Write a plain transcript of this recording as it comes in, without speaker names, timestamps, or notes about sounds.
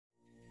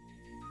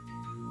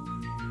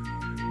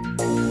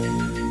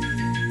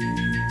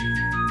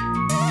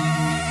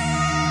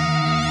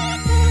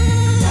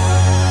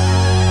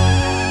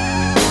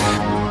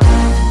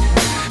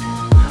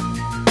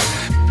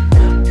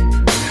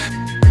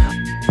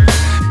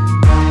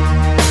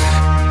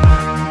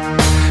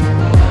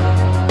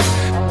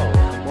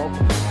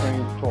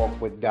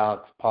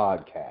unorthodox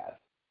podcast.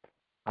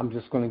 I'm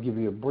just going to give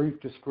you a brief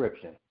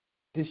description.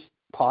 This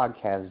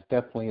podcast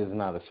definitely is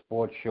not a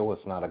sports show.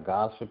 It's not a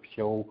gossip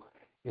show.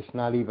 It's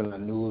not even a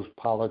news,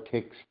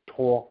 politics,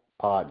 talk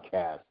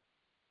podcast.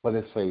 But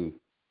it's a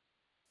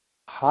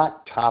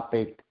hot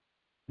topic,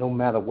 no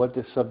matter what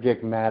the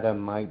subject matter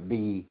might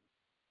be,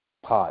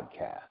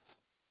 podcast.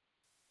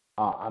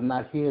 I'm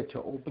not here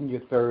to open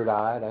your third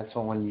eye. That's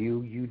on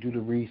you. You do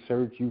the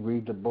research. You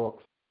read the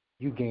books.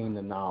 You gain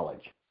the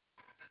knowledge.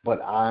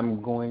 But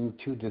I'm going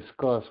to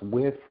discuss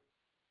with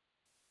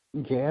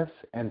guests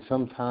and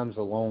sometimes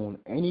alone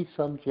any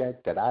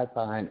subject that I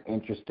find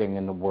interesting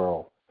in the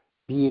world,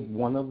 be it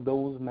one of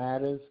those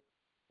matters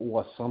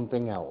or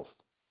something else.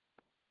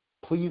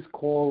 Please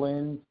call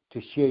in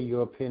to share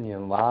your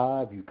opinion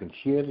live. You can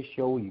share the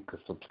show. You can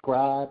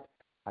subscribe.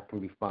 I can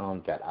be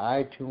found at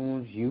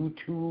iTunes,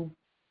 YouTube,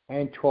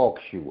 and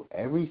TalkShoe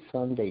every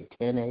Sunday,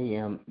 10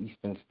 a.m.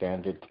 Eastern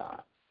Standard Time.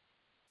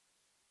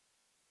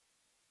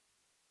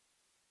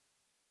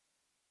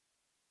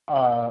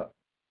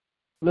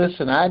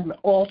 Listen, I've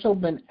also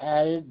been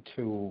added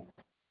to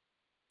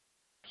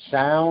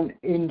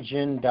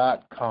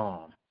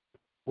soundengine.com,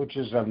 which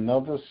is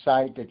another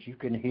site that you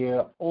can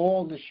hear.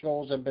 All the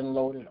shows have been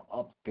loaded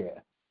up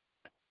there.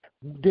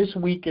 This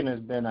weekend has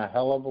been a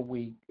hell of a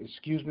week.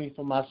 Excuse me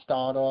for my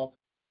start off.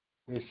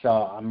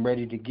 I'm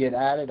ready to get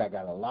at it. I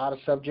got a lot of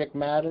subject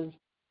matters.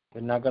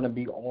 They're not going to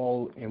be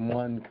all in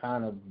one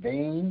kind of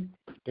vein.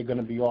 They're going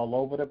to be all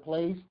over the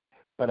place,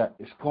 but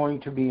it's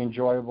going to be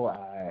enjoyable.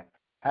 I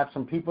have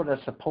some people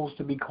that's supposed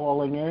to be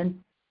calling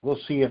in. We'll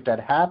see if that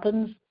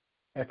happens.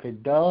 If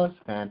it does,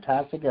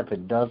 fantastic. If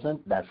it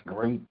doesn't, that's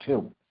great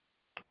too.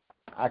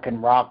 I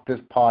can rock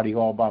this party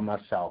all by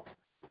myself.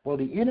 Well,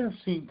 the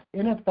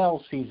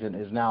NFL season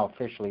is now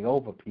officially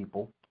over,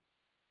 people.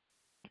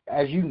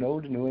 As you know,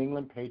 the New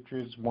England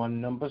Patriots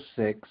won number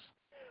 6.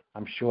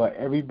 I'm sure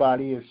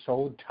everybody is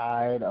so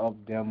tired of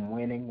them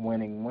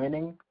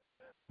winning.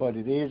 But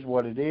it is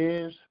what it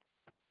is.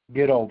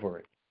 Get over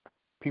it.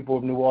 People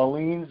of New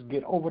Orleans,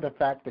 get over the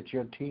fact that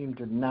your team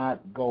did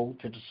not go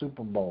to the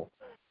Super Bowl.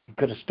 You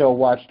could have still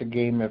watched the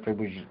game if it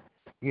was,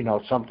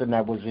 something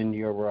that was in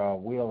your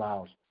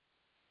wheelhouse.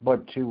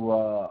 But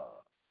to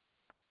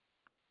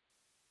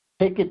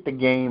ticket the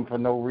game for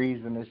no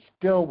reason, it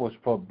still was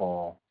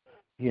football,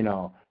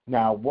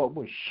 Now, what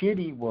was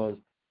shitty was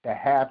the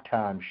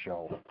halftime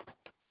show.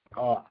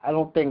 I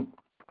don't think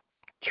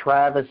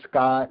Travis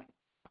Scott,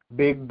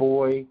 Big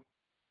Boy,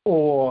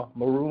 or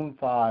Maroon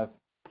 5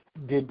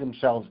 did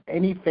themselves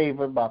any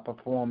favor by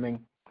performing.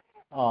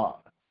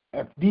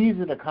 If these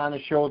are the kind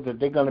of shows that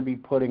they're going to be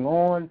putting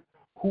on,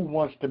 who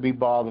wants to be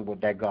bothered with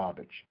that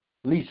garbage?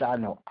 At least I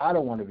know I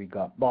don't want to be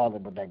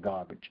bothered with that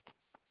garbage.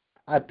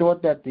 I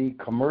thought that the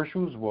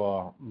commercials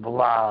were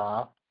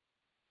blah,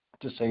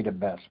 to say the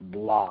best,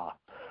 blah.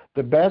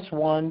 The best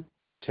one,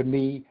 to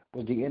me,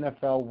 was the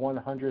NFL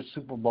 100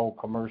 Super Bowl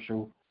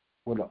commercial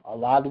with a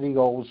lot of the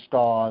old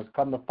stars.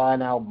 Come to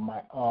find out,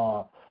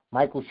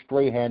 Michael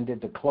Strahan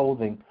did the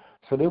clothing,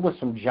 so there were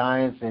some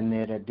giants in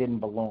there that didn't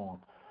belong.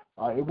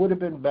 It would have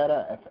been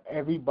better if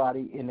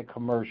everybody in the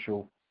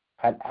commercial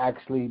had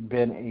actually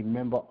been a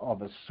member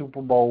of a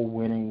Super Bowl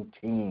winning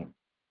team.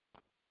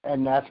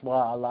 And that's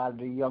why a lot of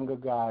the younger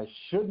guys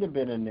shouldn't have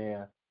been in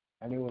there,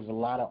 and there was a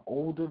lot of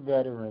older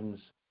veterans,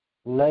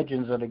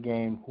 legends of the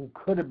game, who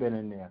could have been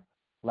in there.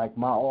 Like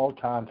my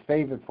all-time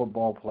favorite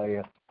football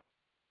player,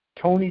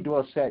 Tony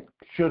Dorsett,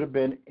 should have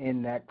been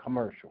in that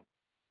commercial,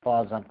 as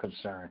far as I'm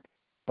concerned.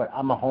 But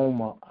I'm a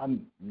homer.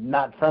 I'm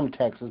not from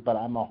Texas, but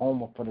I'm a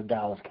homer for the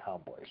Dallas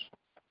Cowboys.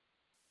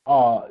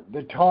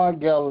 The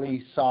Todd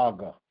Gurley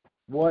saga.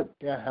 What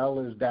the hell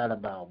is that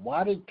about?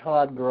 Why did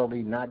Todd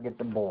Gurley not get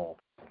the ball?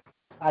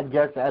 I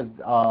guess as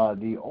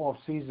the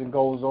off-season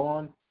goes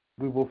on,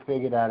 we will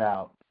figure that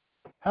out.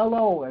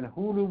 Hello, and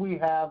who do we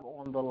have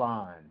on the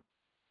line?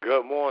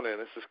 Good morning.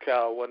 This is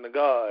CalOne the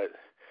God.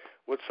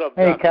 What's up,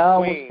 Hey, Dr. Cal,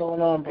 Queen? what's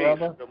going on,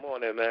 brother? Peace. Good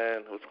morning,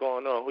 man. What's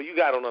going on? Who you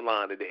got on the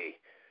line today?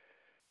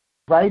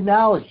 Right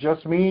now, it's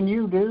just me and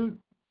you, dude.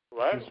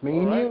 Right. Just me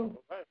and you.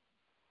 Right.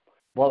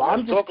 Well,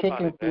 I'm just talk about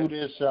kicking it, through man.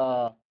 this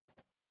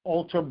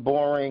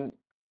ultra-boring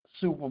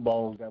Super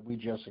Bowl that we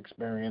just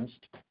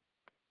experienced,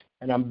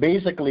 and I'm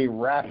basically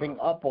wrapping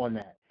up on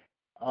that.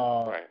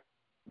 Right.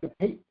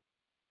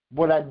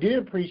 What I did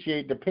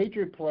appreciate, the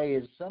Patriot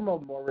players, some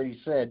of them already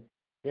said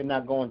they're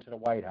not going to the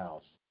White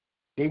House.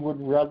 They would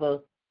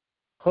rather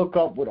hook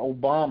up with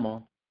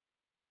Obama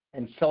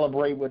and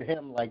celebrate with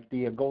him like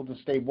the Golden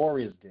State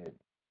Warriors did.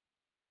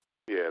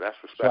 Yeah,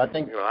 that's respectful. So I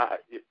think,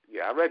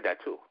 I read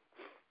that too.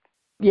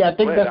 Yeah, I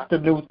think that's the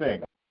new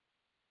thing.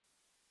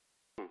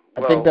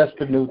 I think that's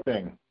the new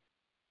thing.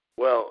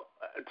 Well,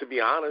 to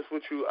be honest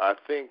with you, I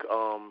think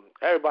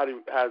everybody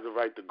has the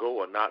right to go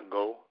or not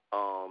go.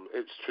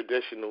 It's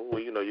traditional,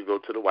 you go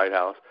to the White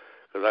House.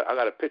 Because I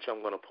got a picture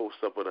I'm going to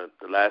post up with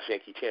the last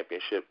Yankee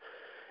championship,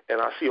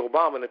 and I see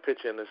Obama in the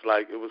picture, and it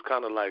was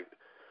kind of like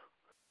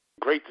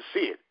great to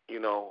see it,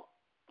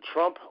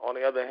 Trump, on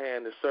the other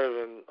hand, is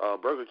serving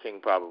Burger King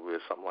probably or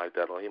something like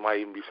that, or he might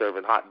even be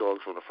serving hot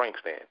dogs from the Frank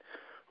stand.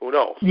 Who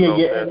knows? Yeah,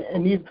 you yeah,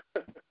 and these,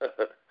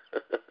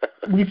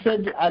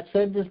 I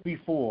said this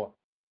before.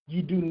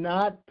 You do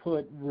not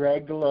put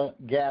regular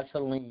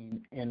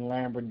gasoline in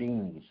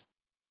Lamborghinis.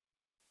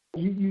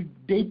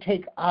 They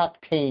take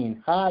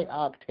octane, high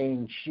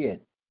octane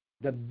shit,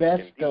 the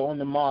best on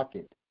the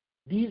market.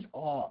 These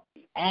are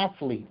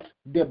athletes.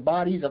 Their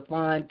bodies are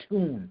fine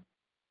tuned.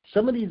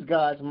 Some of these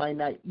guys might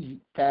not eat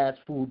fast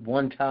food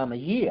one time a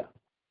year.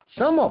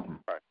 Some of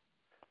them.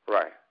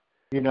 Right.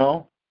 You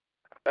know?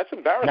 That's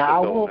embarrassing,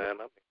 though, man.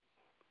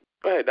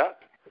 Go ahead, Doc.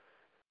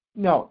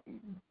 No,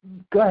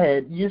 go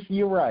ahead. Yes,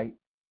 you're right.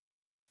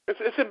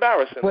 It's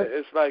embarrassing. But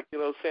it's like,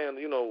 saying,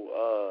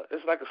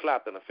 it's like a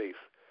slap in the face.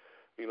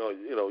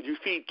 You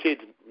feed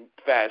kids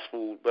fast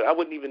food, but I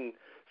wouldn't even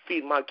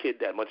feed my kid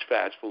that much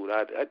fast food.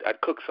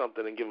 I'd cook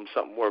something and give him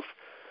something worth,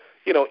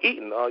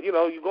 eating.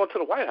 You go to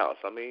the White House.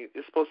 I mean,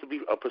 it's supposed to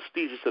be a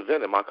prestigious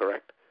event. Am I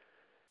correct?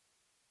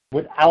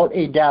 Without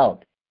a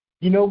doubt.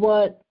 You know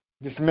what?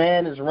 This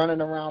man is running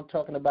around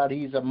talking about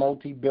he's a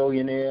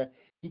multi-billionaire.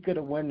 He could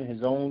have went in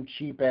his own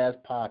cheap-ass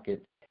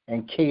pocket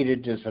and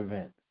catered this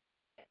event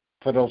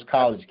for those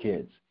college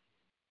kids.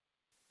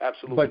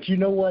 Absolutely. But you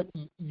know what?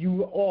 You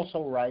were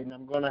also right, and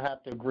I'm going to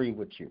have to agree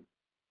with you.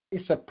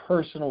 It's a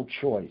personal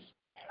choice.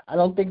 I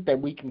don't think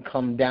that we can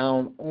come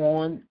down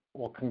on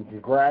or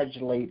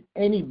congratulate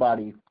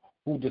anybody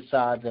who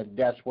decides that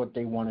that's what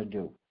they want to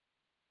do.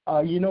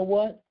 You know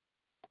what?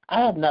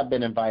 I have not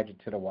been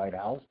invited to the White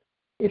House.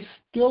 It's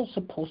still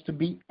supposed to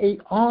be an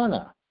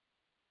honor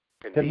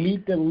to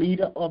meet the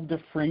leader of the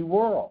free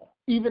world,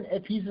 even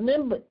if he's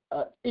an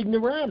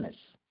ignoramus.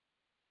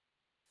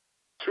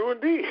 True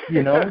indeed.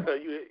 You know?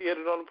 You hit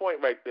it on the point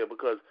right there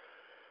because,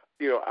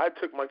 I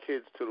took my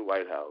kids to the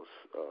White House.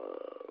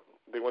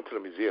 They went to the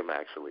museum,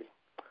 actually.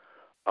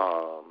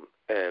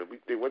 And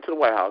they went to the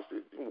White House, they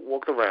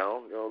walked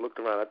around, looked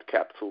around at the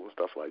Capitol and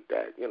stuff like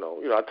that.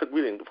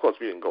 We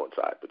didn't go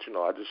inside, but,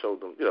 I just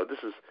showed them,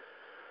 this is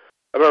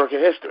American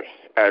history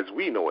as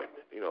we know it.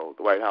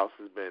 The White House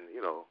has been,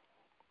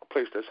 a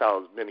place that's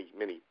housed many,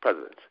 many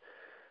presidents.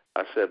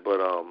 I said, but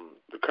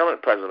the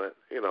current president,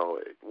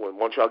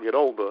 once y'all get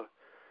older,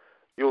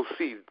 you'll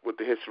see what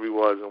the history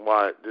was and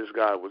why this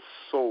guy was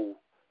so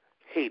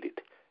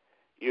hated.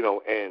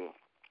 And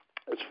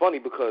it's funny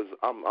because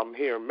I'm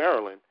here in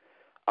Maryland.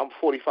 I'm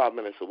 45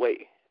 minutes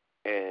away.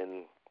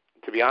 And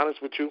to be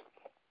honest with you,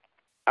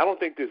 I don't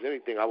think there's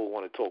anything I would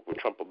want to talk with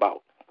Trump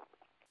about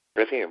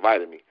if he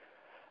invited me.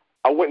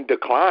 I wouldn't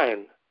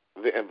decline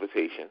the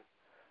invitation.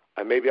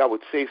 And maybe I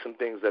would say some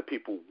things that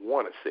people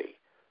want to say.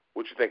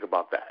 What you think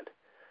about that?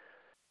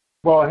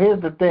 Well,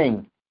 here's the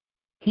thing.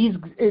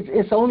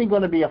 It's only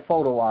going to be a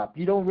photo op.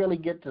 You don't really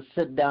get to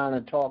sit down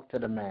and talk to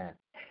the man.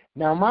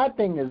 Now, my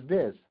thing is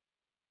this.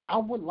 I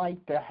would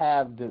like to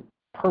have the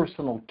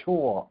personal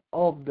tour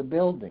of the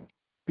building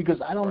because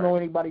I don't know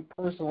anybody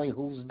personally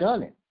who's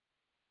done it.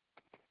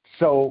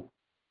 So,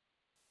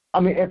 I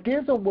mean, if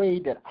there's a way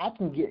that I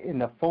can get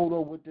in a photo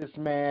with this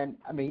man,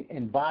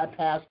 and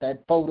bypass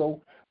that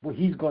photo where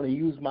he's going to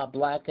use my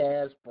black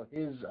ass for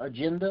his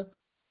agenda,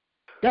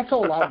 that's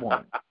all I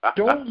want.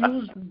 Don't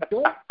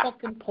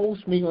fucking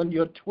post me on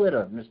your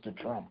Twitter, Mr.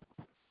 Trump.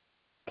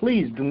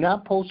 Please do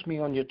not post me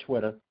on your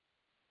Twitter.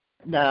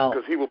 Now,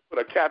 because he will put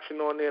a caption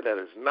on there that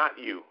is not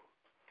you.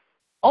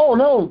 Oh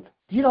no,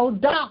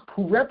 Doc,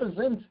 who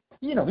represents,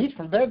 he's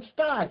from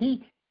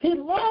Bed-Stuy. He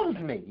loves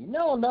me.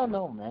 No,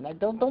 man. I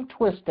don't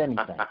twist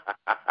anything.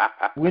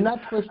 We're not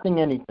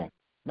twisting anything.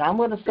 Now I'm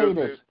going to say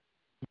this.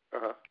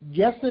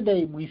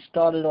 Yesterday we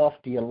started off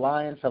the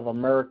Alliance of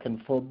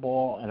American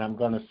Football, and I'm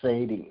going to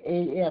say the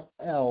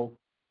AFL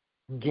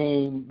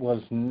game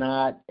was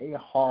not a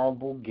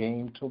horrible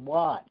game to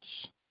watch.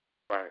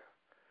 Right.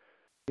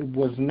 It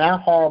was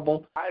not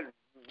horrible.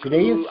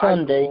 Today is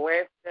Sunday. I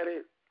glanced at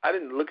it. I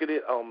didn't look at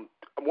it.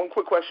 One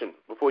quick question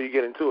before you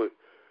get into it.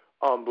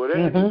 Were there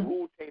any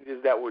rule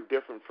changes that were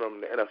different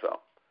from the NFL?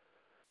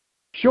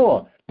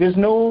 Sure. There's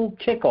no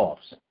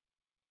kickoffs.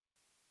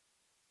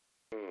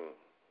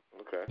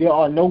 Okay. There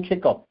are no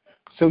kickoffs.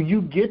 So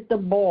you get the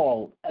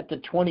ball at the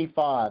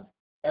 25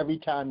 every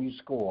time you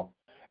score.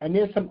 And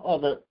there's some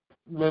other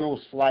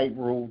little slight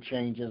rule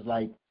changes,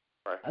 like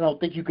I don't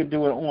think you can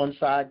do an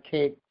onside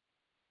kick,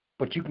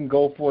 but you can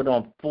go for it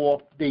on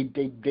fourth. They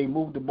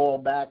move the ball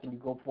back and you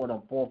go for it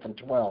on 4th and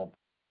 12.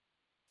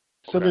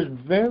 So there's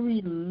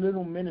very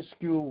little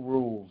minuscule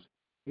rules.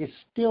 It's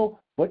still,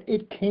 but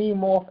it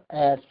came off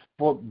as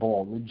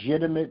football,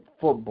 legitimate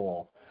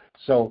football.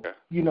 So,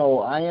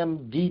 I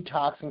am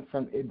detoxing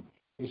from it.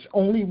 It's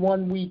only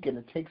 1 week, and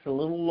it takes a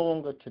little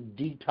longer to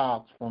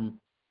detox from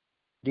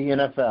the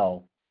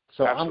NFL.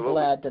 So I'm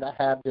glad that I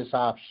have this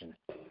option.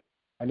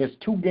 And there's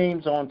 2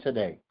 games on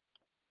today.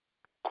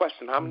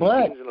 Question, how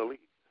many teams in the league?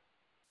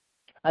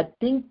 I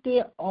think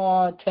there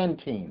are 10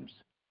 teams.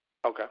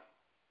 Okay.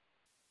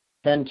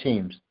 10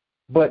 teams.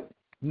 But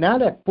now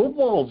that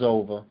football's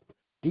over,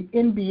 the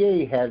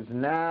NBA has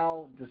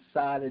now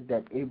decided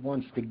that it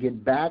wants to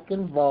get back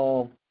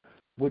involved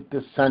with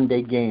the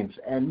Sunday games.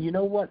 And you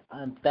know what?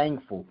 I'm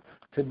thankful.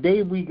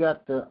 Today we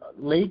got the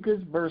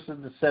Lakers versus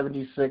the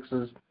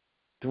 76ers,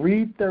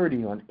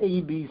 3:30 on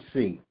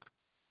ABC.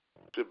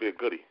 Should be a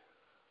goodie.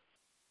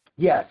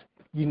 Yes,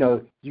 you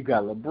know, you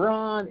got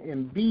LeBron,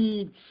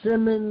 Embiid,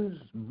 Simmons,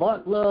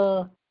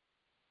 Butler,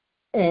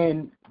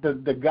 and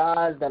the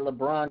guys that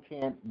LeBron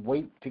can't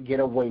wait to get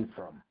away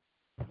from.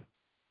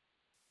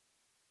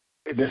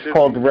 It's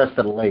called the rest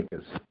of the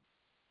Lakers.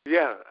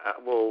 Yeah,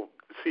 well,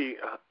 see,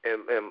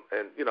 and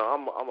you know,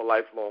 I'm a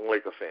lifelong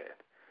Laker fan,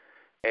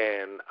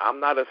 and I'm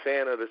not a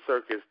fan of the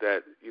circus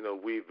that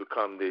we've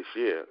become this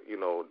year. You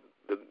know,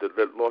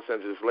 the Los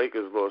Angeles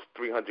Lakers lost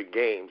 300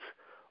 games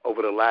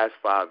over the last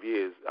 5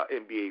 years,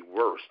 NBA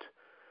worst,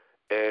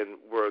 and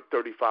were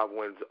 35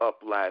 wins up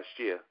last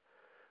year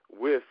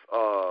with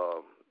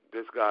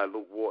this guy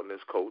Luke Walton as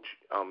coach.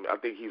 I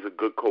think he's a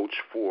good coach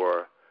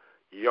for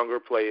younger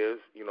players.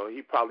 You know,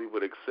 he probably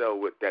would excel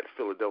with that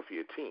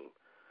Philadelphia team.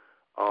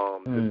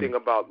 The thing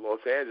about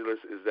Los Angeles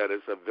is that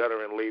it's a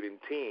veteran-laden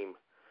team,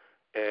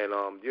 and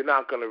you're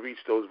not going to reach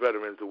those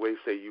veterans the way,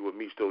 say, you would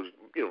reach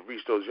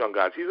those young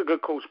guys. He's a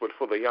good coach, but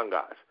for the young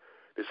guys,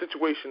 the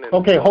situation.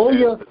 Okay, hold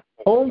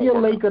your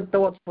Laker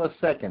thoughts for a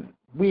second.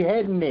 We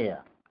heading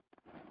there.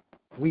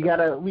 We got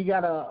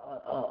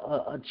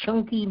a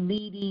chunky,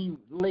 meaty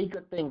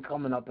Laker thing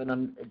coming up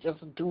in just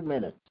 2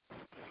 minutes.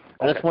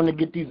 I just want to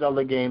get these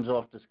other games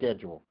off the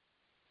schedule.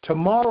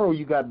 Tomorrow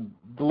you got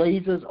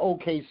Blazers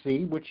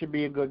OKC, which should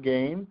be a good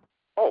game.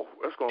 Oh,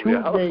 that's going to be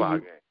a hell of a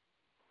game.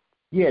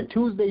 Yeah,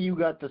 Tuesday you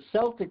got the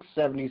Celtics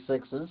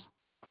 76ers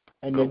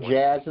and the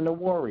Jazz and the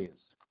Warriors.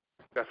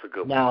 That's a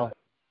good one.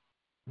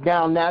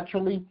 Now,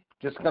 naturally,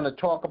 just going to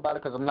talk about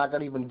it because I'm not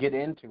going to even get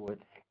into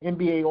it.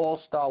 NBA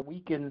All-Star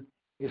Weekend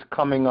is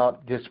coming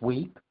up this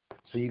week.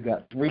 So you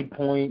got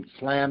 3-point,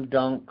 slam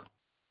dunk.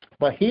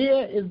 But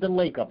here is the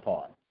Laker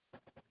part.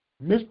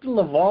 Mr.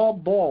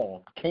 LeVar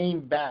Ball came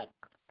back.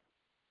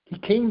 He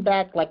came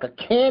back like a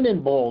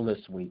cannonball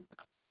this week.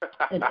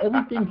 And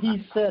everything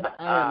he said,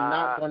 I am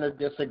not going to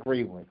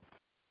disagree with.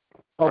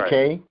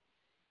 Okay? Right.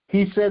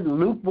 He said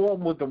Luke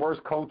Walton was the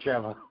worst coach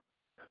ever.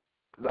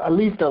 At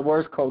least the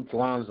worst coach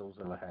Lonzo's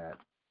ever had.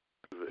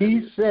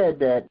 He said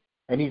that,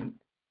 and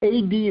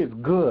AD is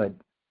good,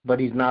 but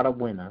he's not a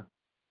winner.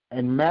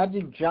 And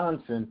Magic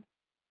Johnson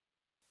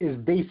is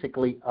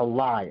basically a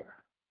liar.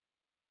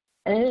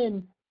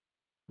 And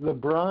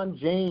LeBron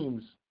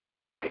James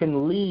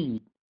can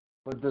lead,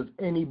 but does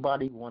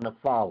anybody want to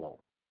follow?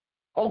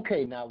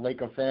 Okay, now,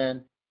 Laker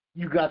fan,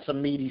 you got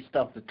some meaty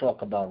stuff to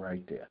talk about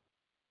right there.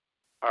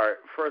 All right,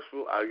 first,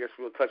 I guess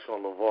we'll touch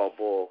on LeVar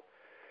Ball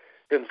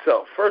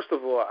himself. First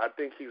of all, I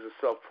think he's a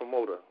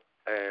self-promoter,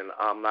 and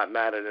I'm not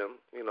mad at him.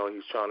 You know,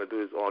 he's trying to do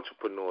his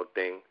entrepreneur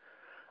thing.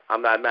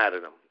 I'm not mad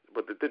at him.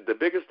 But the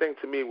biggest thing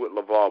to me with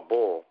LeVar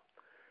Ball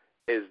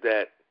is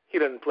that he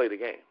doesn't play the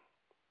game.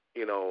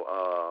 You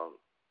know,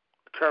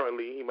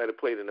 currently he might have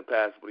played in the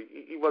past, but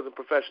he wasn't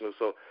professional.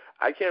 So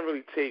I can't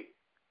really take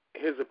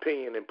his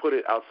opinion and put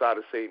it outside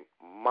of, say,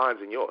 mine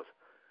and yours.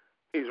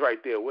 He's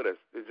right there with us.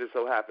 It just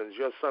so happens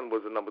your son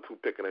was the number 2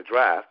 pick in the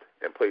draft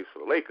and plays for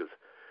the Lakers.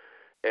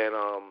 And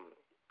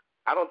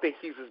I don't think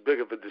he's as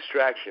big of a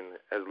distraction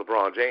as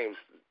LeBron James'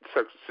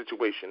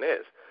 situation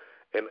is.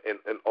 In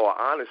all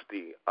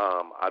honesty,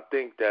 I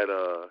think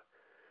that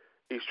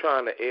he's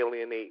trying to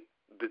alienate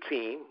the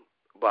team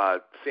by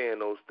saying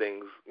those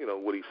things, you know,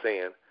 what he's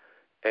saying.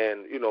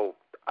 And, you know,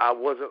 I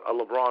wasn't a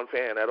LeBron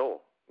fan at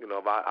all. You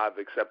know, I've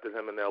accepted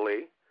him in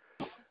L.A.,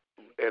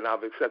 and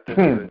I've accepted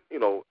him, you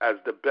know, as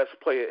the best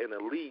player in the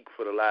league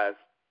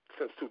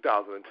since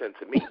 2010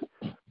 to me.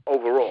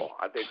 Overall,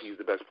 I think he's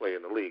the best player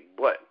in the league.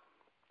 But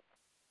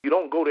you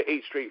don't go to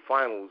 8 straight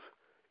finals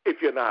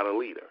if you're not a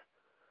leader.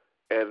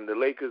 And the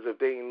Lakers, if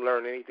they didn't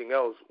learn anything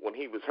else when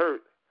he was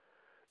hurt,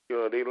 you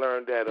know, they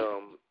learned that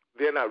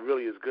they're not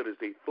really as good as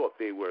they thought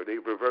they were. They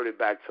reverted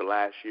back to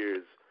last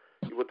year's,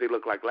 what they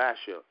looked like last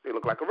year. They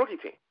looked like a rookie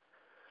team.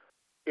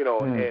 You know,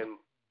 in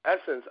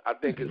essence, I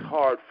think it's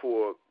hard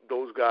for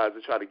those guys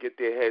to try to get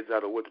their heads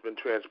out of what's been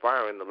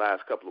transpiring the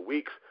last couple of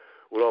weeks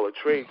with all the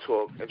trade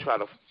talk and try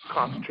to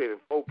concentrate and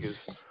focus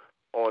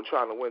on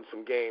trying to win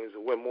some games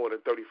and win more than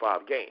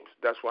 35 games.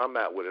 That's where I'm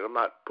at with it. I'm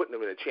not putting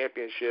them in a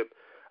championship.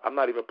 I'm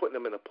not even putting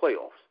them in the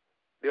playoffs.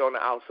 They're on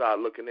the outside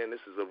looking in.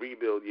 This is a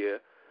rebuild year.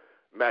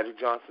 Magic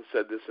Johnson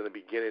said this in the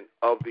beginning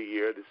of the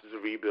year. This is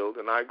a rebuild,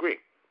 and I agree.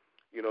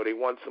 You know, they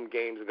won some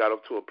games and got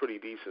up to a pretty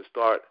decent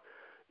start,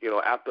 you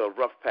know, after a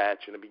rough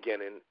patch in the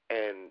beginning.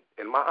 And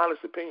in my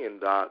honest opinion,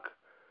 Doc,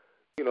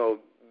 you know,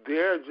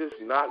 they're just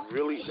not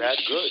really that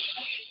good.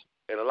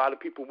 And a lot of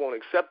people won't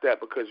accept that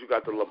because you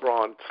got the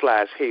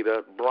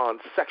LeBron/hater,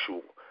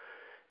 Bron-sexual.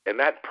 And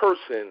that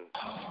person,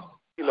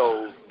 you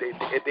know,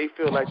 they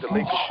feel like the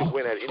Lakers should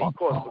win at any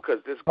cost because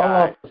this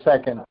guy.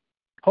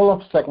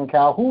 Hold up a second,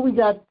 Cal. Who we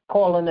got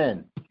calling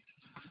in?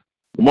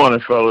 Good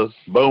morning, fellas.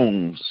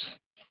 Bones.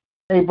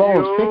 Hey,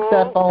 Bones, fix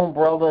that phone,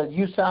 brother.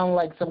 You sound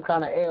like some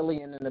kind of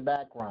alien in the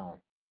background.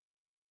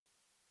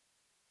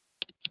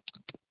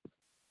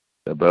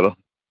 That better?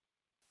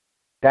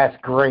 That's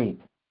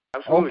great.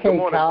 I'm Absolutely. Okay, Good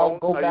morning, Cal, Bones.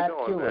 go How back you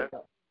doing, to man? it.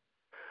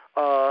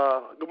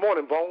 Good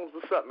morning, Bones.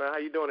 What's up, man? How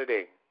you doing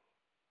today?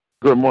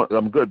 Good morning.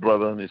 I'm good,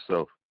 brother. And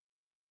yourself?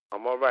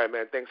 I'm all right,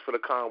 man. Thanks for the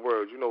kind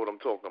words. You know what I'm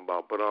talking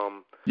about. But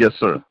Yes,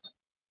 sir.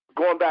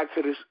 going back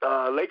to this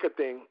Laker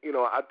thing,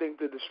 I think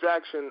the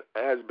distraction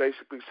has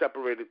basically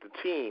separated the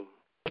team,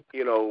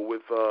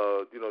 with,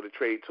 the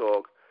trade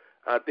talk.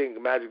 I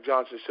think Magic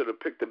Johnson should have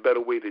picked a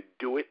better way to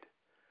do it.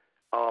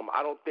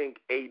 I don't think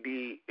AD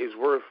is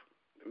worth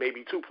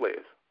maybe two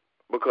players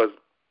because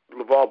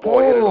LeVar Ball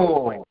hit it on the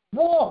point.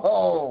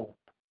 Whoa!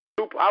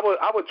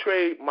 I would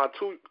trade my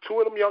two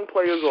of them young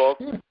players off,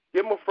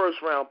 give them a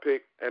first-round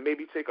pick, and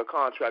maybe take a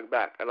contract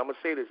back. And I'm going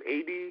to say this,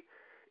 AD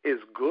is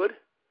good,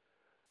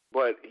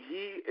 but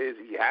he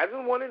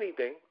hasn't won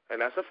anything,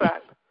 and that's a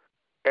fact.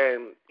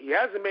 And he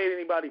hasn't made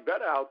anybody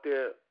better out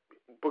there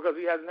because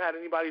he hasn't had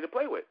anybody to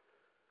play with.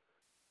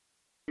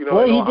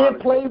 Well, he did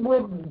play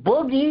with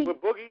Boogie.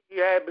 With Boogie, he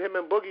had him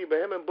and Boogie, but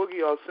him and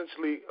Boogie are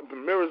essentially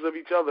mirrors of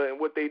each other in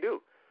what they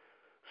do.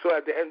 So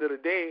at the end of the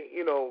day,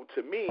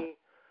 to me,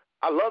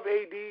 I love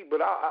AD,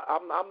 but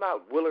I'm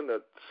not willing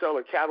to sell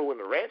a cattle in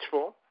the ranch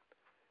for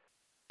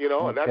him.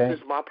 And that's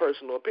just my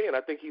personal opinion.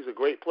 I think he's a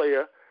great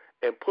player,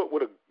 and put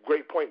with a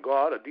great point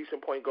guard, a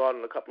decent point guard,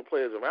 and a couple of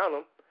players around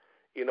him,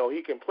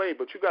 he can play.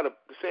 But you got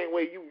the same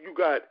way you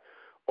got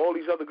all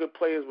these other good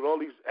players with all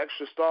these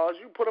extra stars.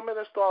 You put him in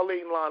a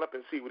star-laden lineup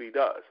and see what he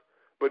does.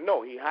 But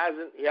no, he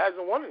hasn't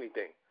won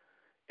anything,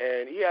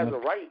 and he has a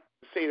right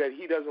to say that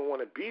he doesn't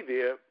want to be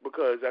there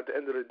because at the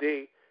end of the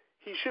day,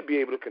 he should be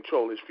able to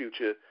control his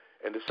future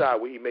and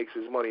decide where he makes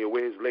his money or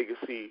where his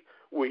legacy,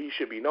 where he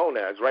should be known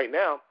as. Right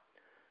now,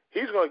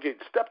 he's going to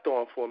get stepped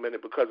on for a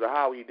minute because of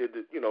how he did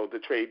the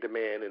trade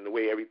demand and the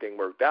way everything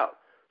worked out.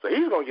 So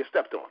he's going to get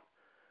stepped on.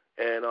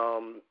 And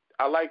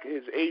I like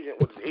his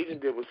agent. What his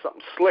agent did was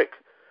something slick.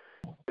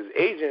 His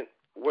agent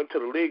went to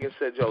the league and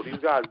said, "Yo, these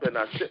guys better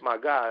not sit my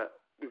guy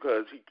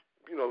because he,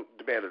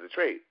 demanded a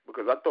trade."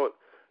 Because I thought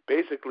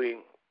basically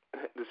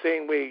the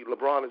same way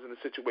LeBron is in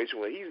a situation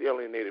where he's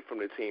alienated from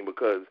the team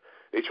because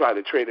they try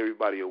to trade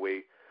everybody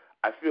away.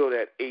 I feel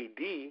that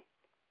AD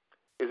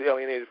is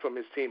alienated from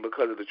his team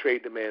because of the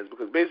trade demands.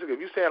 Because basically,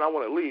 if you're saying I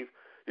want to leave,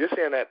 you're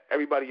saying that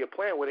everybody you're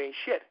playing with ain't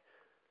shit.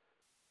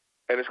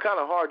 And it's kind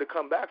of hard to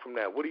come back from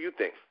that. What do you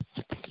think?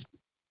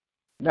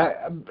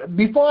 Now,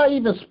 before I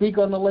even speak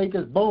on the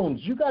Lakers,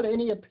 Bones, you got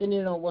any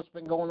opinion on what's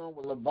been going on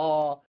with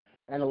LeVar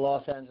and the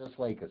Los Angeles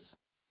Lakers?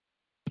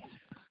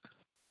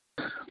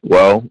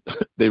 Well,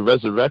 they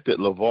resurrected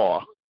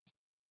LeVar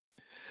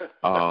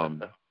by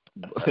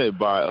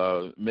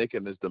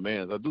making his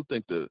demands. I do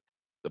think the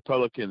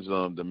Pelicans'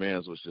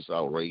 demands was just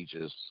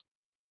outrageous.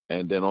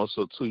 And then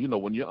also, too,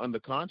 when you're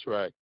under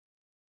contract,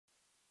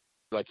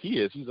 like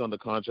he's under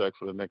contract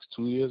for the next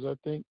 2 years, I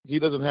think. He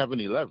doesn't have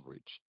any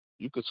leverage.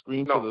 You could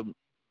scream to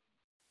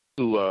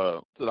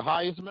the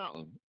highest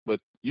mountain, but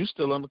you're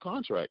still under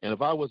contract. And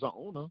if I was an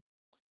owner,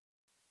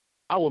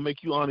 I would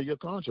make you honor your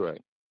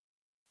contract.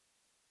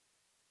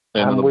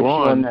 And I'm LeBron, with you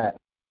on that.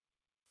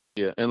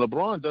 Yeah, and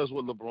LeBron does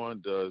what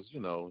LeBron does.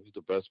 He's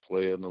the best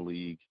player in the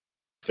league,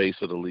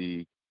 face of the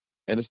league.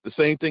 And it's the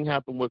same thing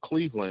happened with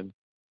Cleveland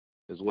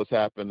is what's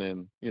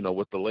happening,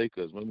 with the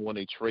Lakers. Remember when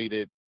they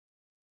traded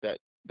that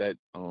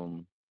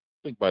I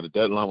think by the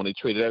deadline when they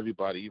traded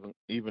everybody,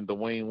 even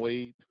Dwayne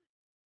Wade.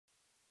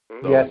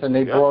 So, yes, and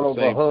they brought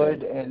over Hood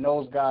thing. and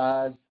those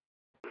guys.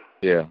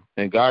 Yeah,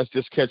 and guys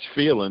just catch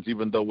feelings,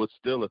 even though it's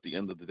still at the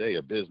end of the day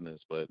a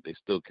business, but they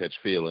still catch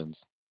feelings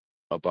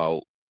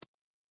about,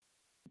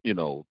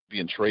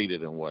 being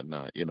traded and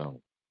whatnot,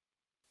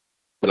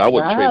 But I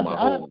wouldn't trade my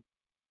whole.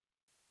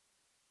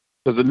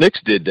 Because the Knicks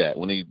did that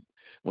when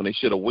they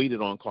should have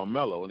waited on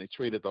Carmelo and they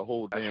traded the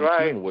whole damn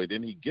team away.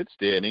 Then he gets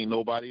there and ain't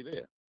nobody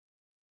there.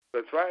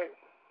 That's right.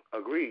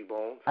 Agreed,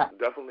 Bones.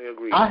 Definitely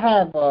agree. I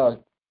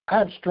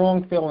have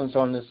strong feelings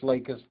on this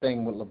Lakers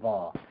thing with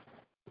LeVar.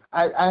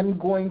 I'm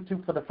going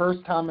to, for the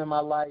first time in my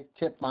life,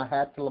 tip my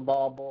hat to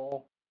LeVar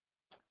Ball.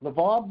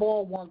 LeVar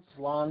Ball wants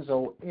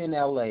Lonzo in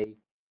L.A.,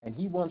 and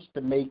he wants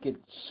to make it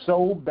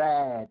so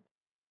bad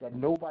that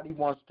nobody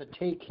wants to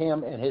take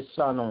him and his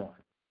son on.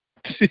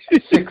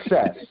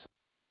 Success.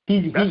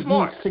 He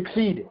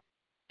succeeded.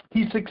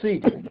 He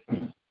succeeded.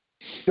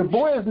 The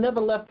boy has never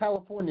left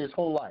California his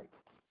whole life.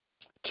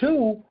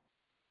 2,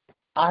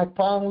 I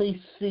finally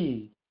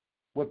see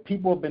what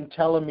people have been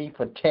telling me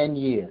for 10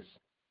 years.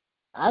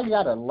 I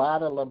got a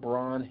lot of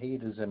LeBron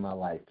haters in my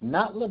life.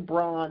 Not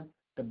LeBron,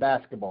 the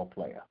basketball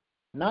player.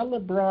 Not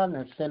LeBron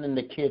that's sending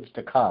the kids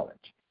to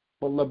college,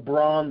 but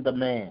LeBron, the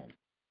man.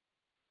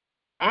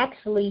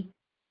 Actually,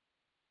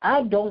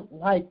 I don't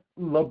like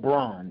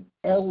LeBron,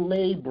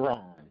 L.A.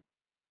 Bron.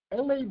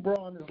 L.A.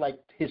 Bron is like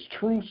his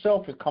true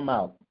self has come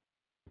out.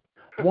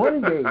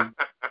 One day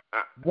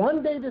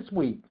this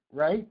week,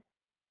 right?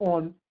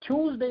 On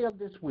Tuesday of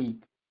this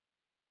week,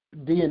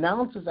 the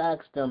announcers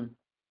asked him,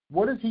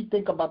 what does he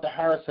think about the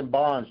Harrison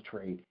Barnes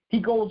trade? He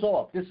goes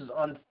off. This is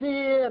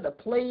unfair. The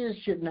players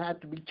shouldn't have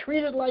to be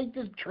treated like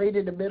this,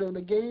 traded in the middle of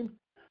the game.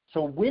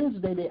 So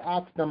Wednesday they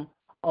asked him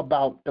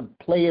about the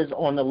players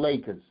on the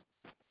Lakers.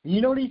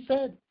 You know what he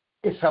said?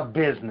 It's a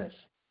business.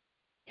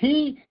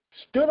 He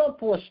stood up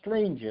for a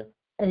stranger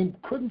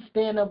and couldn't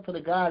stand up for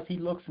the guys he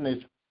looks in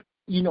his,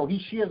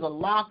 he shares a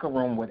locker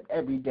room with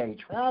every day,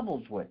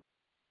 travels with.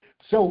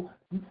 So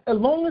as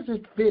long as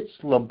it fits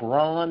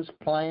LeBron's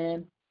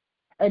plan,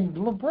 and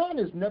LeBron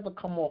has never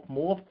come off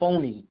more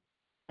phony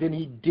than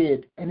he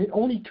did, and it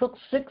only took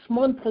 6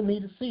 months for me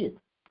to see it.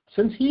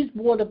 Since he's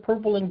wore the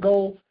purple and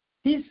gold,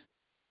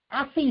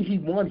 I see he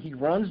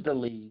runs the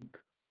league.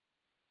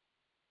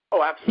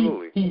 Oh,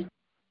 absolutely.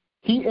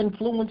 He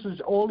influences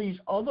all these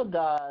other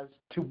guys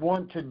to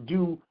want to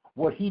do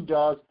what he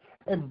does,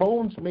 and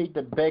Bones made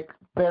the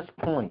best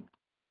point.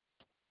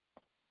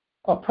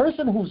 A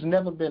person who's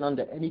never been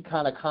under any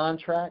kind of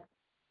contract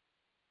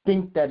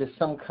think that it's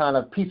some kind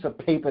of piece of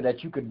paper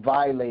that you could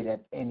violate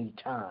at any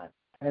time,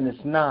 and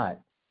it's not.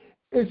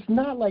 It's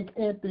not like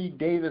Anthony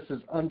Davis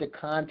is under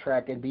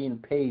contract and being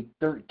paid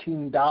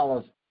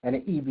 $13 and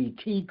an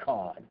EBT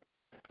card.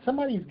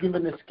 Somebody's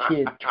giving this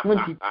kid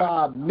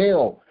 $25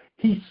 million.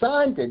 He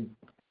signed it,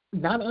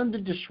 not under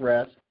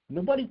distress.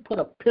 Nobody put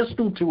a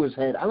pistol to his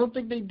head. I don't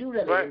think they do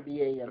that in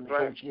NBA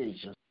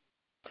negotiations.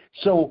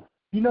 So,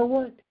 you know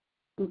what?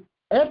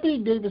 Anthony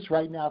Davis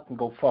right now can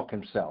go fuck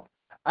himself.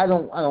 I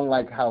don't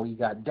like how he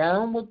got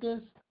down with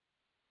this.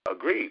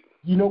 Agreed.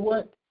 You know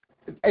what?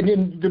 And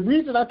then the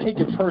reason I take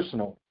it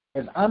personal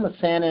is I'm a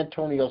San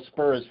Antonio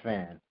Spurs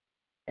fan.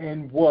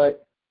 And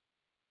what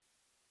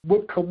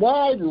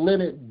Kawhi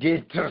Leonard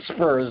did to the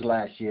Spurs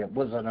last year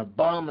was an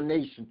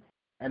abomination.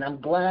 And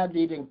I'm glad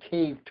they didn't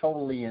cave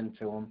totally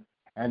into him.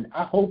 And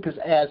I hope his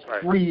ass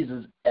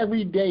freezes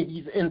every day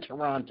he's in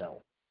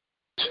Toronto.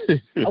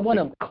 I want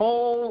him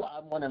cold. I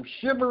want him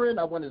shivering.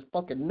 I want his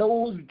fucking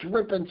nose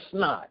dripping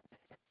snot.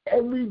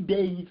 Every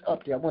day he's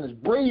up there. I want his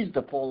braids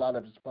to fall out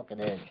of his fucking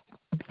head.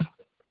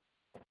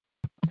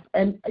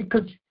 And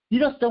because you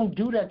just don't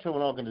do that to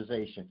an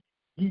organization.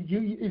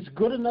 It's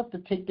good enough to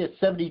take their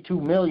 $72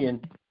 million,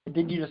 and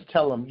then you just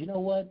tell them, you know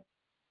what?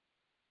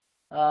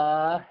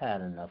 I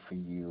had enough of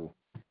you.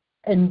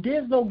 And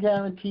there's no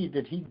guarantee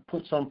that he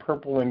puts on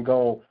purple and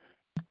gold.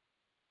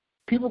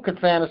 People could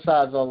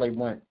fantasize all they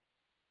want.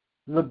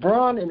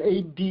 LeBron and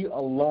AD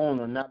alone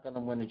are not going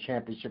to win the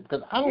championship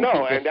because I don't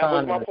think they're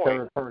signing a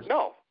third person.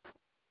 No.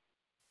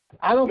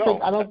 I don't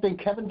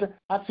think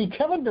I see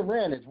Kevin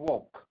Durant is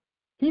woke.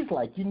 He's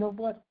like, you know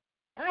what?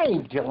 I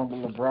ain't dealing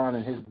with LeBron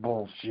and his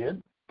bullshit.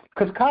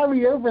 Because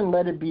Kyrie Irving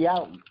let it be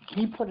out.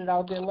 He put it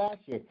out there last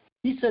year.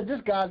 He said,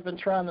 this guy's been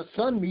trying to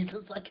sun me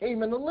since I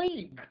came in the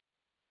league.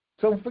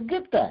 So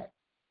forget that.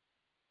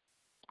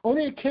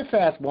 Only a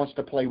kiss-ass wants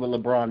to play with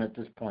LeBron at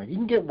this point. He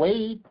can get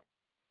Wade.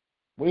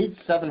 Wade's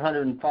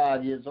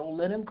 705 years old.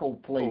 Let him go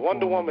play.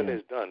 Wonder Woman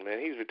is done, man.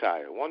 He's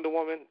retired. Wonder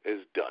Woman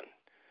is done.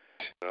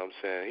 You know what I'm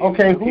saying?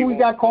 Okay, who we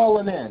got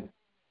calling in?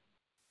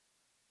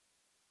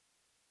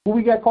 Who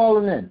we got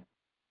calling in?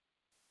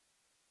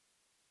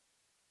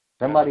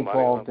 Somebody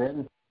called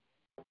in.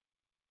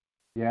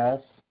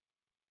 Yes.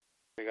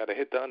 We got to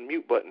hit the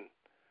unmute button.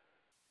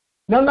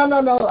 No.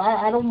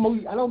 I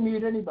don't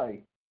mute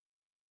anybody.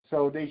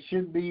 So they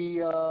should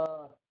be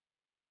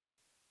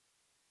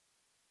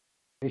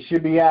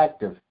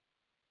active.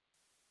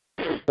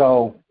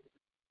 So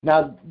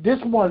now this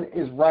one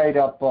is right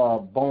up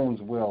Bones'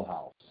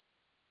 wheelhouse.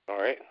 All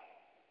right.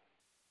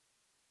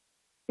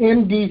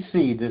 In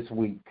D.C. this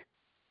week,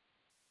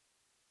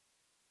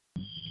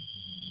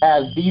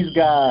 as these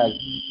guys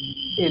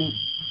in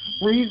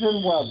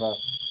freezing weather,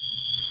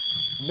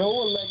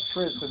 no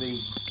electricity.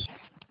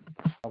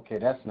 Okay,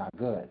 that's not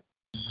good.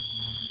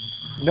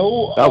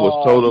 No. That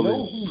was totally.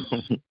 No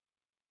heat,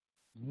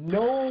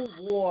 no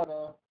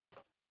water.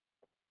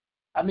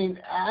 I mean,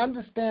 I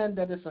understand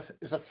that it's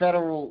a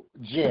federal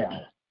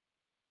jail,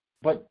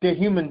 but they're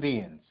human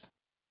beings.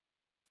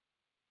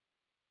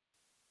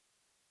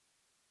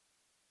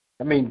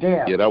 I mean,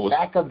 damn. Yeah, that was.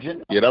 Backup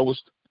Yeah, that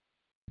was.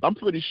 I'm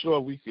pretty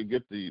sure we could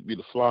be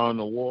the fly on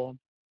the wall.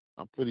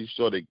 I'm pretty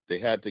sure they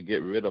had to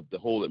get rid of the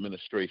whole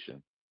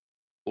administration,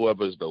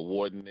 whoever's the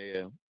warden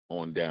there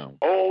on down.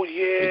 Oh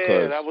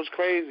yeah, that was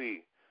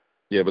crazy.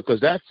 Yeah, because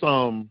that's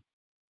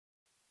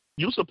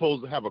you're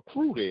supposed to have a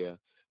crew there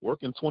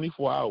working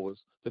 24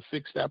 hours to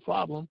fix that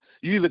problem.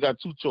 You either got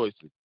two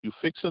choices: you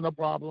fixing the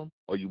problem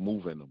or you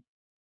moving them,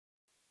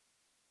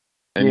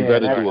 and you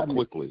better do it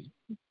quickly.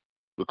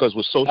 Because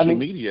with social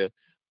media,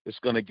 it's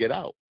going to get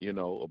out,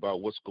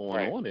 about what's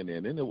going on in there.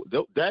 And then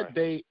that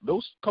day,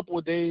 those couple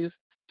of days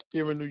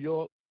here in New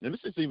York, and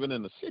this is even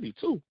in the city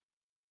too,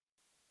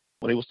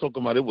 when he was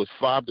talking about it was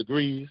 5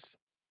 degrees,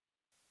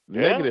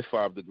 negative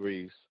 5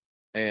 degrees,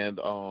 and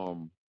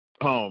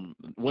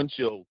wind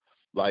chill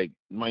like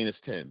 -10.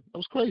 That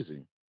was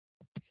crazy.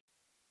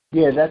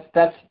 Yeah,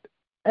 that's.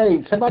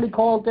 Hey, somebody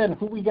called in.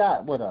 Who we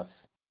got with us?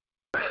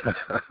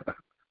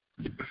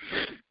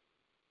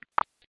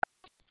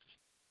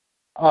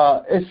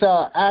 It's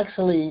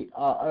actually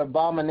an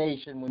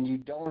abomination when you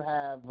don't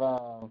have.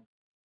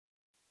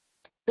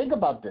 Think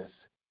about this,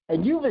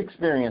 and you've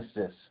experienced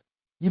this.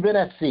 You've been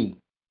at sea.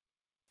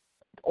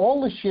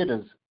 All the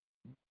shitters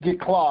get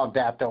clogged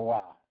after a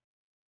while.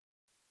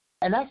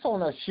 And that's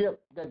on a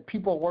ship that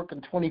people are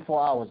working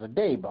 24 hours a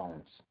day,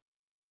 Bones.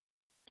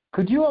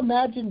 Could you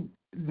imagine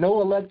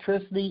no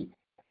electricity?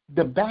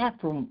 The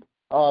bathroom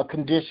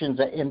conditions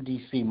at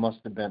MDC must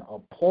have been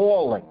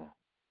appalling.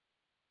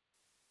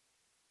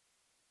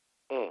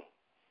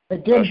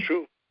 That's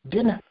true.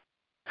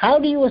 How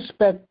do you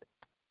expect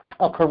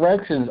a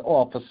corrections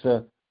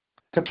officer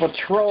to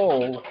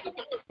patrol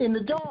in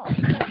the dark?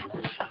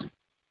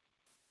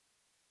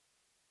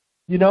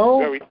 You know,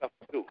 very tough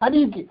to do. How do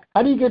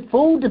you get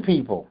food to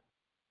people?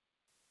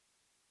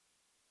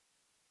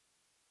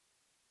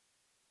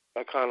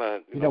 That kind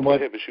of what?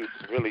 prohibits you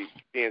from really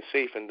being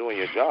safe and doing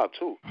your job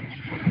too.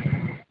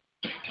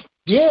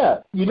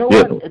 Yeah, you know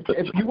what?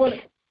 If you want,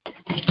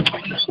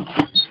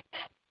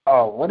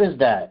 what is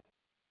that?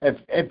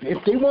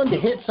 If they wanted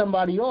to hit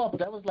somebody off,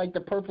 that was like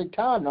the perfect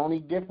time. The only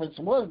difference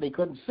was they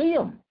couldn't see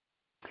them.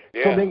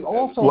 Yeah, so they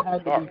also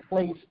had to be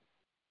placed.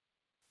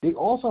 They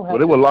also had. Well,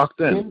 they were locked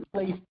in.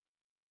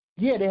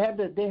 Yeah, they had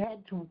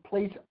to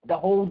place the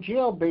whole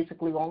jail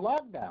basically on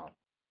lockdown.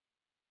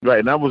 Right,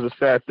 and that was a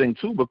sad thing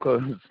too,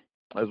 because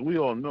as we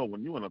all know,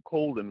 when you're in a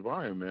cold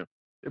environment,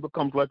 it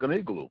becomes like an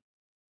igloo,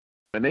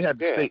 and they had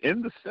to stay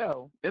in the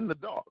cell in the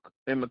dark,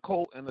 in the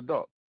cold, in the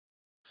dark.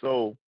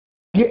 So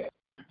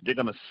they're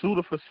gonna sue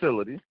the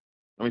facility.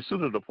 Sue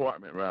the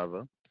department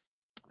rather,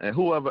 and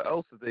whoever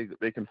else that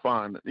they can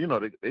find.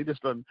 They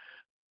just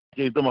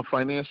gave them a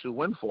financial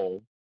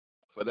windfall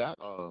for that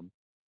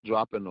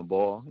dropping the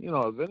ball.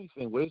 If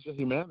anything, where's your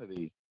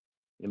humanity?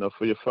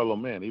 For your fellow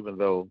man, even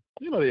though,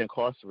 they're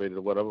incarcerated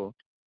or whatever.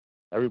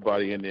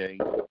 Everybody in there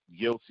ain't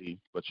guilty,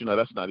 but,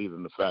 that's not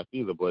even the fact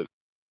either. But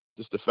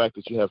just the fact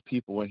that you have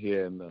people in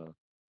here and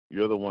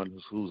you're the one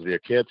who's their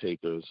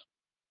caretakers.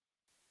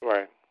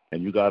 Right.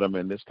 And you got them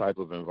in this type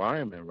of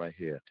environment right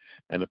here.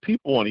 And the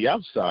people on the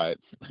outside,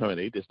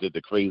 they just did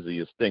the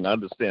craziest thing. I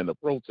understand the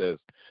protest,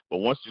 but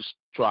once you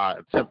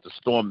attempt to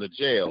storm the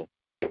jail,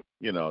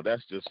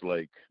 that's just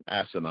like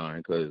asinine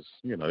because,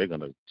 they're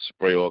going to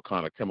spray all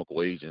kind of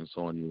chemical agents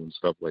on you and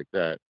stuff like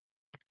that.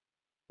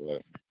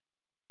 But,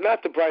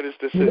 not the brightest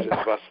decisions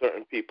by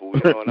certain people,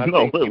 And I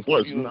no, think it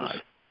was not.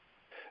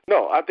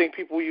 No, I think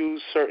people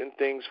use certain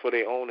things for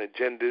their own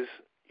agendas.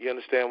 You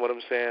understand what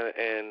I'm saying?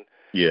 And,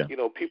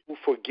 people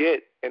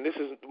forget, and this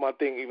is my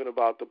thing even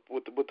about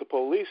with the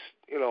police,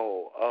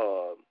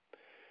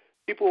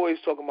 people always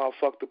talking about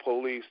fuck the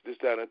police, this,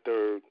 that, and the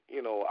third.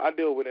 I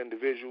deal with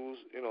individuals,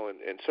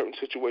 in certain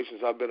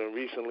situations I've been in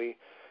recently.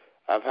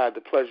 I've had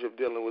the pleasure of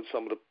dealing with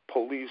some of the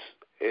police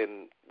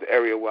in the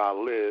area where I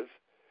live,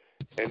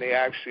 and they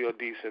actually are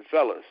decent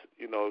fellas,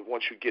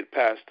 once you get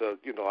past the,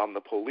 I'm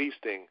the police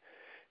thing.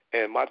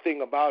 And my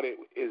thing about it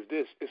is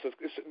this,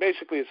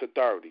 basically it's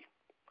authority.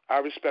 I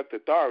respect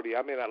authority.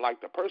 I may not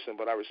like the person,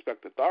 but I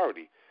respect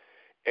authority.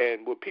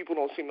 And what people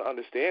don't seem to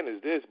understand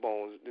is this,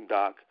 Bones and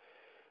Doc.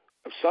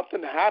 If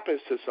something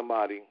happens to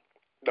somebody,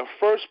 the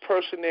first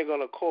person they're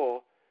going to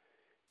call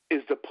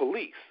is the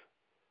police.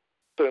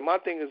 So my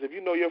thing is, if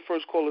you know your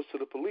first call is to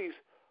the police,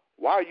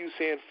 why are you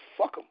saying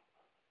fuck them?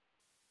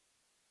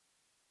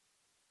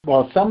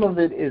 Well, some of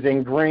it is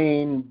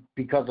ingrained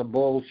because of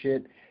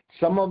bullshit.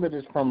 Some of it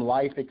is from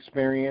life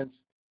experience.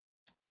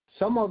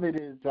 Some of it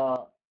is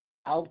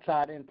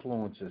outside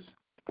influences.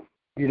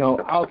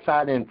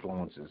 Outside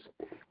influences.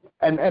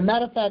 And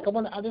matter of fact, I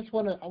want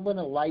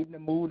to lighten the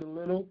mood a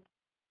little.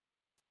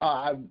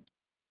 I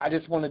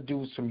just want to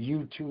do some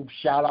YouTube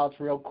shout-outs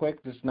real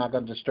quick. This is not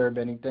going to disturb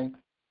anything.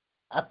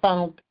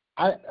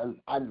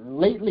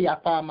 Lately I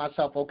find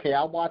myself,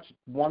 I watch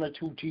one or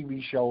two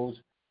TV shows.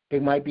 They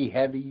might be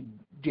heavy,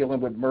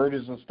 dealing with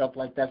murders and stuff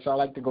like that, so I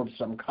like to go to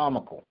something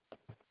comical.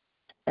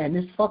 And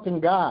this fucking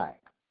guy,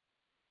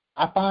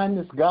 I find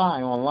this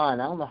guy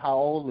online, I don't know how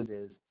old it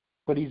is,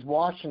 but he's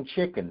washing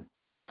chicken,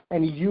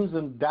 and he's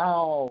using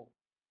Dow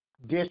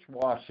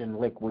dishwashing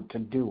liquid to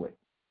do it.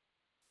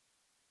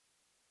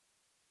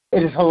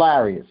 It is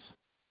hilarious.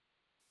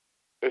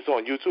 It's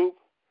on YouTube?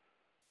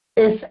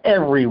 It's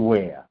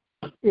everywhere.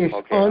 It's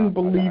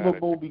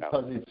unbelievable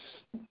because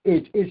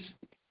it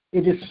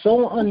is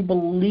so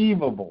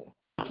unbelievable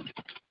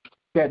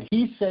that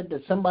he said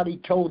that somebody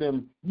told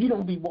him, you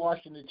don't be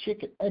washing the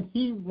chicken. And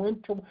he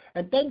went to,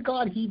 and thank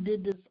God he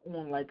did this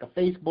on like a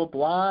Facebook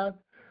Live,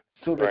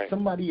 so that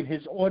somebody in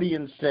his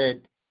audience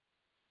said,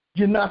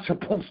 you're not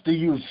supposed to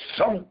use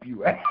soap,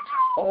 you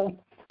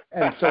asshole.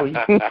 And so he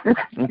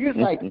was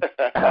like,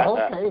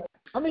 okay.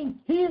 I mean,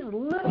 he's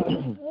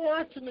literally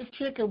washing the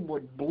chicken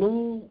with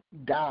blue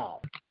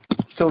Dow.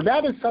 So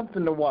that is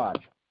something to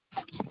watch.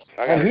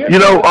 Go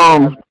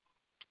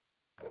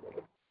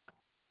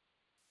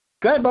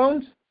ahead,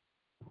 Bones.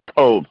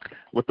 Oh,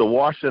 with the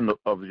washing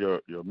of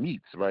your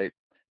meats, right?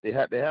 They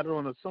had it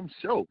on some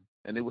show,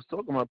 and they was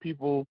talking about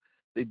people,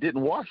 they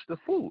didn't wash the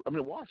food.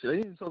 Wash it. They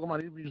didn't talk about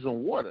even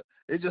using water.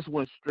 They just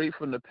went straight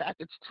from the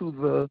package to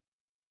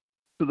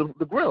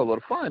the grill or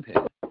the frying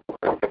pan.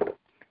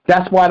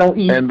 That's why I don't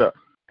eat. And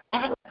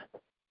I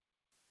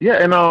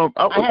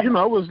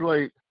was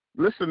like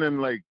listening,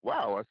 like,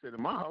 wow. I said,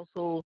 in my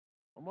household,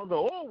 My mother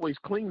always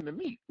cleaned the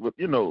meat with,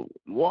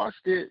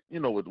 washed it,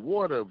 with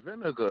water,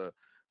 vinegar.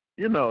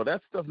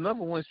 That stuff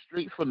never went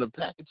straight from the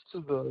package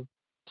to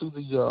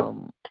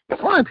the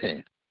frying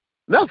pan.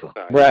 Never.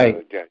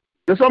 Right.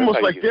 It's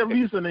almost like their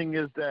reasoning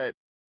is that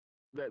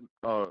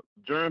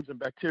germs and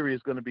bacteria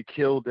is going to be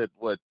killed at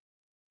what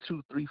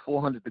 200, 300,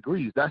 400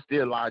 degrees. That's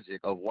their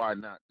logic of why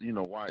not,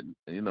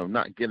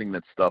 not getting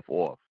that stuff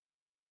off.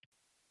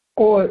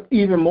 Or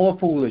even more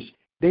foolish,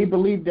 they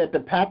believe that the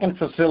packing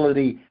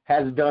facility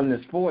has done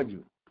this for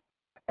you.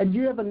 And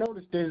you ever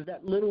notice there's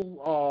that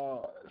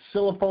little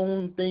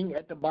silicone thing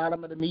at the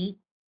bottom of the meat?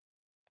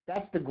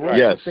 That's the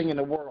greatest thing in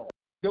the world.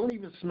 Don't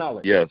even smell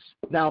it. Yes.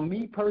 Now,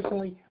 me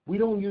personally, we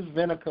don't use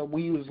vinegar.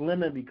 We use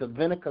lemon because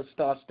vinegar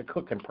starts the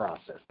cooking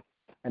process.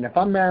 And if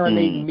I'm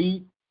marinating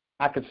meat,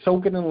 I could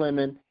soak it in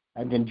lemon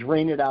and then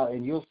drain it out,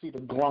 and you'll see the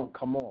glunk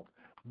come off.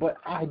 But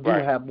I do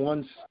have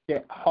one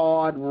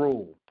hard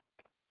rule.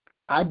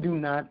 I do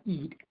not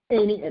eat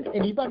any, and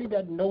anybody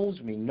that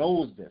knows me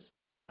knows this,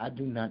 I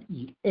do not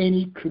eat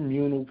any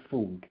communal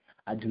food.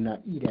 I do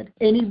not eat at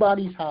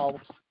anybody's house.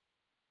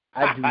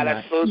 I do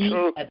not eat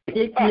at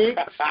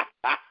picnics.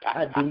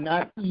 I do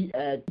not eat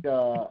at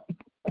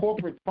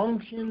corporate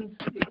functions.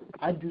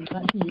 I do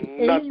not eat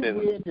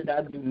anywhere that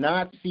I do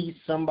not see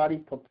somebody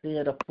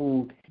prepare the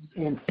food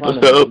in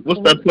front of me.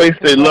 What's that place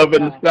they love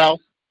in the South?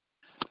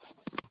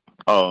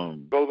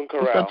 Golden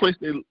Corral. What's that place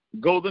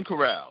Golden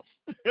Corral.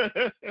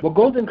 Well,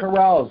 Golden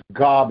Corral is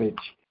garbage.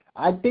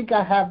 I think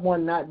I have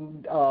one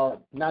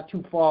not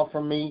too far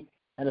from me,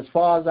 and as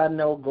far as I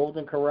know,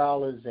 Golden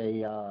Corral is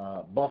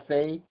a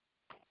buffet.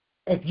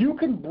 If you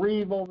can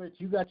breathe over it,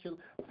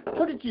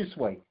 put it this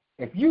way,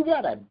 if you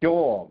got a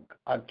dog,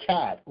 a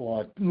cat,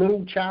 or a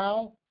little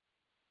child,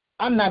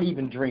 I'm not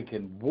even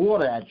drinking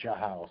water at your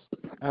house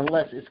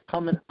unless it's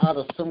coming out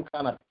of some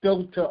kind of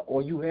filter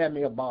or you hand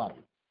me a bottle.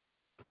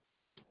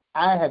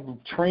 I have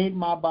trained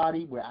my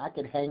body where I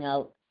could hang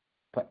out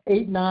for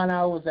 8-9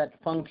 hours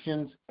at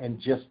functions and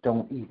just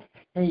don't eat.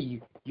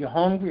 Hey, you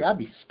hungry? I'd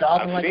be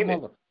starving like a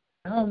mother.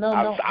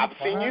 No. I've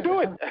seen you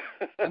do it.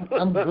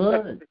 I'm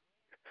good.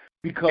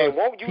 Because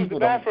people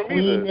don't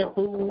clean their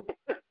food.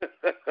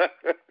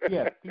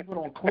 Yeah, people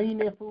don't clean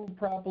their food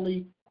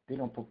properly. They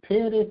don't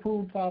prepare their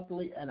food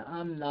properly, and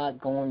I'm not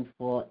going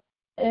for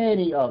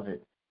any of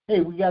it.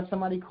 Hey, we got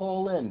somebody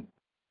call in.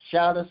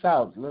 Shout us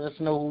out. Let us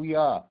know who you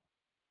are.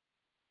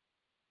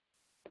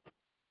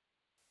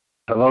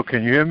 Hello,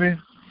 can you hear me?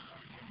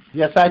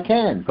 Yes, I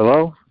can.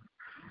 Hello?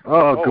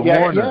 Oh, good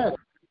morning. Yes.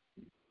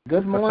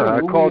 Good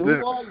morning. Who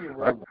are you,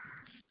 brother?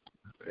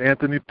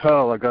 Anthony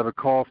Pelle. I got a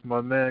call from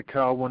my man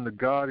CalOne the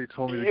God. He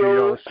told me to give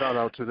y'all a shout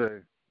out today.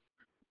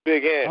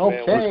 Big Ant, man.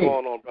 What's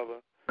going on, brother?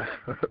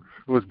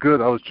 It was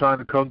good. I was trying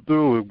to come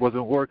through. It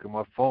wasn't working.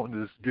 My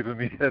phone is giving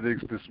me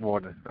headaches this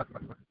morning.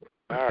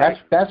 All right.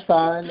 That's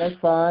fine. That's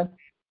fine.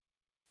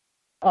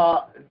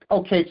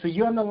 Okay, so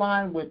you're on the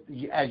line with,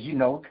 as you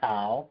know,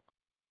 Kyle,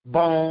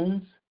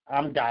 Bones.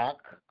 I'm Doc.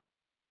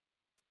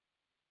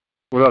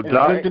 What up,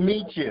 Doc? Good to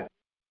meet you.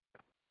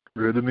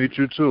 Good to meet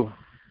you, too.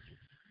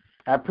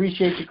 I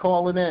appreciate you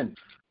calling in.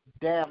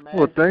 Damn, man.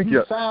 Well, thank you.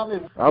 You sound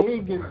as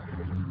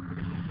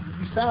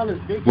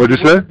big as What'd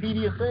you say?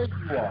 Wikipedia says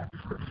you are.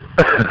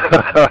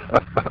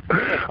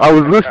 I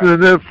was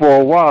listening in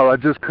for a while. I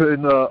just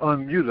couldn't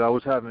unmute it. I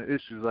was having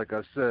issues, like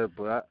I said.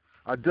 But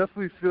I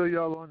definitely feel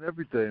y'all on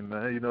everything,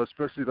 man.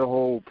 Especially the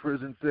whole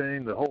prison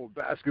thing, the whole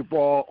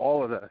basketball,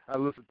 all of that. I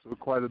listen to it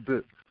quite a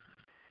bit.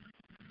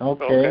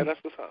 Okay, that's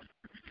what's up.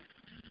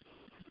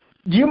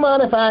 Do you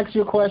mind if I ask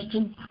you a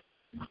question?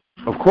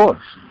 Of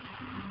course.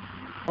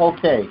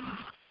 Okay.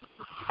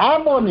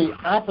 I'm on the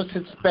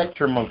opposite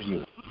spectrum of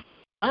you.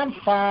 I'm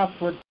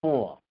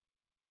 5'4".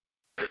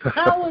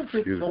 How is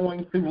it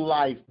going through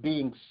life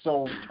being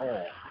so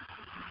tall?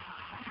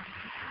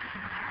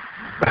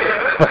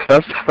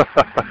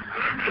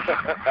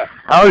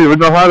 I don't even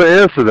know how to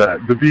answer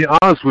that. To be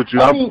honest with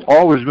you, I've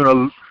always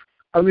been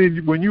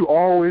when you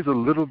always a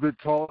little bit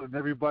taller than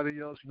everybody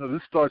else,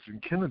 this starts in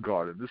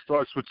kindergarten. This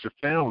starts with your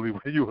family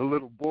when you were a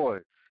little boy.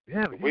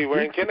 Yeah, we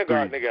were in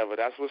kindergarten together.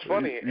 That's what's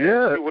funny.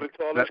 Yeah. You were the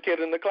tallest kid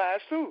in the class,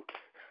 too.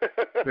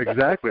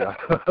 Exactly.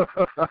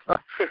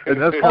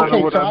 And that's kind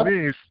of what I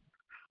mean. It's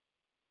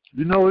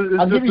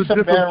I'll give you just some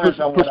a different bearings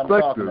on what I'm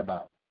perspective. talking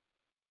about.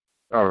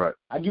 All right.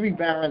 I'll give you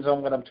bearings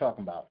on what I'm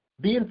talking about.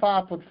 Being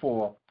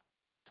 5'4",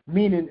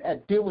 meaning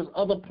at there was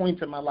other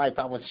points in my life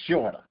I was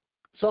shorter.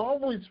 So I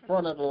was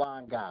front of the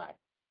line guy.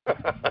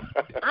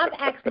 I've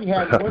actually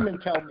had women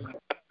tell me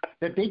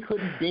that they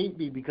couldn't date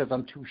me because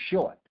I'm too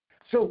short.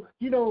 So,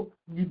 you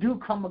do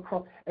come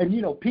across, and,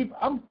 people,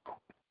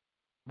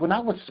 when I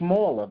was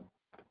smaller,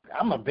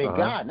 I'm a big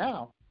guy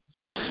now,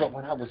 but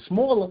when I was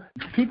smaller,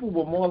 people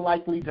were more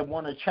likely to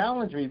want to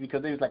challenge me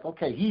because they was like,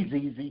 okay, he's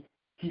easy.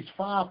 He's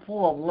 5'4",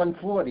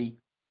 140.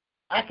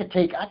 I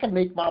can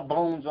make my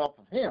bones off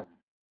of him.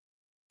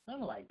 I'm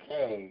like,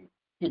 hey,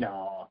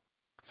 so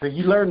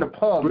you learn to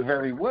pug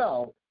very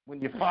well when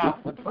you're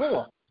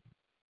 5'4".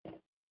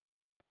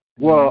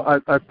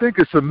 Well, I think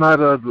it's a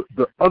matter of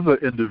the other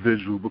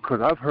individual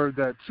because I've heard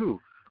that too.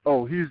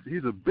 oh, he's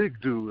a big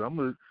dude. I'm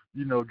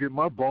gonna, get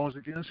my bones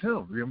against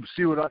him. I'm gonna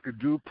see what I could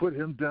do, put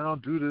him down,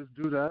 do this,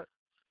 do that.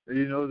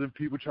 And, then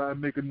people try to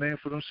make a name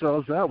for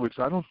themselves that way.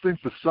 So I don't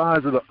think the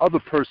size of the other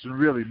person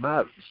really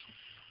matters.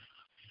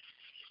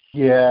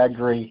 Yeah, I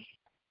agree.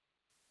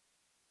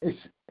 It's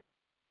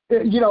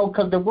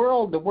because the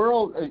world.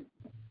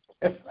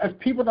 If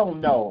people don't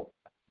know,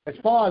 as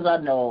far as I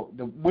know,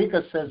 the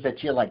Wicca says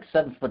that you're like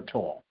 7 foot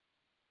tall.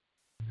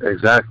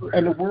 Exactly.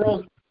 And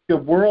the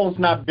world's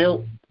not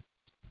built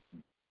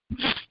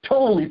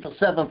totally for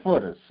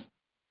 7-footers.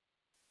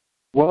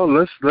 Well,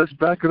 let's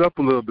back it up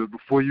a little bit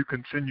before you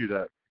continue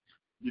that.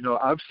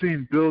 I've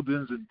seen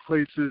buildings and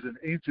places in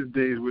ancient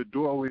days where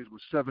doorways were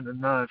 7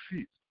 and 9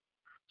 feet.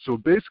 So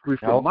basically,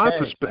 from my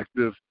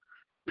perspective,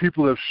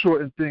 people have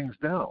shortened things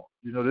down.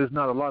 There's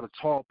not a lot of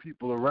tall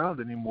people around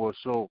anymore.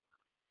 So,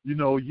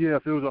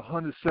 if there was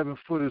 100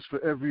 7-footers for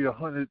every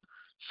 100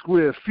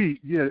 square feet,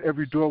 yeah,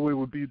 every doorway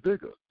would be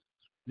bigger.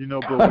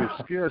 But we're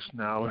scarce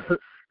now.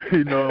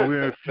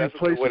 We're in a few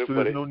places, so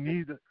there's no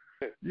need.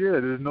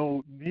 There's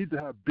no need to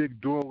have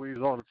big doorways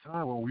all the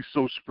time when we're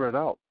so spread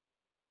out.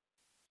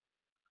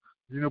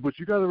 But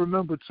you got to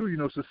remember, too,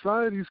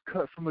 society's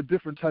cut from a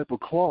different type of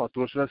cloth,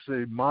 or should I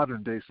say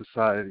modern-day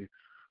society.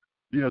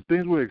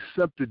 Things were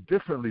accepted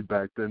differently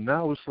back then.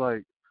 Now it's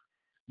like,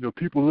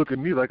 people look at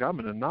me like I'm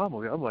an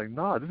anomaly. I'm like,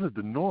 nah, this is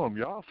the norm.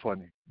 Y'all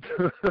funny.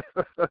 You're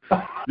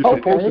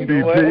supposed to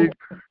be big.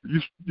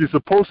 You're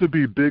supposed to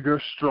be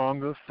bigger,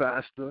 stronger,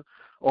 faster,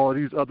 all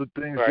these other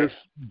things, just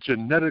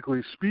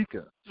genetically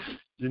speaking.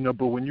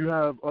 But when you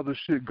have other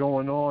shit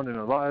going on and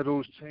a lot of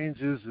those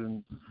changes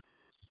and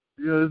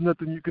there's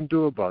nothing you can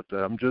do about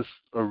that. I'm just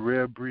a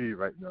rare breed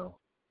right now.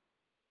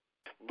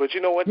 But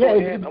you know what,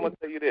 I'm going to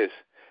tell you this.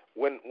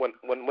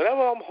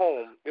 Whenever I'm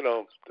home,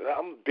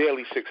 I'm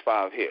barely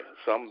 6'5" here,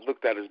 so I'm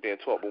looked at as being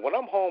tall. But when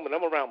I'm home and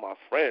I'm around my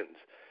friends,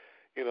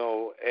 and,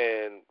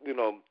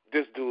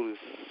 this dude is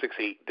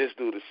 6'8", this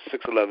dude is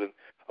 6'11",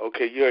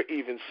 okay, you're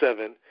even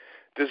 7,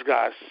 this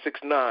guy's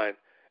 6'9",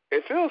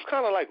 it feels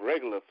kind of like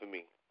regular for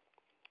me.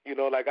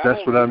 Like I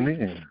That's don't what really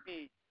I mean.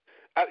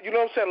 you know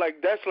what I'm saying?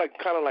 Like, that's like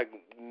kind of like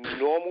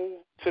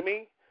normal to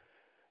me,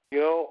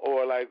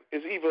 or like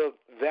it's either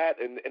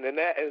that, and in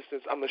that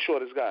instance, I'm the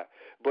shortest guy.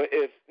 But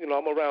if,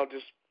 I'm around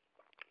just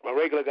my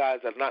regular guys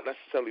that are not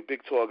necessarily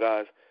big, tall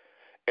guys,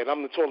 and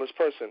I'm the tallest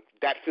person,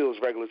 that feels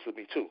regular to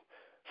me too.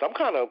 So I'm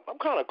kind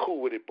of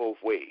cool with it both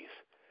ways.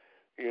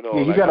 Yeah,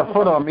 you got a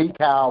foot on me,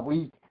 Cal.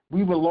 We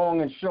were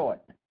long and short.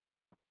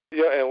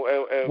 Yeah,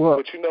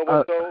 but you know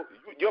what though?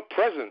 Your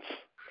presence,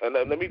 and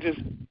let me just.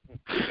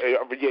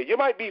 Yeah, you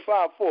might be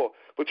 5'4",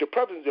 but your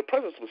presence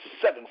was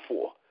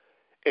 7'4",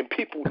 and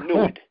people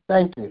knew it.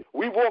 Thank you.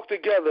 We walked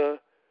together.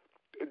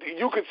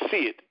 You could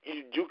see it.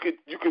 You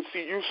could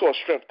see. You saw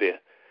strength there.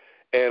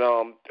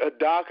 And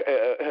Doc,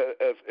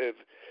 if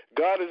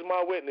God is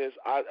my witness,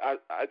 I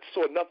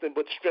saw nothing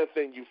but strength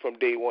in you from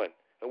day one,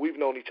 and we've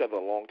known each other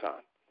a long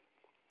time.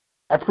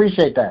 I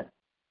appreciate that.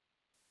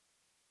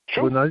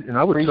 True. And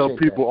I would tell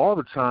people all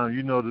the time,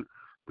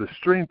 the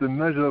strength and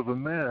measure of a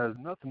man has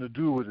nothing to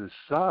do with his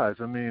size.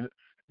 I mean,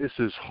 it's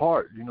his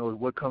heart,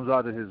 what comes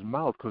out of his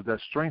mouth, because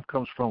that strength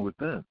comes from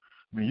within.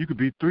 I mean, you could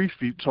be 3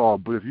 feet tall,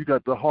 but if you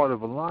got the heart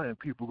of a lion,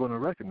 people are going to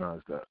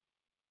recognize that.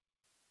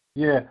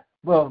 Yeah.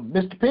 Well,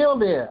 Mr. Pelle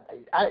there,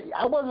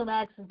 I wasn't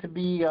asking to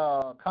be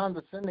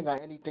condescending or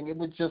anything. It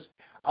was just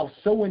I was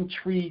so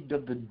intrigued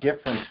of the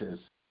differences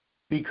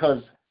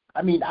because,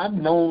 I mean, I've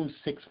known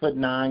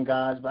 6'9"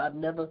 guys, but I've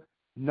never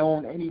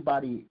known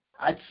anybody.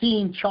 I'd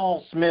seen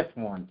Charles Smith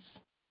once.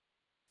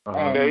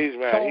 Yeah, he's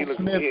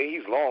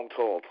long,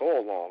 tall,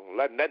 long.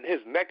 His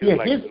neck is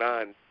like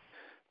 9.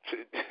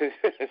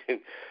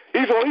 He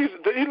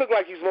looked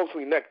like he's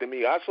mostly neck to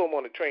me. I saw him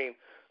on the train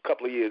a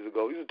couple of years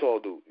ago. He's a tall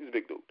dude. He's a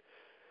big dude.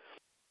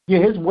 Yeah,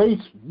 his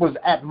waist was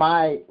at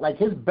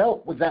his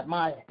belt was at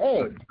my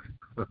head.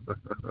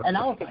 And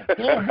I was like,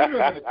 damn, we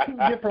live in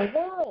 2 different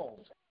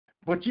worlds.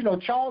 But,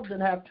 Charles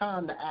didn't have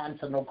time to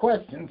answer no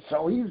questions,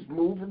 so he was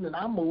moving and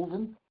I'm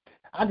moving.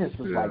 I just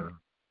was like,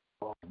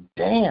 oh,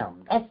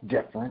 damn, that's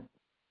different.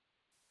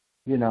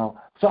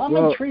 So I'm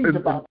intrigued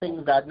about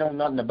things I know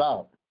nothing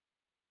about.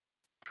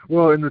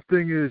 Well, and the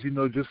thing is,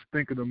 just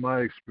thinking of my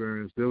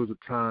experience, there was a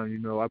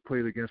time, I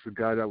played against a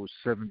guy that was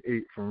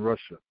 7'8" from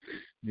Russia.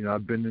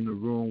 I've been in the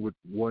room with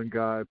one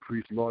guy,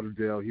 Priest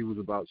Lauderdale, he was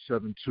about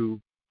 7'2".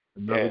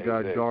 Another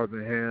guy,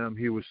 Darvin Ham,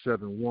 he was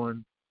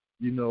 7'1".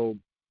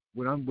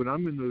 When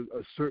I'm in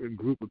a certain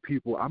group of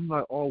people, I'm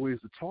not always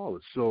the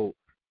tallest. So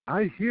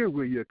I hear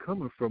where you're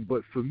coming from,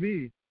 but for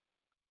me,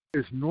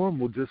 it's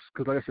normal just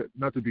because, like I said,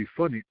 not to be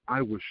funny,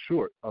 I was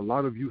short. A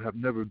lot of you have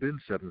never been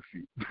 7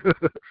 feet.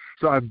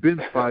 So I've been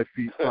 5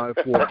 feet,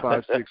 5'4",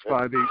 5'6",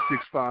 5'8",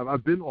 6'5".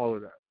 I've been all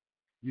of that.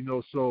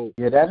 So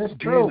yeah, that is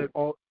true.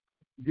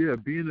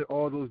 Being at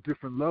all those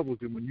different levels,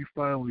 and when you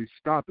finally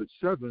stop at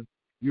 7,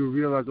 you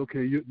realize,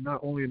 okay, you're not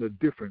only in a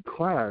different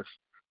class,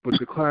 but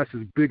the class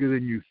is bigger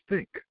than you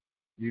think.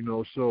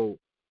 So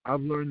I've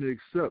learned to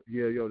accept,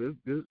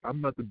 I'm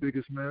not the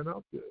biggest man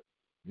out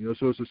there.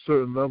 So it's a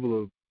certain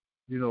level of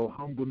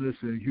humbleness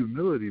and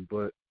humility,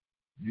 but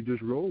you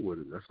just roll with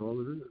it. That's all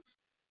it is.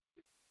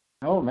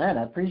 Oh, man,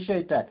 I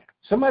appreciate that.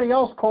 Somebody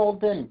else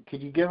called in.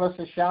 Could you give us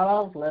a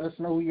shout-out? Let us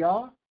know who you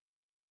are.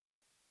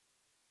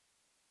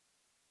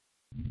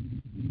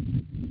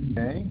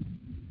 Okay.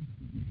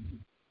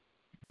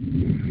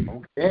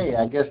 Okay,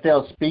 I guess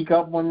they'll speak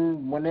up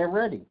when they're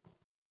ready.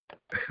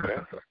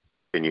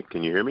 Can you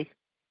hear me?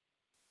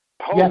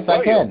 Oh, yes,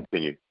 I can.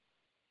 Can you?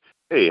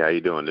 Hey, how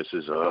you doing? This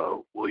is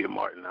William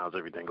Martin. How's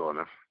everything going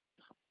on?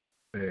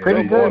 Hey,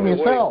 Pretty good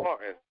yourself.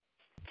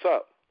 What's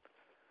up?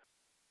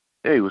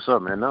 Hey, what's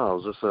up, man? No, I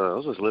was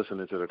just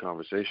listening to the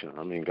conversation.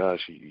 I mean,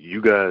 gosh,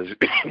 you guys,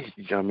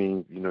 you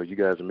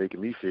guys are making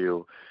me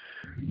feel,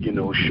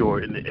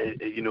 short, and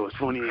it's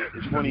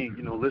funny,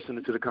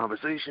 listening to the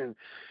conversation,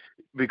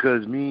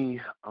 because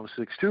I'm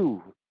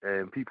 6'2",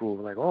 and people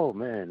are like, oh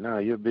man, nah,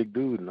 you're a big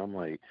dude, and I'm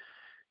like,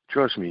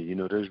 trust me,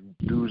 there's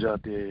dudes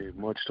out there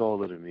much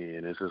taller than me,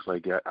 and it's just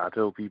like I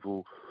tell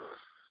people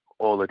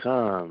all the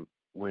time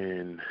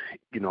when,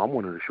 I'm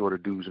one of the shorter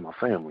dudes in my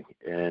family,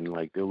 and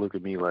like they'll look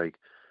at me like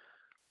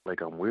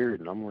I'm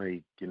weird, and I'm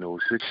like,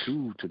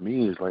 6'2" to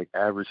me is like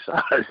average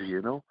size,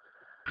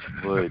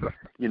 But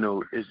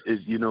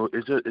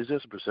it's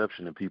just a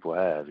perception that people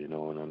have,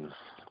 and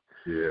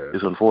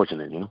it's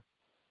unfortunate,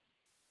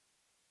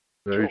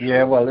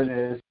 Yeah, well, it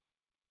is.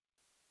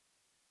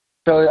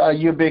 So are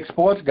you a big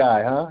sports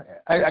guy, huh?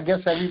 I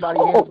guess everybody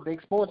here is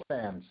big sports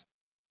fans.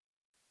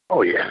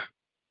 Oh yeah,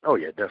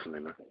 definitely,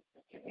 man.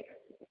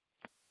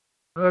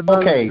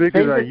 Not as big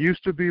as I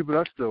used to be, but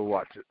I still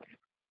watch it.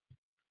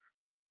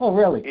 Oh,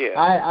 really? Yeah.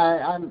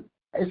 I'm.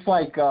 It's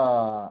like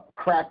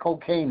crack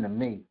cocaine to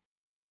me,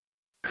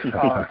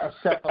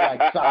 except for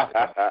like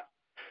soccer.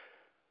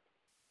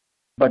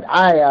 But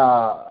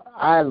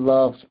I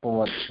love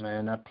sports,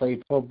 man. I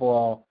played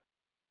football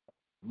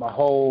my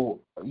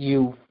whole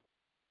youth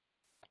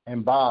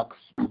and box,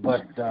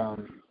 but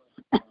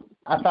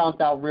I found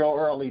out real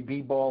early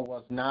b-ball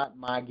was not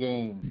my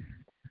game.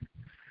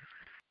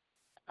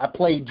 I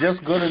played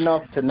just good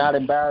enough to not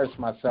embarrass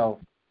myself,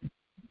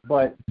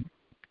 but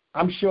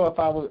I'm sure if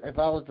I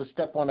was to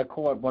step on the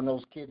court, one of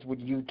those kids would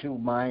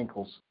YouTube my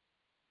ankles.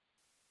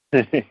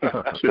 And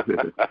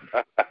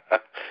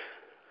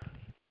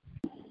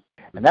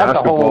that's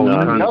a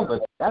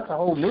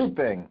whole new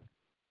thing.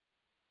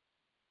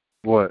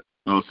 What?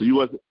 Oh, so you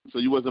wasn't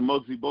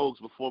Muggsy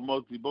Bogues before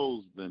Muggsy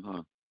Bogues then,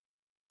 huh?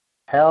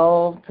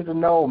 Hell to the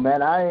no,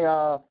 man.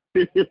 I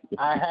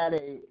had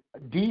a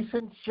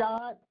decent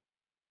shot,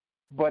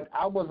 but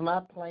I was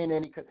not playing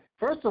any.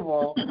 First of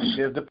all,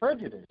 there's the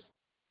prejudice.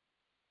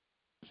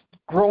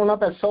 Growing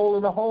up at Soul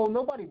in the Hole,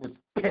 nobody was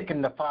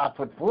picking the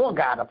 5'4"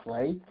 guy to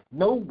play.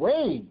 No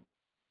way.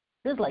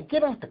 It's like,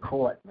 get off the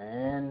court,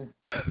 man.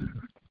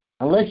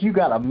 Unless you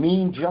got a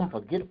mean jumper,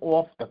 get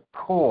off the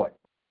court.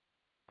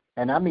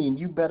 And I mean,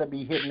 you better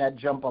be hitting that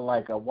jumper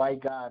like a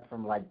white guy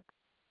from like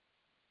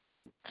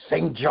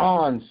St.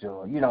 John's,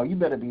 or you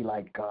better be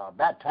like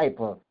that type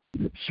of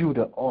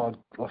shooter, or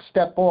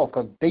step off,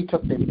 because they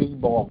took their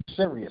b-ball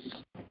serious.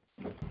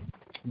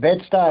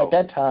 Bed-Stuy at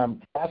that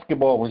time,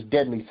 basketball was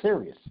deadly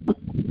serious.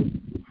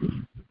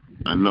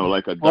 I know,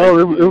 like a. Well,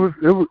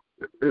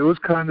 it was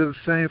kind of the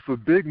same for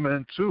big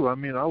men too. I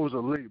mean, I was a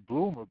late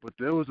bloomer, but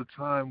there was a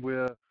time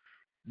where,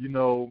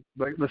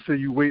 like let's say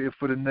you waited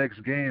for the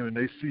next game and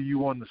they see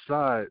you on the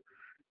side,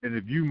 and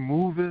if you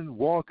moving,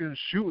 walking,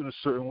 shooting a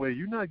certain way,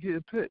 you're not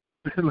getting picked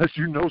unless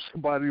you know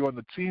somebody on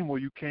the team or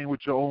you came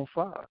with your own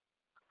five.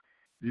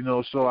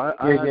 So I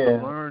had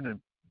to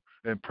learn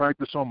and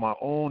practice on my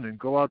own and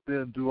go out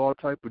there and do all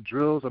type of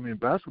drills. I mean,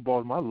 basketball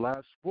is my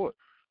last sport.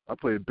 I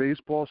played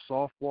baseball,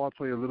 softball. I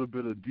played a little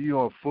bit of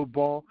D-on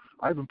football.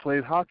 I even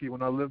played hockey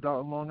when I lived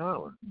out in Long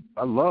Island.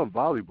 I love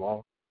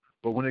volleyball.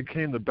 But when it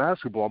came to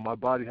basketball, my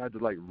body had to,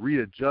 like,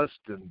 readjust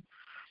and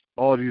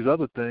all these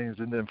other things.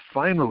 And then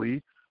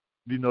finally,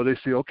 they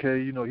say,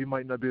 okay, he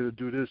might not be able to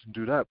do this and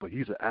do that, but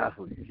he's an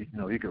athlete. He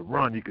could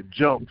run, he could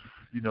jump.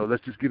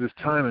 Let's just get his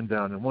timing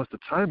down. And once the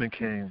timing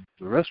came,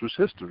 the rest was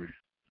history.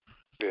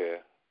 Yeah,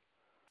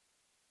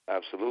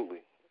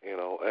 absolutely.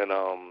 And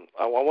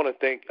I want to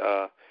thank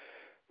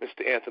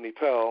Mr. Anthony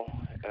Pelle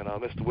and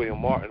Mr. William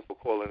Martin for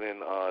calling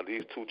in.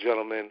 These two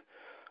gentlemen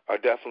are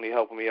definitely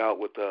helping me out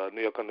with the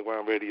New York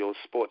Underground Radio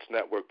Sports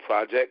Network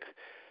project.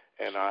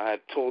 And I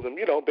had told them,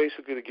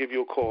 basically to give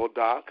you a call,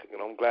 Doc.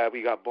 I'm glad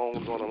we got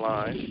Bones on the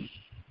line.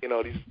 These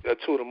are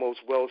two of the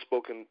most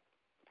well-spoken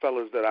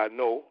fellas that I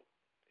know.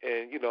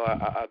 And,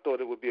 I thought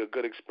it would be a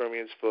good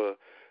experience for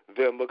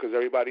them because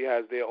everybody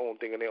has their own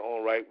thing in their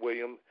own right.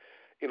 William,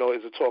 is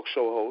a talk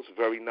show host,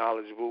 very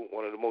knowledgeable,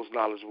 one of the most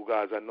knowledgeable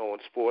guys I know in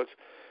sports.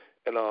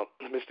 And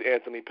Mr.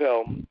 Anthony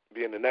Pelle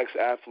being the next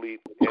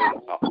athlete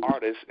and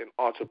artist and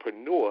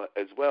entrepreneur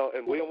as well.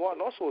 And William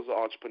Martin also is an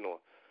entrepreneur.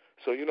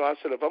 So, I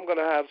said if I'm going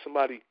to have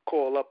somebody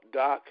call up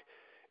Doc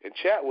and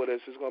chat with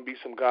us, it's going to be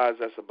some guys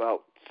that's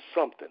about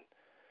something,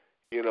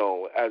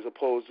 as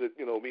opposed to,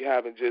 me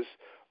having just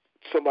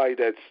somebody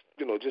that's,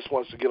 just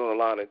wants to get on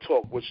the line and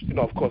talk, which,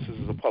 of course, this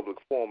is a public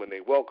forum and they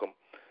welcome.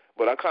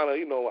 But I kind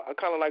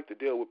of like to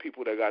deal with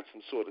people that got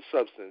some sort of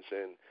substance.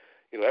 And,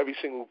 every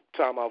single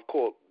time I've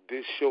called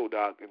this show,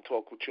 Doc, and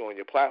talk with you on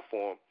your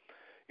platform,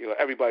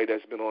 everybody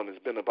that's been on has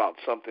been about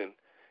something,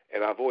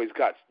 and I've always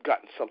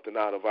gotten something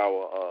out of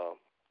our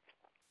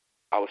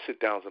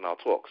sit-downs and our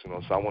talks.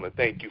 So I want to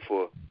thank you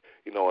for,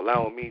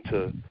 allowing me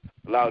to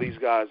allow these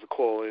guys to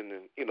call in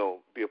and,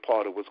 be a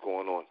part of what's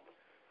going on.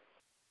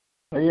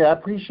 Yeah, I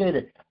appreciate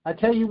it. I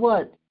tell you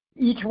what,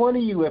 each one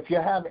of you, if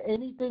you have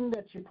anything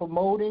that you're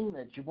promoting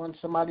that you want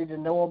somebody to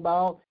know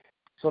about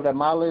so that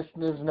my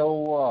listeners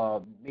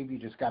know, maybe you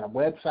just got a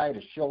website,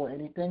 a show, or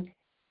anything,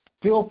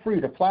 feel free.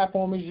 The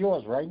platform is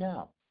yours right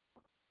now.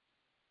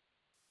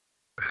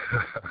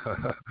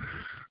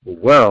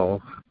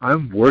 Well,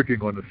 I'm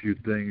working on a few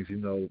things,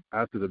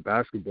 after the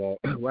basketball.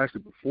 Well,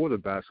 actually, before the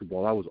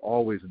basketball, I was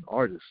always an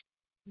artist.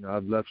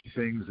 I've left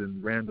things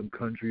in random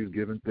countries,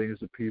 given things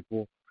to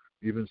people,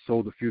 even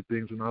sold a few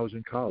things when I was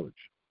in college.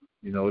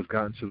 It's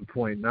gotten to the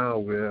point now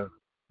where,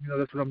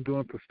 that's what I'm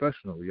doing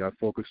professionally. I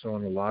focus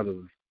on a lot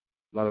of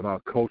our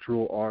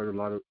cultural art,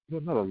 not a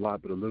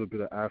lot, but a little bit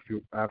of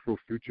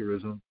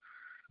Afrofuturism.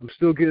 I'm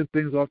still getting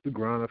things off the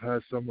ground. I've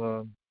had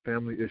some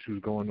family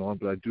issues going on,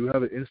 but I do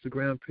have an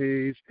Instagram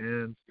page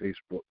and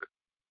Facebook.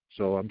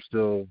 So I'm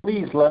still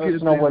Please let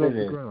us know what it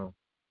is. Ground.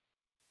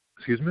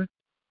 Excuse me?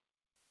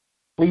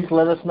 Please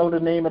let us know the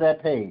name of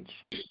that page.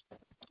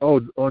 Oh,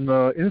 on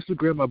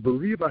Instagram, I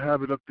believe I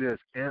have it up there as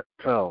Ant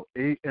Pelle,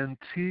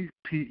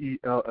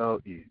 ANTPELLE.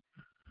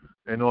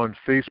 And on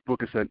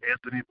Facebook, it's at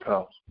Anthony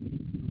Pelle.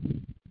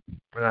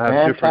 And I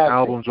have different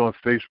albums on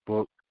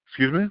Facebook.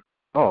 Excuse me?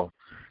 Oh,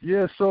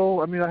 yeah,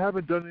 so, I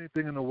haven't done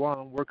anything in a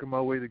while. I'm working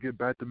my way to get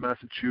back to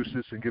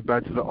Massachusetts and get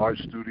back to the art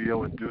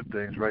studio and do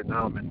things. Right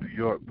now I'm in New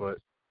York, but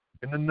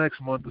in the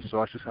next month or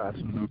so, I should have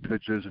some new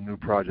pictures and new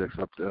projects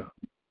up there.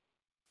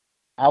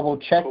 I will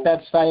check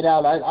that site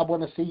out. I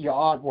want to see your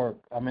artwork.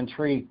 I'm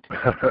intrigued.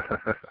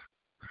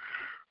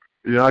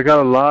 Yeah, I got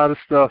a lot of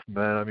stuff,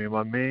 man.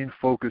 My main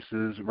focus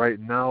is right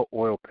now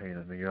oil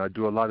painting. I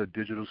do a lot of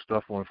digital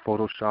stuff on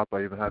Photoshop.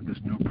 I even have this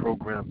new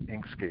program,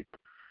 Inkscape.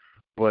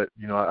 But,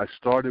 I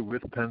started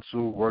with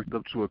pencil, worked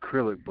up to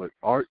acrylic, but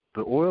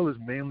the oil is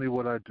mainly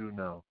what I do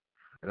now.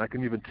 And I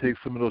can even take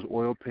some of those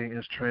oil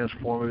paintings,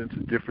 transform it into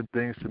different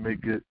things to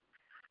make it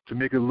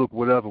look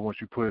whatever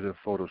once you put it in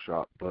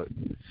Photoshop. But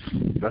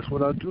that's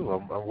what I do.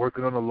 I'm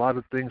working on a lot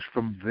of things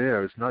from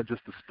there. It's not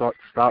just to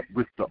stop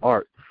with the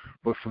art,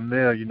 but from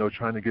there,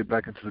 trying to get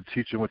back into the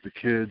teaching with the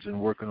kids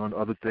and working on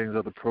other things,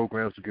 other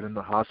programs to get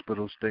into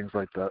hospitals, things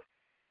like that.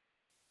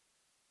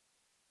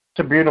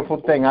 It's a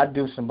beautiful thing. I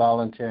do some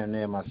volunteering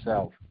there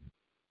myself.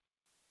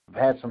 I've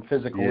had some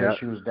physical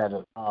issues that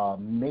have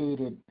made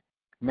it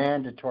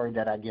mandatory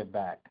that I give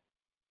back.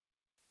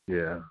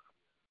 Yeah.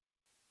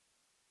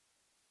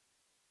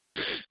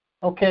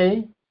 Okay.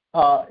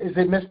 Is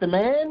it Mr.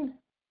 Man?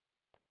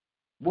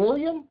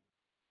 William?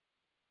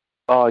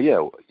 Yeah. How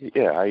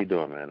you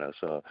doing, man?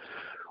 That's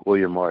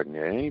William Martin.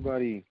 Yeah.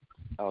 Anybody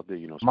out there,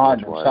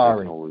 Martin, sports-wise,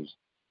 sorry. always.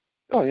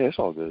 Oh yeah, it's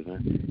all good,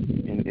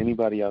 man. And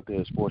anybody out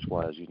there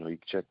sports-wise, you can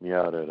check me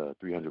out at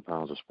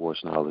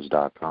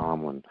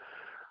 300poundsofsportsknowledge.com. When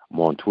I'm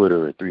on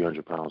Twitter at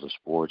 300pounds of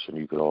sports, and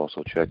you could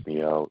also check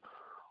me out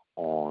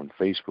on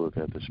Facebook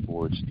at the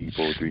Sports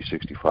Depot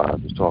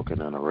 365. It's talking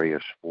an array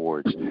of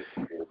sports.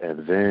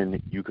 And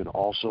then you can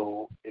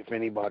also, if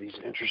anybody's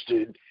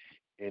interested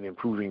in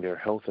improving their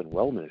health and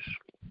wellness,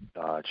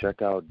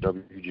 check out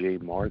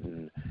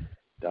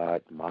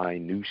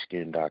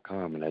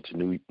wjmartin.mynewskin.com, and that's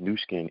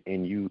Newskin,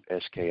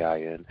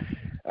 Nuskin.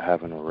 I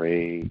have an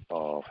array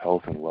of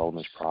health and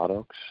wellness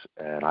products,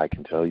 and I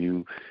can tell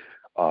you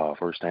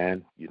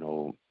firsthand,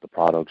 the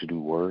products do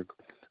work.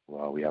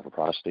 We have a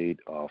prostate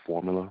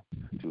formula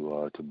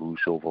to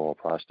boost overall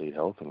prostate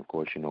health, and of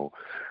course,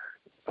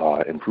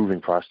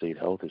 improving prostate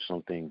health is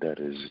something that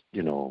is,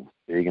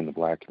 big in the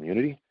Black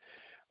community.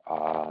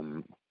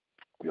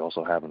 We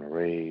also have an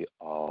array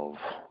of,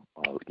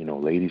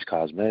 ladies'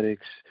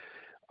 cosmetics,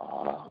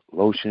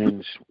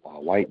 lotions,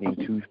 whitening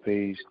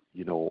toothpaste,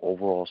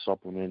 overall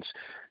supplements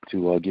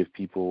to give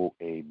people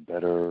a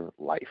better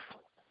life.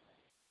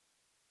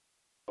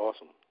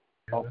 Awesome.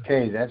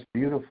 Okay, that's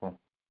beautiful.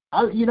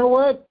 You know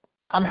what?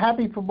 I'm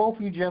happy for both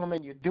of you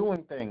gentlemen. You're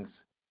doing things.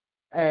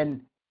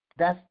 And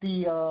that's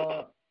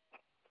the,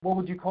 what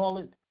would you call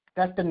it?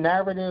 That's the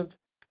narrative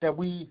that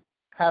we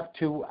have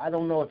to, I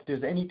don't know if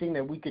there's anything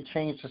that we could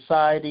change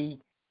society,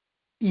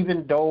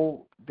 even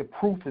though the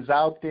proof is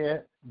out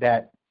there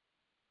that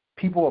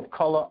people of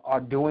color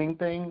are doing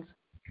things,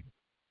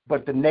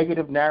 but the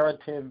negative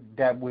narrative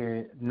that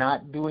we're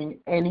not doing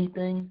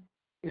anything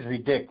is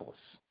ridiculous.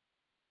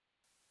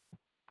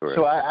 Correct.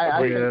 So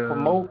I say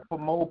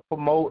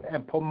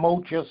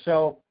promote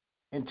yourself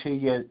until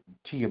your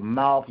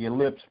mouth, your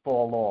lips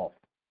fall off.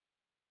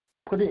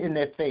 Put it in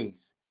their face.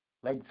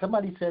 Like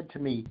somebody said to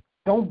me,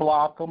 don't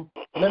block them.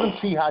 Let them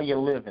see how you're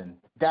living.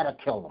 That'll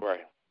kill them.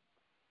 Right.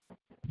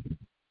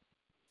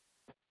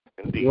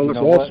 Indeed. Well, it's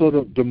You know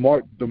also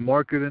the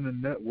marketing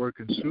and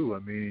networking too. I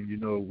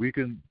mean, we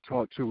can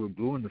talk to with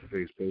blue in the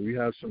face, but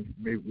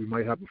we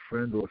might have a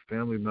friend or a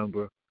family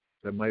member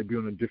that might be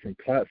on a different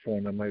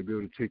platform that might be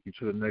able to take you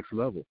to the next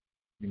level.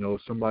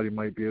 Somebody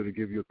might be able to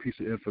give you a piece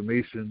of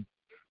information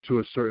to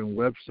a certain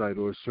website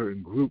or a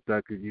certain group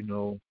that could,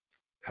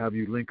 have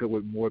you link up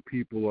with more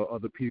people or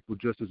other people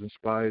just as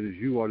inspired as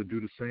you are to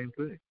do the same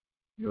thing.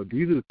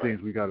 These are the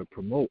things we got to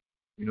promote.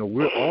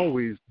 We're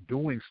always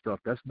doing stuff.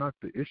 That's not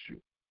the issue.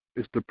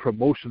 It's the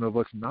promotion of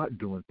us not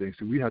doing things.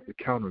 So we have to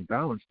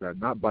counterbalance that,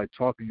 not by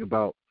talking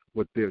about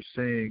what they're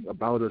saying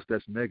about us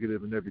that's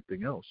negative and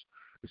everything else.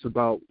 It's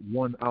about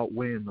one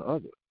outweighing the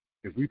other.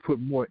 If we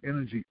put more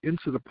energy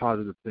into the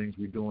positive things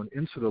we're doing,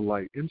 into the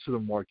light, into the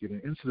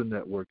marketing, into the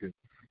networking,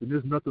 then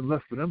there's nothing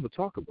left for them to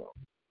talk about.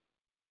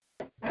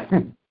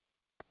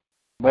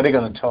 But they're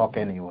going to talk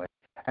anyway.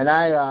 And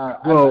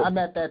I'm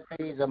at that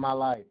phase of my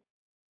life.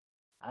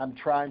 I'm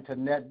trying to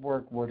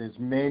network with as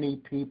many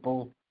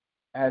people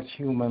as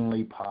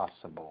humanly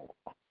possible.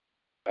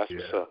 That's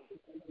what's up.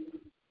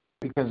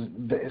 Because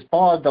as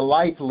far as the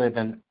life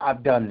living,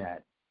 I've done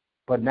that.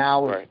 But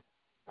now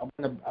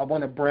I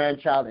want to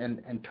branch out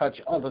and touch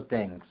other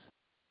things.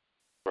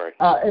 Right.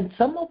 And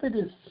some of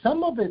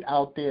it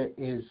out there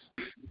is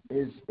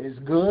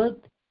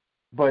good,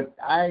 but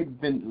I've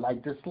been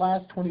like this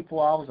last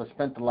 24 hours. I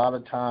spent a lot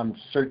of time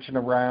searching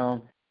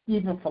around,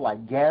 even for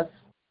like guests.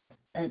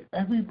 And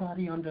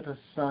everybody under the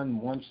sun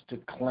wants to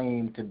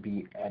claim to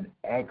be an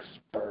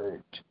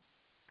expert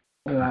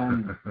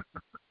on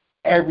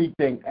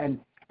everything. And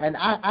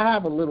I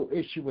have a little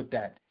issue with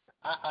that.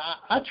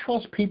 I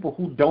trust people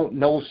who don't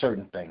know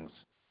certain things,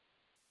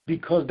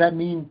 because that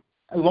means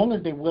as long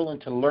as they're willing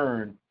to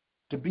learn,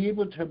 to be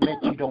able to admit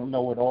you don't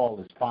know it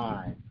all is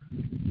fine.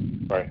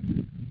 Right.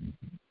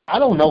 I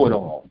don't know it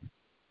all.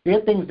 There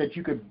are things that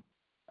you could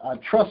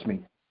trust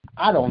me.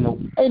 I don't know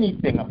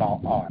anything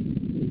about art.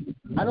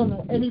 I don't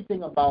know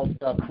anything about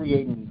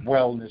creating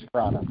wellness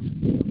products.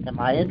 Am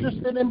I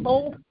interested in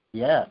both?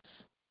 Yes.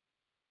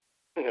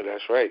 Yeah,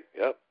 that's right.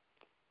 Yep.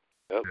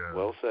 Yeah.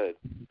 Well said.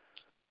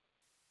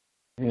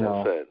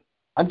 Well said.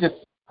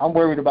 I'm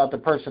worried about the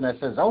person that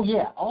says, "Oh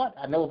yeah, art,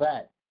 I know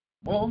that.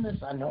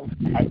 Wellness, I know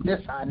that.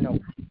 This, I know.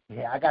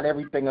 Yeah, I got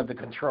everything under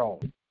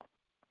control."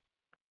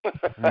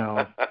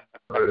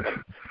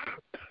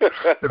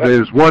 If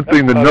there's one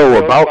thing to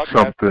know about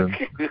something,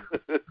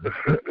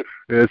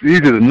 it's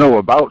easy to know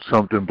about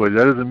something, but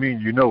that doesn't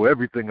mean you know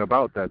everything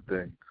about that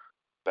thing.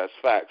 That's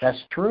facts.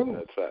 That's true.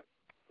 That's fact.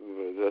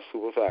 That's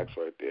super facts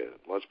right there.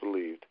 Much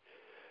believed.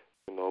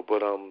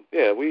 But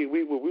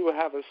we were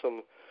having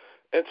some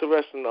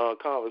interesting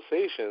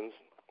conversations.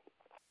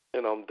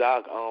 And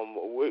Doc,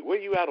 where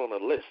you at on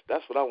the list?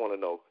 That's what I want to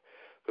know.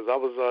 Because I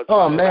was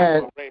trying to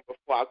wrap my brain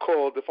before I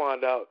called to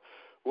find out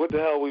what the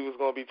hell we was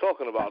going to be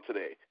talking about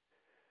today.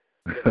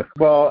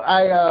 Well,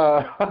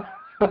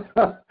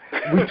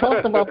 we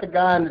talked about the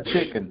guy and the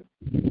chicken,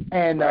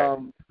 and I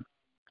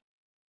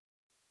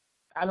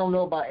don't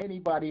know about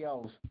anybody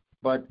else,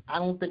 but I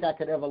don't think I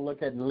could ever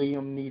look at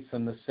Liam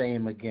Neeson the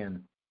same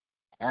again.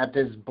 At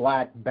this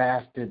black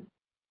bastard,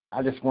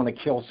 I just want to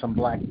kill some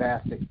black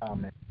bastard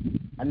comment.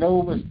 I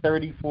know it was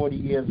 30, 40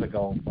 years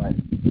ago, but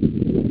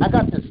I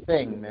got this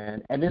thing,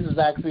 man, and this is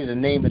actually the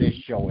name of this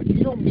show. If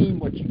you don't mean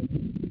what you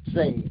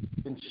say,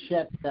 then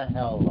shut the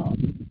hell up.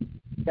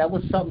 That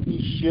was something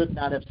he should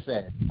not have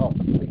said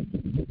publicly.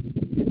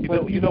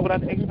 You know what I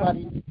think? Go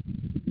ahead.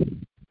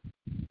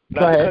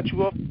 To cut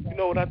you off, you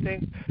know what I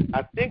think?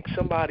 I think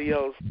somebody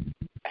else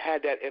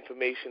had that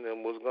information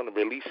and was going to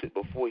release it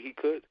before he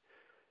could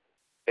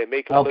and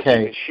make it look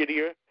even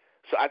shittier.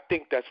 So I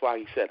think that's why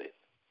he said it.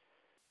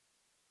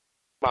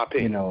 My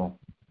opinion.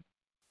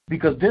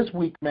 Because this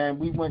week, man,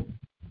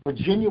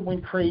 Virginia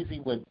went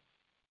crazy with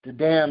the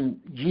damn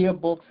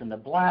yearbooks and the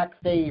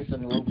blackface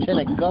and the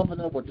lieutenant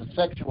governor with the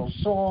sexual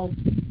assault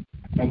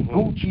and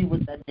Gucci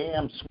with that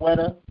damn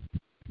sweater.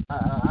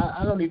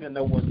 I don't even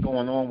know what's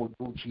going on with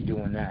Gucci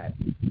doing that.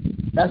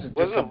 That's just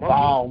a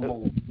foul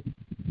move.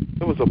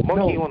 There was a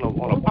monkey on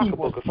a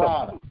pocketbook or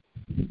something.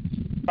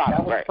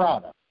 That was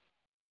Prada.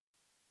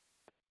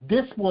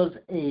 This was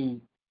a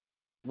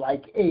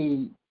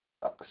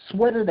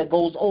sweater that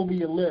goes over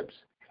your lips,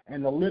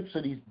 and the lips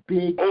are these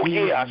big,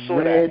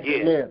 red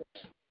lips.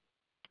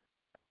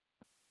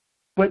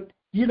 But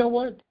you know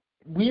what?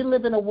 We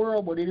live in a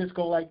world where they just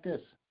go like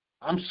this.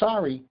 I'm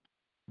sorry,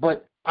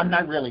 but I'm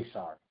not really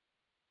sorry.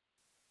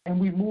 And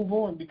we move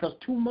on, because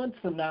 2 months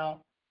from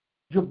now,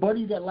 your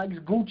buddy that likes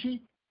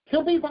Gucci,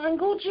 he'll be buying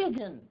Gucci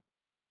again.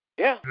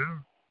 Yeah.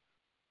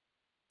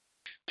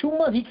 2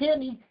 months.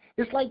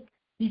 It's like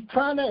he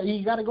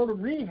got to go to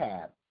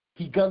rehab.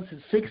 He does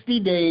his 60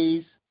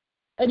 days,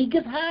 and he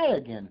gets high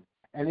again.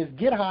 And his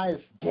get high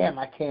is, damn,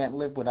 I can't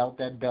live without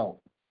that belt.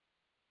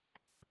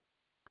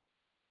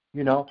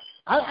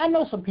 I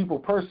know some people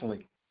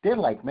personally, they're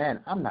like,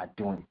 man, I'm not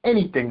doing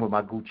anything with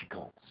my Gucci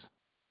clothes.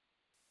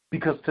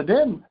 Because to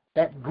them,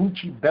 that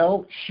Gucci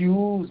belt,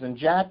 shoes, and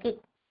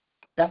jacket,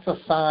 that's a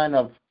sign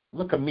of,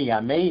 look at me,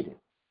 I made it.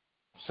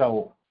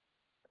 So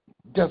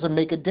doesn't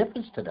make a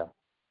difference to them.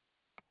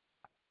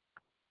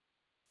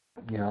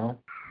 You know?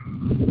 I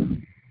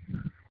don't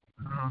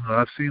know.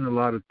 I've seen a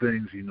lot of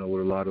things, with a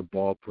lot of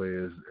ball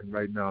players. And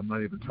right now, I'm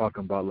not even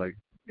talking about, like,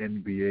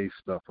 NBA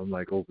stuff. I'm,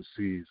 like,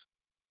 overseas.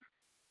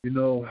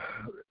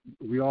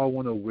 We all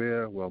want to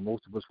wear, well,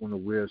 most of us want to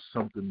wear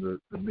something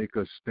to make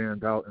us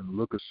stand out and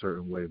look a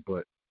certain way.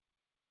 But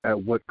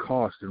at what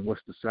cost and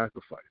what's the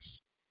sacrifice?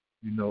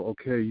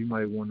 Okay, you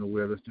might want to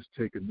wear, let's just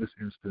take in this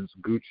instance,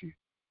 Gucci.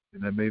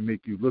 And that may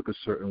make you look a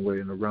certain way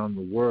and around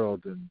the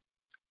world, and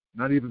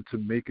not even to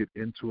make it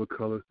into a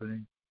color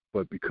thing,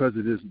 but because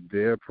it is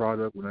their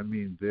product. When I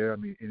mean their, I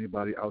mean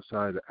anybody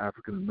outside the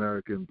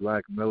African-American,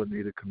 black,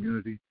 melanated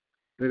community,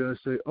 they're going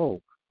to say,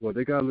 oh, well,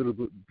 they got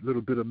a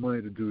little bit of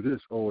money to do this.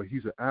 Oh,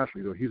 he's an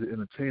athlete, or he's an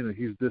entertainer,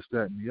 he's this,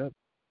 that, and the other.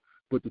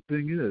 But the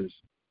thing is,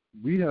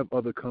 we have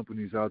other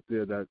companies out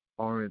there that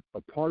aren't a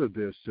part of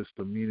their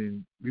system,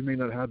 meaning we may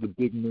not have the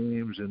big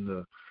names and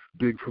the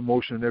big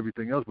promotion and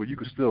everything else, but you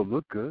can still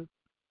look good.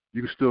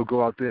 You can still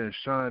go out there and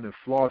shine and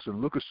floss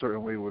and look a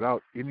certain way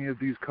without any of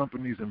these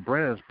companies and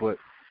brands. But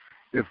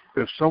if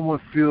someone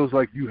feels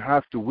like you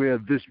have to wear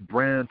this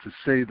brand to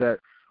say that,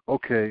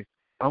 okay,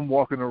 I'm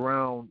walking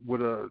around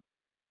with a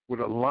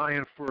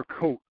lion fur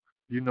coat,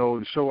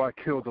 to show I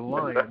killed a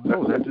lion.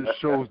 No, that just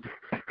shows.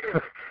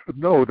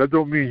 No, that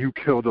don't mean you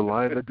killed a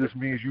lion. That just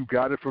means you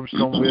got it from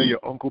somewhere. Your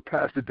uncle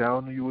passed it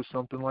down to you or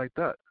something like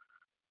that.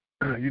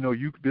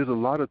 There's a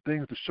lot of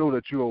things to show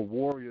that you're a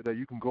warrior, that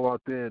you can go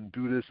out there and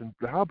do this. And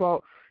how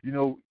about,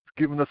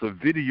 giving us a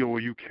video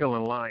of you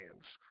killing lions?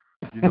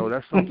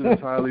 That's something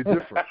entirely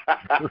different.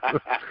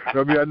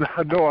 I mean,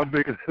 I know I'm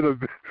making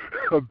it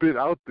a bit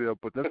out there,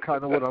 but that's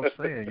kind of what I'm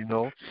saying,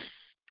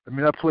 I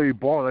mean, I played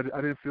ball. I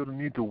didn't feel the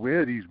need to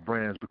wear these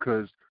brands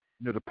because,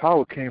 the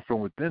power came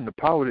from within. The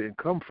power didn't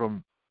come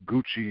from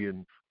Gucci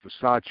and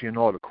Versace and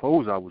all the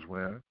clothes I was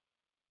wearing.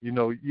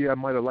 Yeah, I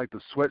might have liked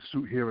a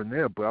sweatsuit here and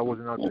there, but I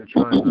wasn't out there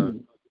trying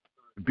to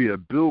be a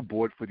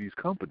billboard for these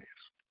companies.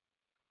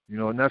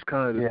 And that's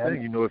kind of the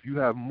thing. If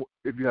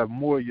you have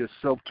more of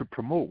yourself to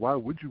promote, why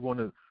would you want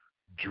to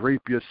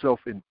drape yourself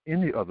in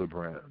any other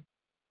brand?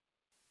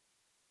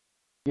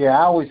 Yeah,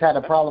 I always had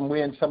a problem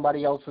wearing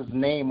somebody else's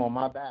name on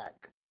my back.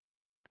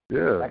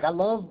 Yeah. Like I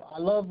love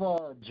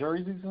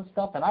jerseys and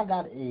stuff, and I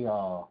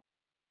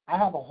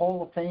have a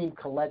Hall of Fame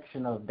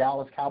collection of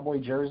Dallas Cowboy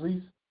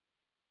jerseys,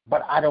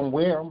 but I don't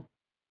wear them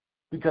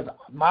because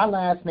my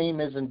last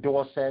name isn't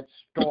Dorsett,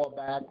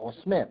 Staubach, or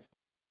Smith.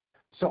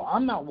 So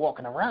I'm not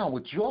walking around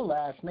with your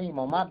last name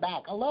on my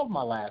back. I love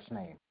my last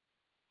name.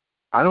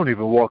 I don't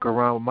even walk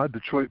around with my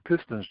Detroit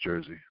Pistons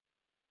jersey.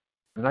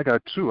 And I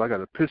got two. I got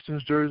a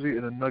Pistons jersey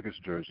and a Nuggets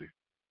jersey.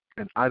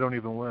 And I don't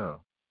even wear them.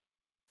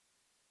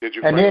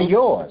 And they're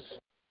yours.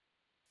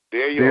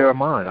 They're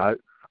mine.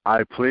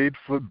 I played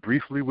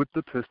briefly with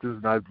the Pistons,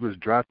 and I was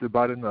drafted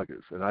by the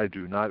Nuggets, and I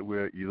do not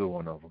wear either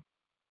one of them.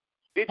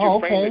 Did you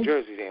frame the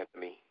jerseys,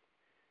 Anthony?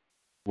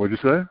 What'd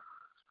you say?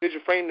 Did you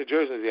frame the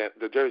jerseys,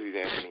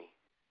 Anthony?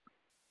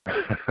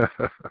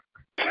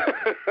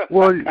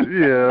 Well,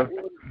 yeah.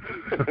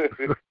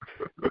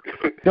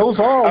 Those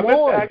are awards. I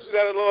meant to ask you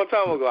that a long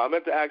time ago. I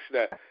meant to ask you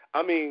that.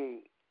 I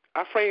mean,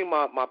 I framed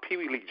my Pee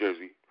Wee League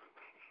jersey.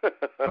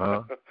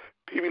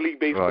 Pee Wee League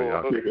baseball.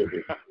 Oh,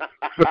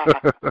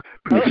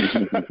 yeah.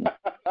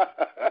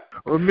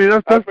 I mean,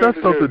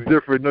 that's something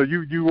different. No,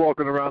 you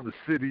walking around the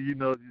city,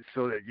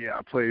 so that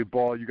I played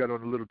ball. You got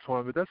on a little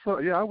tournament. That's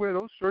I wear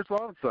those shirts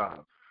all the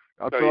time.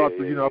 I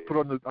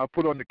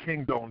put on the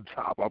Kingdom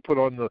top. I put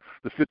on the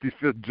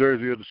 55th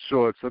jersey or the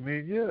shorts. I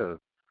mean,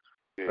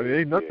 I mean,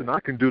 ain't nothing I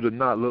can do to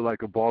not look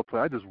like a ball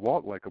player. I just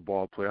walk like a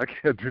ball player. I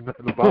can't do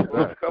nothing about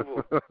that.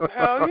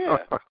 Hell yeah.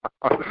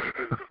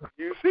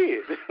 You see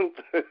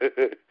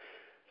it.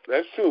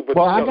 That's true. But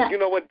you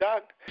know what,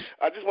 Doc?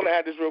 I just want to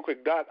add this real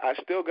quick. Doc, I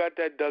still got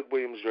that Doug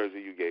Williams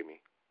jersey you gave me.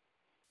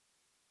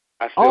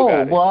 I still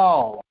got it. Oh,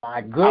 wow.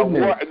 My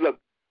goodness. Look,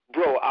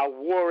 bro, I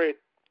wore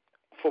it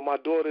for my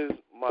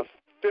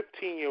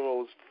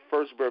 15-year-old's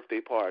first birthday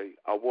party.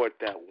 I wore it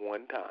that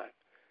one time.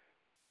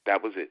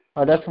 That was it.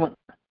 Oh, that's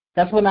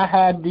when I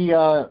had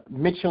the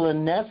Mitchell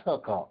and Ness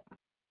hookup.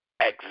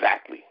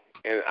 Exactly.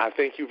 And I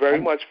thank you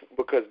very much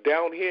because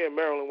down here in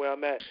Maryland where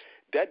I'm at,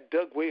 that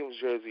Doug Williams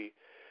jersey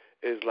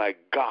is like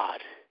God.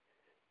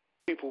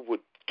 People would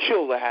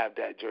kill to have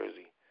that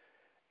jersey.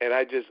 And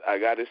I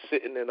got it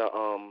sitting in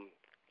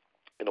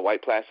a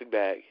white plastic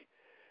bag.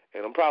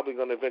 And I'm probably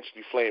going to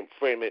eventually frame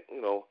it,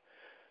 and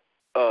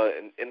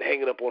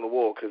hang it up on the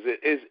wall because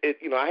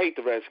I hate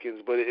the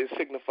Redskins, but it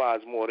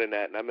signifies more than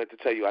that. And I meant to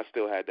tell you I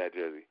still had that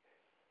jersey.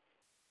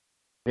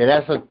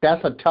 Yeah,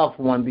 that's a tough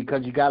one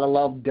because you gotta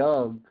love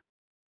Doug,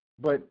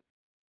 but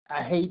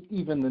I hate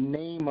even the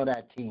name of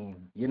that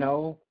team.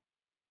 Mhm.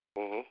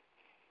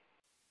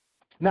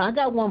 Now I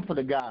got one for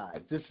the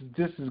guys. This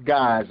is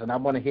guys, and I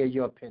want to hear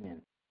your opinion.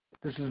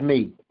 This is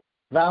me.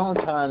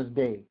 Valentine's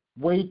Day,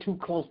 way too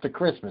close to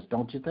Christmas,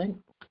 don't you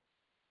think?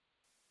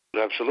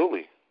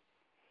 Absolutely.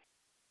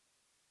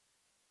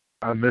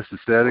 I missed it.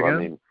 Say that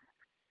again.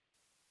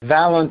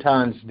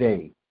 Valentine's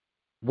Day.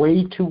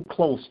 way too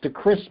close to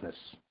Christmas.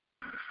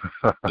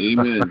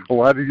 Amen.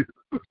 Why do you?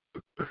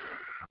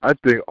 I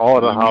think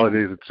all the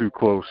holidays are too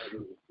close.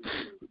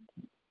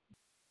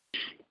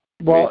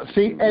 Well,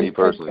 see, me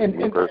personally.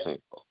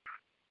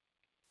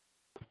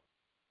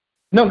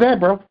 No, go ahead,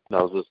 bro. No,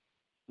 I was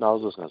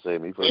just gonna say,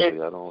 me personally,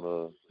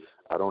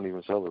 I don't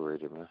even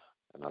celebrate it, man.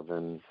 And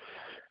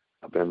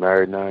I've been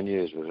married 9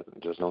 years,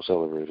 but just don't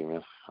celebrate it,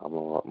 man.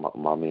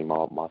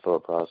 My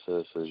thought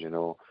process is,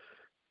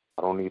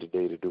 I don't need a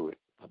day to do it.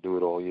 I do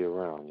it all year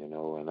round, and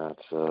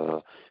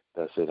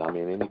that's it. I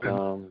mean,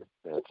 anytime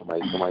that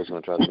somebody's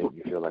gonna try to make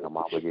me feel like I'm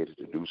obligated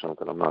to do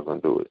something, I'm not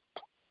gonna do it.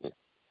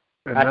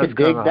 And I that's could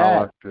dig kinda that.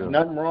 how I feel. There's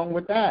nothing wrong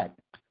with that.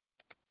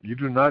 You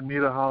do not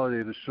need a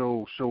holiday to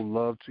show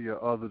love to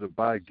your other, to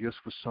buy gifts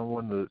for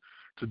someone,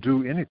 to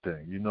do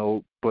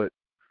anything, But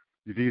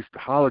these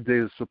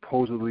holidays are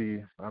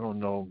supposedly, I don't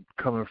know,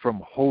 coming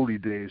from holy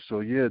days. So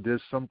yeah,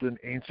 there's something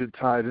ancient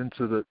tied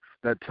into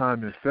that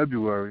time in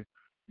February.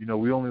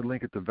 We only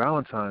link it to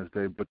Valentine's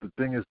Day, but the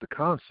thing is the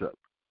concept.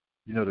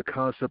 The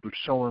concept of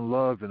showing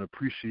love and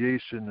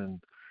appreciation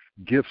and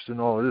gifts and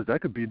all of this,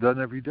 that could be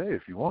done every day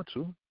if you want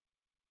to.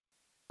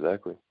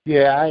 Exactly.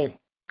 Yeah,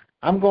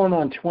 I'm going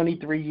on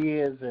 23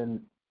 years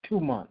and 2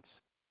 months.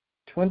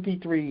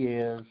 23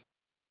 years,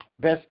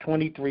 best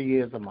 23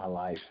 years of my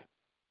life.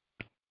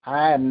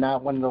 I am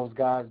not one of those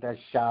guys that's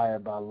shy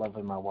about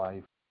loving my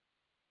wife.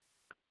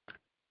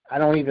 I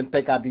don't even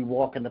think I'd be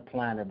walking the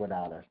planet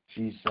without her.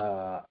 She's,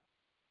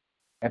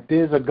 if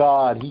there's a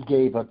God, He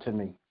gave her to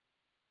me.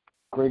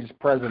 Greatest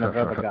present I've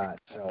ever got.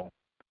 So,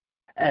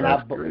 and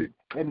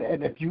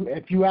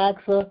if you ask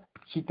her,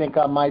 she think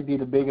I might be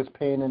the biggest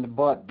pain in the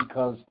butt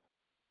because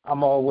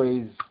I'm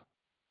always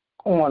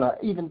on her,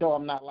 even though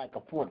I'm not like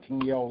a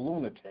 14-year-old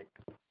lunatic.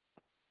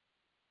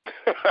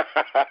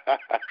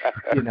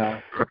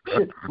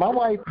 My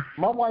wife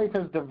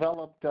has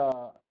developed,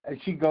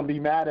 and she's gonna be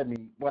mad at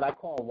me, what I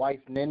call wife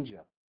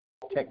ninja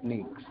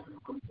techniques.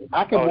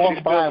 I can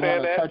walk by and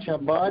want to touch her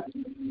butt,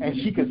 and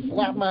she can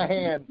slap my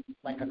hand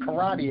like a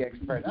karate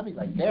expert. I'd be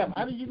like, damn,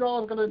 how did you know I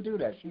was gonna do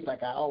that? She's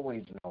like, I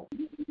always know.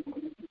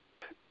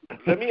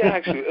 Let me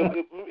ask you.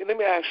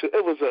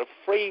 It was a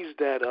phrase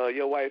that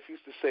your wife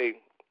used to say,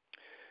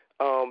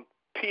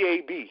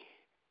 PAB,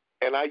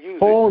 and I use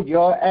Hold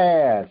your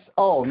ass.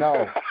 Oh,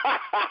 no.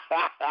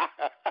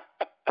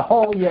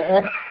 Hold your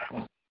ass.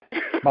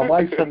 My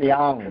wife's from the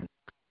island,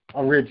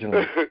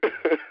 originally.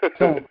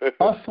 So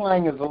our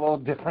slang is a little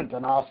different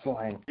than our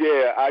slang.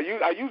 Yeah, I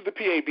use the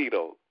PAB,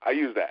 though. I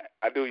use that.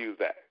 I do use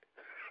that.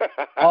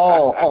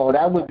 oh,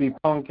 that would be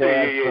punk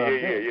ass.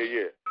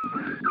 Yeah.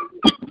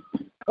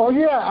 Oh,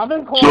 yeah, I've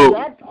been called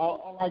that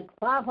like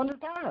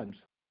 500 times.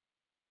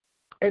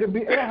 It'll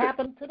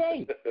happen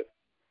today.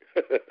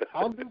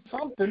 I'll do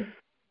something.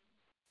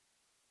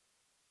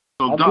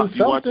 So, Doc,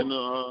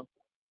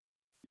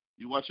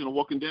 you watching The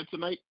Walking Dead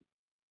tonight?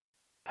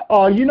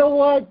 Oh, you know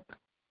what?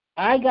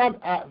 I got,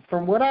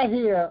 from what I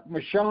hear,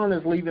 Michonne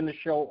is leaving the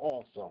show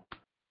also.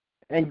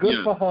 And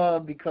good for her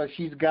because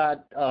she's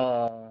got,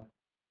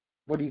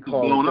 what do you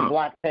call it, the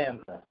Black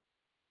Panther.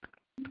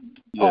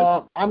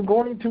 Yeah. I'm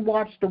going to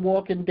watch The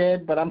Walking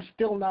Dead, but I'm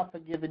still not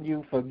forgiving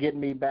you for getting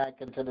me back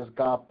into this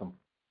Gotham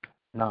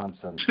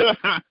nonsense.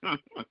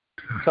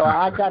 So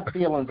I got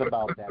feelings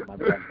about that, my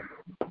brother.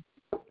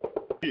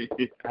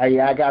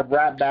 I got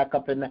wrapped back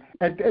up in that.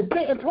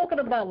 And talking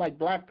about like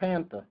Black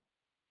Panther,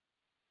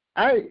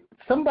 I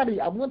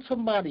want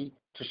somebody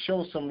to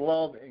show some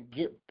love and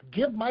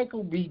give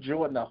Michael B.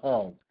 Jordan a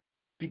hug,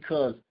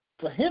 because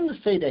for him to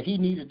say that he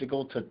needed to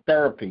go to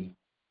therapy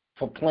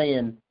for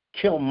playing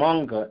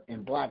Killmonger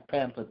in Black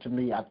Panther, to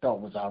me, I thought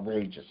was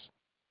outrageous.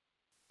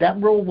 That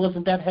role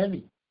wasn't that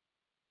heavy.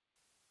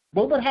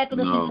 What would happen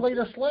if he played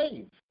a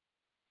slave?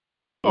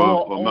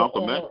 Or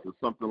Malcolm X or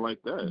something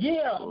like that.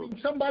 Yeah, I mean,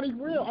 somebody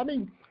real. I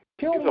mean,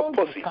 Killmonger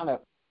was kind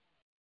of...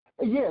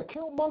 Yeah,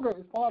 Killmonger,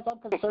 as far as I'm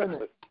concerned,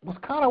 was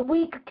kind of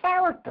weak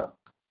character.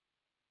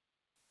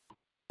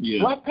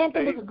 Yeah. Black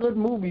Panther was a good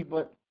movie,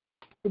 but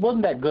it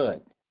wasn't that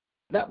good.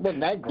 That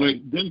wasn't that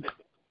great.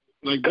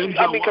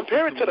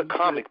 Compare it to the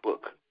comic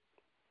book.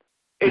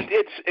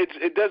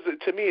 It does,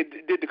 to me,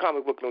 it did the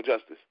comic book no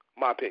justice,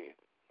 my opinion.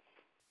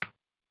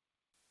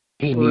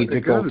 He needs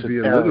to go to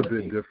be therapy. A little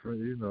bit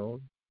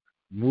different,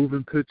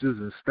 Moving pictures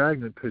and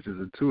stagnant pictures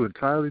are two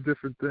entirely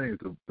different things.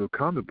 The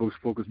comic books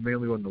focus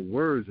mainly on the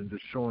words and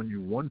just showing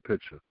you one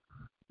picture.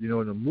 In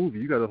a movie,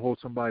 you got to hold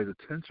somebody's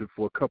attention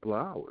for a couple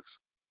of hours.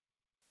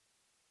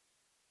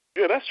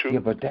 Yeah, that's true. Yeah,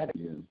 but I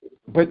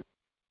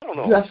don't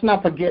know. Let's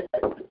not forget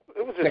that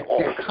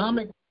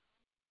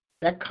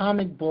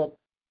comic book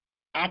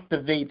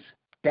activates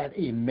that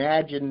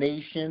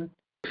imagination.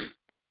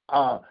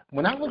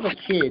 When I was a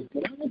kid,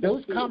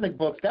 those comic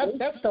books,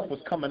 that stuff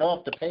was coming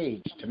off the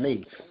page to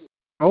me.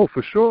 Oh,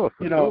 for sure,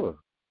 sure.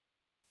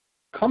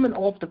 Coming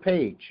off the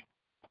page.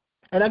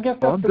 And I guess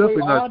that's the way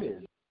art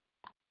is.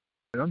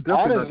 I'm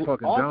definitely not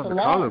talking down to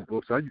comic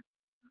books. I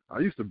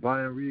used to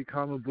buy and read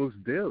comic books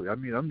daily. I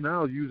mean, I'm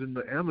now using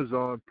the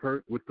Amazon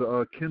perk with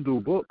the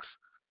Kindle books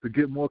to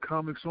get more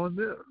comics on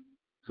there.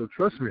 So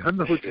trust me, I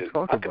know what you're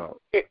talking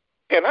about.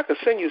 And I could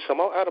send you some.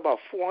 I had about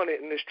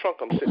 400 in this trunk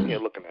I'm sitting here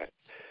looking at.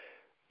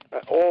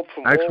 All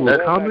from actual all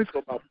comics? back to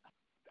about,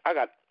 I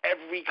got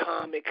every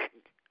comic,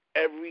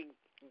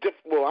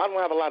 well, I don't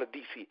have a lot of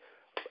DC.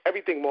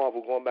 Everything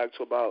Marvel going back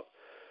to about,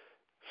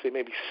 say,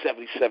 maybe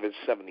 77,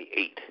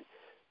 78.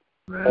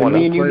 Man,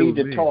 me and you need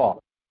to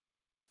talk.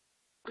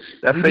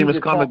 That famous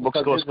comic book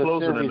store's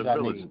closing in the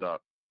village,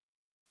 Doc.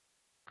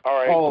 All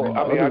right. Oh,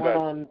 I mean, I got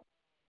on.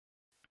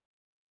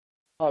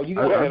 Oh, you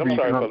go got ahead. I'm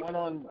sorry, one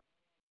on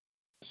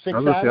 6th I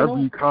was gonna say, I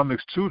Avenue? read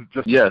comics too,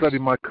 just to study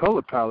my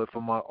color palette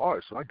for my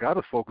art. So I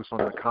gotta focus on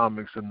the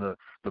comics and the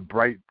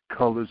bright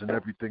colors and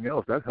everything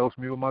else. That helps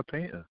me with my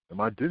painting and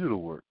my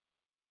digital work.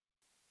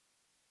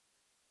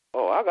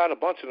 Oh, I got a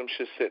bunch of them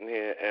shit sitting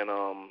here, and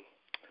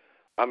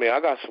I mean, I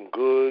got some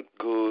good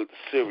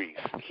series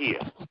here.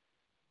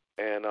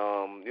 And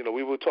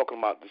we were talking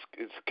about this.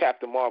 It's a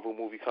Captain Marvel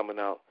movie coming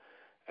out,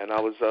 and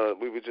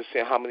we were just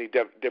saying how many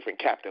different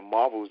Captain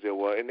Marvels there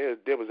were, and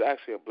there was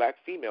actually a black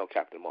female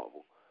Captain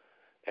Marvel.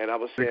 And I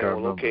was saying,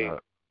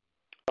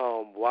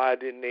 why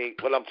didn't they?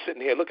 Well, I'm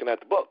sitting here looking at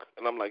the book,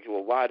 and I'm like,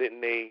 well, why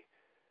didn't they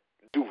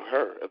do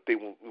her if they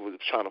were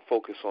trying to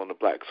focus on the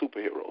black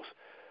superheroes?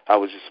 I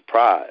was just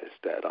surprised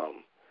that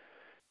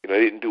they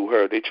didn't do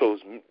her. They chose,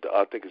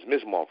 I think it's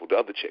Ms. Marvel, the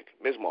other chick,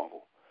 Ms.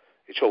 Marvel.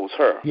 They chose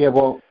her. Yeah,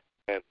 well,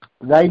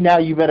 right now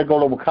you better go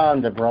to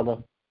Wakanda, brother.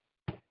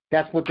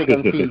 That's what they're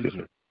gonna feed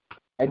you,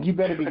 and you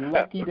better be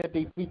lucky that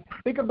they feed.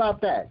 Think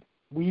about that.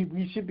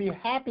 We should be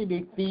happy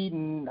they're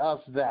feeding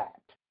us that.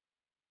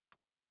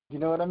 You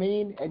know what I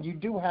mean? And you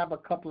do have a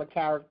couple of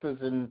characters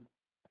in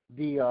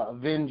the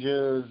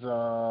Avengers,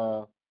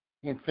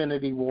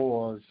 Infinity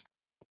Wars.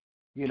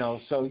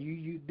 So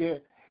you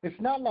there. It's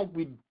not like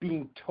we're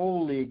being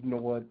totally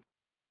ignored,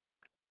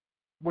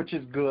 which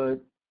is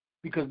good,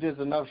 because there's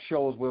enough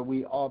shows where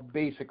we are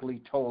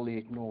basically totally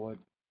ignored.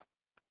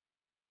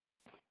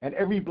 And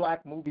every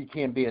black movie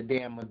can't be a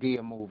damn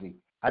Madea movie.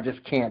 I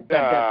just can't.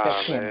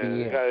 That can't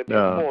be it. Gotta be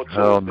more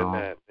to it than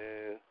that,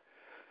 man.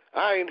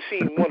 I ain't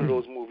seen one of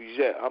those movies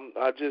yet.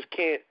 I just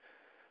can't.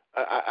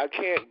 I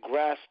can't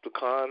grasp the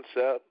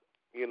concept.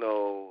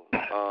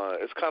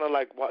 It's kind of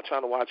like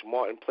trying to watch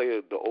Martin play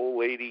the old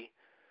lady.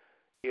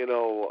 I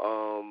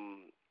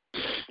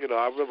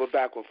remember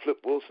back when Flip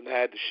Wilson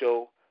had the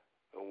show,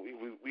 and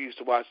we used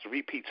to watch the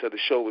repeats of the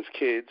show as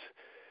kids,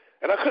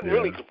 and I couldn't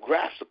really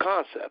grasp the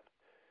concept.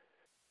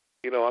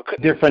 I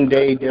couldn't. Different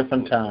day,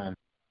 different time.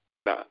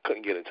 Nah,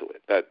 couldn't get into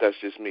it. That's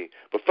just me.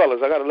 But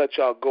fellas, I gotta let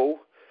y'all go.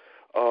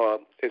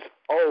 It's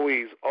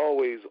always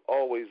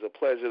a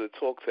pleasure to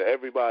talk to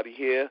everybody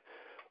here.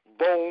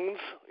 Bones,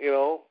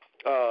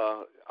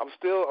 I'm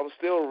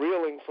still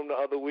reeling from the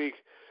other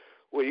week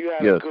where you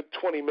had a good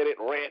 20-minute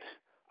rant.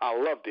 I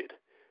loved it.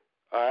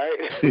 All right?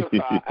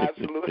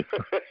 Absolutely.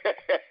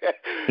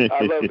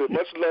 I loved it.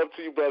 Much love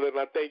to you, brother, and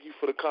I thank you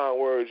for the kind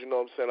words. You know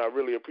what I'm saying? I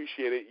really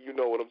appreciate it. You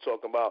know what I'm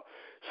talking about.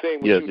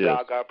 Same with you,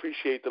 Doc. I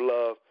appreciate the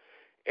love.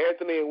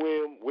 Anthony and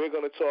William, we're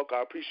going to talk.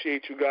 I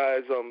appreciate you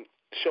guys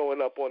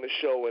showing up on the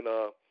show and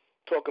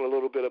talking a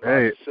little bit about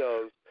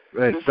yourselves.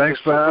 Hey, thanks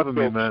for having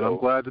me, man. I'm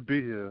glad to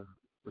be here.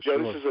 This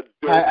is a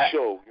dope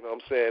show. You know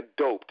what I'm saying?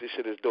 Dope. This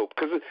shit is dope.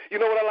 Because you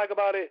know what I like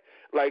about it?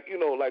 Like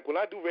when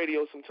I do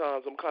radio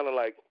sometimes, I'm kind of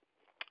like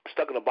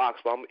stuck in a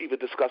box, but I'm either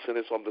discussing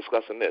this or I'm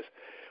discussing this.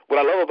 What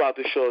I love about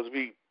this show is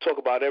we talk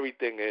about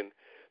everything, and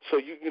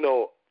so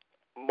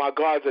my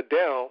guards are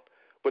down,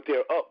 but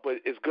they're up. But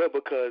it's good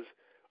because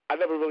I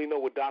never really know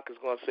what Doc is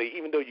going to say,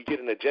 even though you get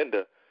an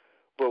agenda.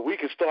 But we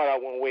can start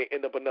out one way,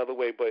 end up another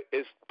way. But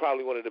it's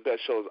probably one of the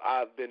best shows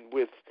I've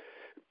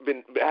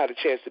had a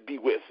chance to be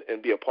with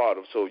and be a part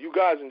of. So you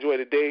guys enjoy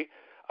the day.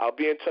 I'll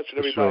be in touch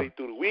with everybody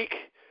through the week.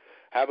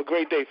 Have a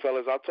great day,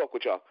 fellas. I'll talk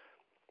with y'all.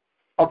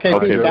 Okay,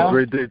 have a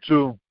great day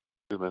too.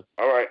 All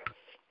right.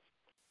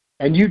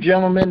 And you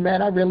gentlemen,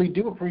 man, I really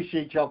do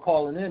appreciate y'all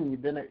calling in.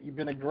 You've been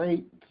a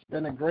great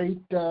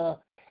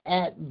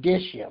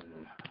addition.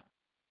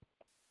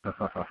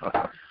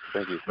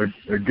 Thank you.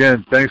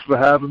 Again, thanks for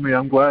having me.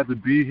 I'm glad to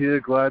be here.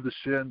 Glad to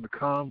share in the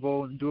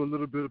convo and do a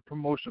little bit of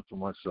promotion for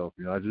myself.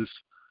 I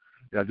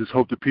just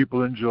hope the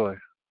people enjoy.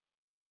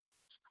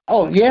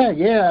 Oh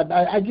yeah.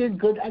 I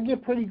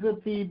get pretty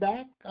good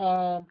feedback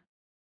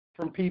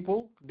from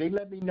people. They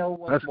let me know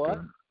what's what.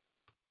 Good.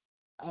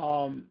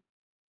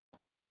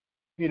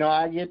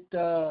 I get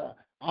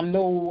I'm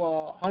no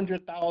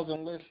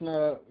 100,000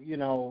 listener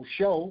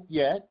show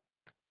yet.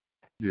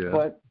 Yeah.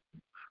 But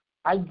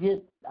I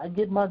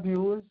get my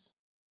viewers.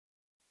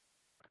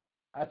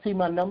 I see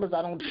my numbers.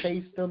 I don't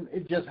chase them.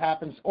 It just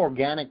happens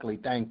organically.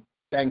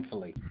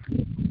 Thankfully.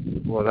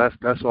 Well,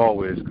 that's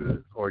always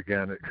good.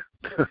 Organic.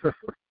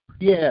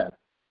 Yeah.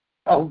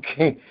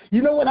 Okay.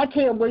 You know what? I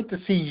can't wait to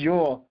see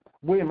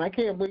William. I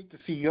can't wait to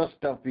see your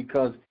stuff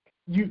because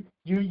you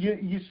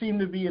seem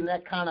to be in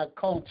that kind of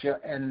culture,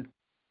 and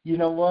you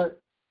know what?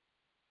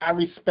 I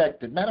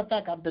respect it. Matter of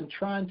fact, I've been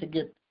trying to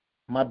get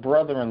my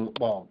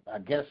brother-in-law, I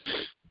guess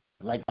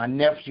like my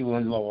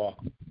nephew-in-law,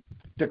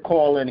 to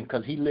call in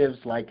because he lives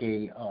like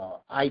a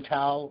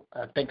ITAL,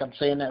 I think I'm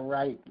saying that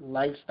right,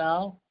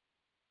 lifestyle.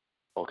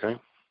 Okay.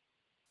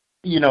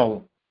 You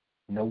know,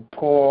 no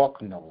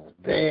pork, no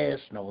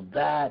this, no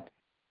that,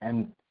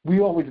 and we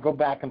always go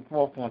back and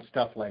forth on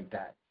stuff like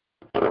that.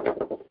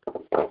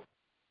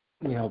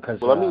 You know, because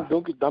well,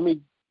 don't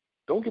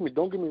get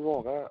me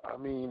wrong. I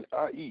mean,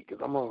 I eat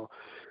because I'm a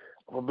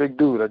big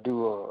dude. I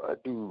do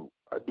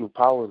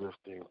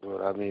powerlifting,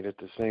 but I mean at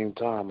the same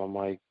time, I'm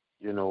like,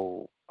 it's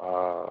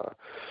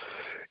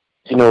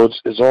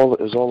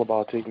all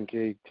about taking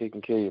care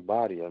of your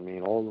body. I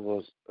mean, all of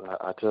us.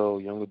 I tell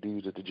younger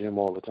dudes at the gym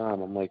all the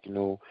time. I'm like,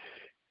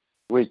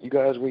 wait, you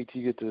guys wait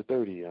till you get to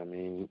 30. I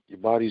mean, your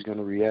body's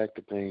gonna react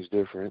to things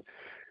different,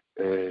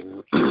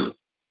 and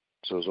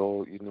so it's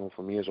all,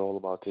 for me, it's all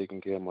about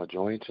taking care of my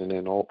joints, and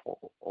then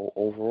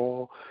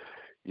overall,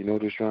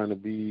 just trying to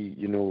be,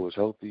 as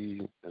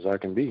healthy as I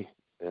can be,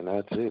 and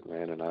that's it,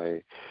 man. And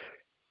I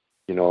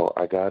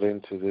got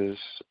into this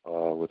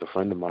with a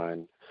friend of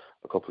mine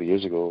a couple of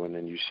years ago, and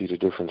then you see the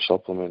different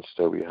supplements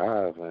that we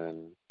have,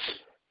 and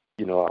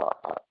I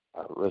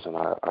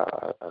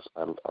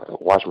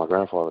watched my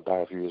grandfather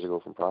die a few years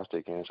ago from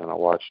prostate cancer, and I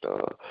watched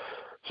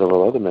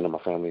several other men in my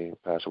family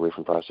pass away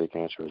from prostate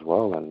cancer as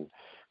well, and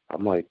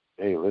I'm like,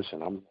 hey,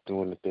 listen, I'm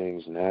doing the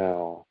things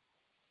now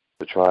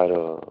to try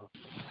to,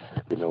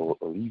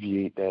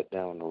 alleviate that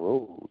down the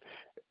road.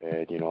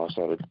 And, I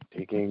started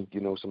taking,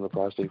 some of the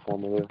prostate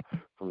formula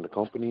from the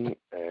company,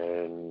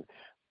 and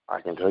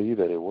I can tell you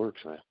that it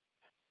works, man.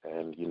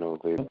 And,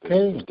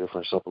 there's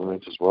different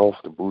supplements as well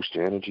to boost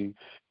your energy.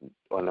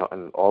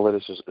 And all of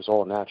this is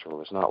all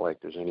natural. It's not like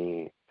there's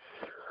any,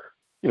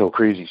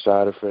 crazy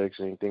side effects,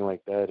 anything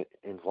like that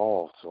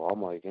involved. So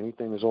I'm like,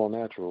 anything is all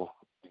natural.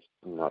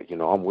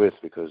 I'm with,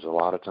 because a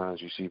lot of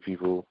times you see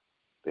people,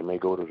 they may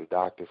go to the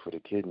doctor for the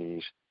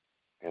kidneys,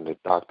 and the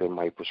doctor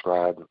might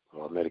prescribe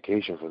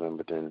medication for them,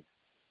 but then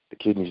the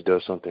kidneys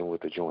does something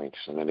with the joints,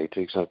 and then they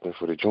take something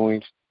for the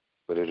joints,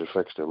 but it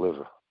affects their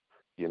liver,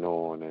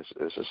 and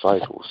it's a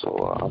cycle.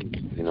 So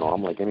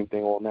I'm like,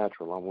 anything all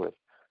natural, I'm with.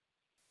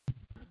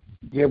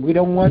 Yeah, we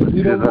don't want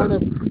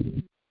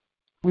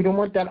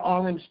that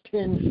orange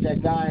tinge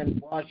that guy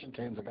in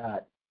Washington's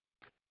got.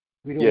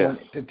 We don't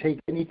want to take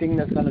anything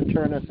that's going to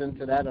turn us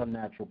into that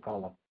unnatural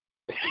color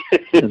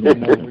for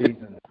no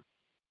reason.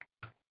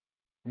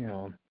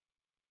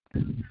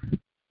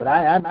 But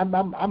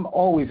I'm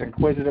always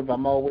inquisitive.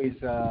 I'm always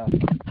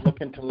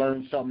looking to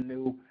learn something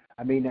new.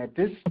 I mean, at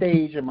this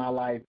stage in my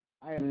life,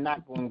 I am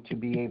not going to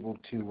be able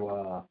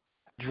to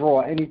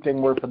draw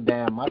anything worth a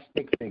damn. My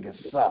stick figures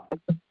suck.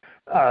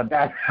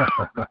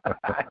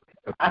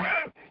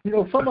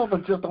 Some of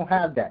us just don't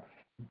have that.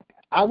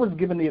 I was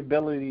given the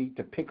ability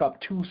to pick up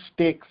 2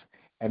 sticks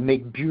and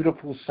make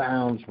beautiful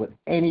sounds with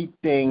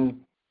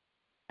anything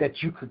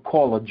that you could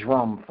call a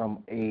drum,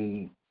 from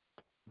a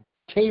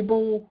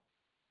table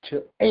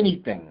to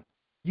anything.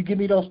 You give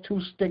me those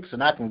 2 sticks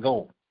and I can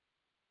go.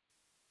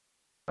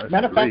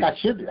 Matter of fact, I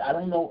should. I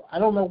don't know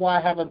why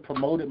I haven't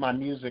promoted my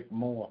music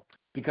more,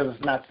 because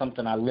it's not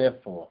something I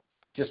live for.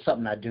 Just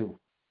something I do.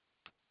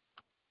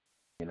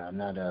 I'm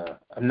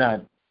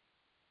not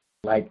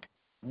like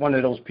one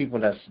of those people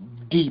that's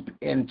deep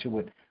into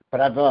it,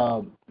 but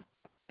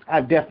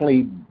I've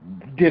definitely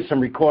did some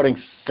recording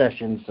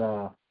sessions.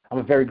 I'm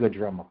a very good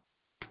drummer,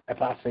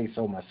 if I say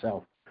so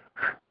myself.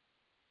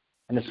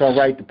 And it's all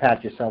right to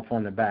pat yourself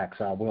on the back,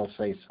 so I will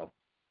say so.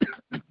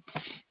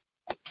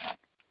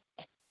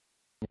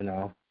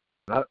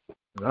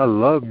 I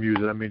love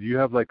music. I mean, do you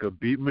have like a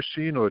beat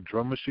machine or a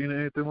drum machine or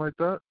anything like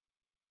that?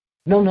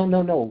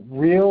 No.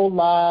 Real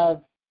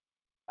live.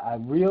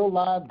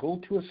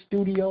 Go to a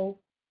studio,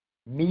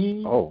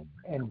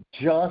 and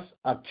just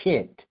a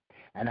kid,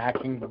 and I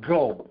can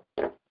go.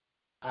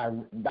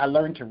 I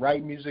learned to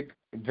write music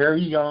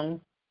very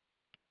young.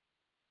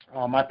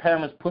 My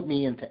parents put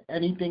me into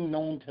anything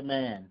known to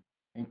man,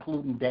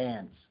 including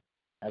dance,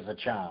 as a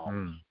child.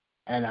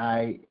 And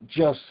I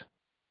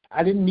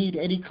didn't need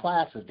any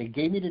classes. They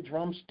gave me the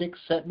drumstick,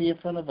 set me in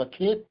front of a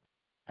kid,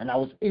 and I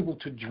was able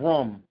to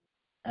drum.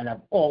 And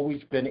I've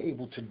always been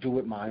able to do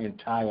it my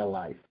entire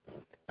life.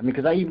 I mean,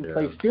 because I even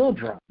play steel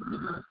drum.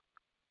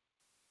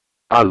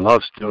 I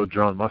love steel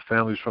drum. My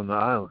family's from the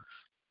islands.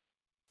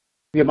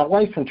 Yeah, my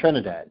wife's from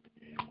Trinidad.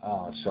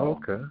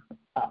 Okay.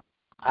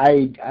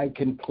 I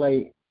can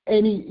play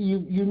any,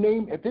 you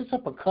name, if it's a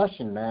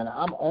percussion, man,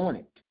 I'm on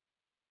it.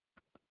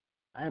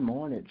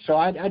 So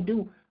I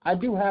do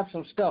have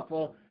some stuff.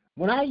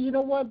 When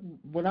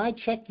I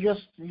check your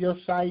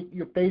site,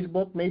 your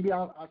Facebook, maybe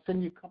I'll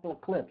send you a couple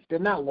of clips. They're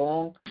not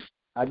long.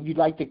 You'd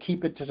like to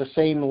keep it to the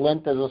same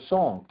length as a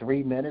song,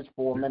 3 minutes,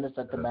 4 minutes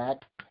at the max.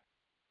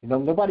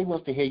 Nobody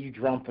wants to hear you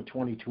drum for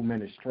 22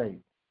 minutes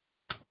straight.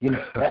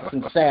 That's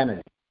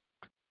insanity.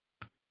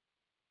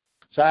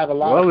 So I have a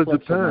lot of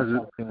clips of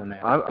myself doing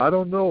that. I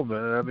don't know,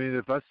 man. I mean,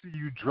 if I see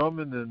you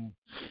drumming and,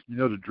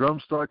 the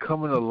drums start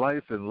coming to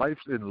life and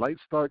lights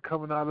start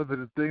coming out of it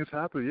and things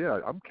happen,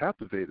 yeah, I'm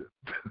captivated.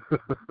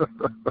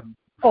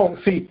 Oh,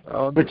 see,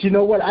 but you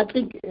know what? I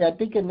think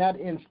in that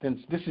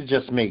instance, this is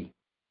just me.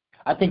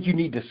 I think you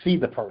need to see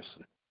the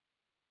person.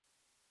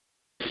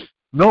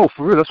 No,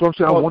 for real. That's what I'm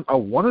saying. Well, I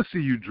want to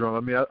see you drum. I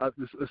mean,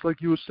 it's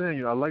like you were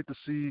saying. I like to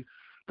see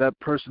that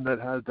person that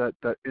has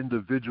that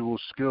individual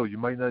skill. You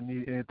might not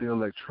need anything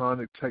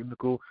electronic,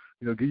 technical.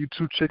 Give you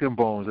 2 chicken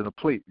bones and a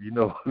plate.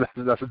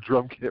 That's a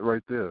drum kit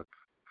right there.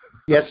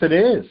 Yes, it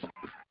is.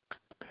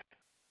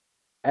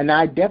 And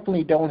I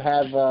definitely don't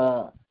have.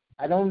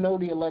 I don't know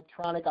the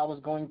electronic. I was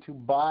going to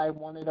buy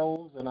one of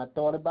those, and I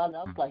thought about it.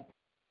 I was like,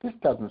 this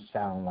doesn't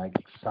sound like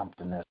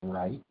something that's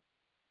right.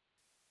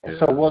 And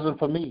so it wasn't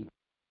for me.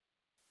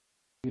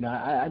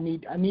 I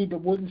need the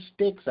wooden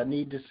sticks. I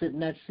need to sit in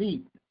that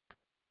seat.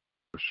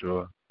 For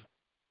sure.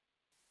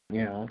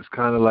 It's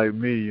kind of like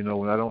me,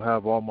 when I don't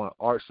have all my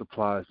art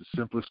supplies, the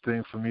simplest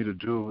thing for me to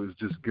do is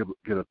just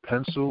get a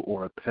pencil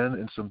or a pen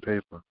and some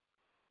paper,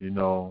 and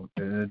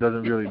it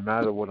doesn't really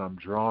matter what I'm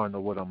drawing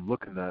or what I'm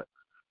looking at.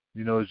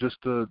 It's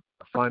just to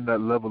find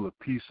that level of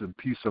peace and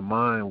peace of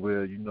mind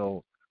where,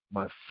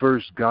 my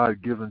first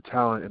God-given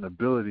talent and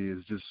ability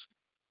is just,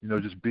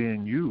 just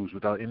being used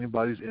without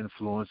anybody's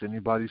influence,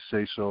 anybody's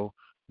say-so.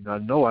 I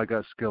know I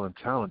got skill and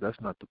talent. That's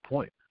not the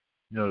point.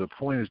 The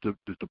point is to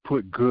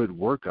put good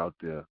work out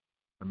there.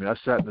 I mean, I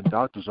sat in the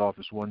doctor's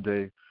office one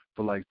day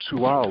for like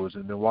 2 hours,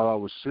 and then while I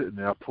was sitting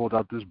there, I pulled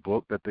out this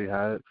book that they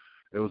had.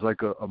 It was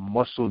like a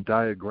muscle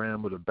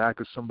diagram of the back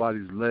of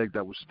somebody's leg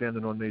that was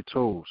standing on their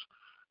toes.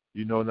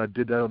 And I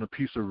did that on a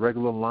piece of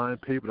regular line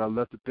paper. I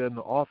left it there in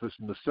the office,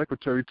 and the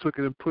secretary took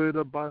it and put it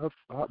up by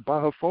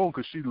her phone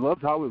because she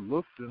loved how it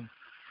looked.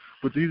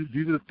 But these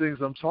are the things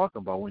I'm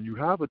talking about. When you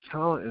have a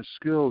talent and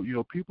skill,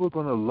 people are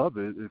going to love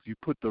it if you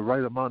put the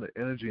right amount of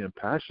energy and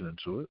passion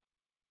into it.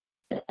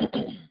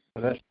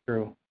 That's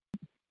true.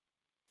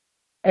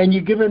 And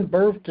you're giving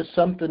birth to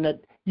something that,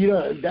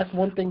 that's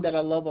one thing that I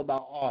love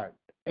about art,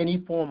 any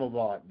form of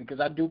art, because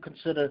I do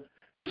consider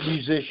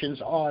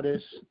musicians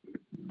artists,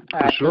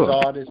 actors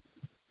artists.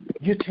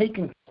 You're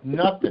taking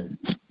nothing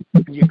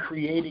and you're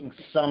creating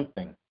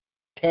something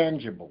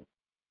tangible.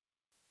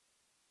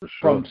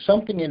 From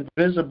something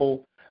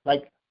invisible,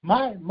 like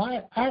I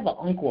have an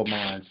uncle of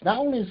mine. Not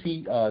only is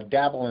he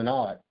dabble in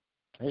art,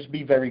 let's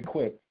be very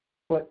quick,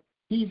 but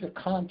he's a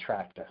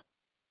contractor.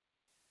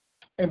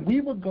 And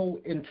we would go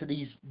into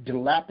these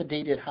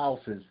dilapidated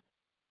houses,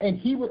 and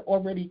he would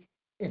already,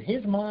 in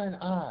his mind's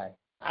eye,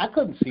 I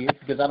couldn't see it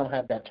because I don't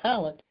have that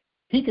talent.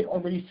 He could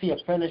already see a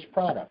finished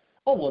product.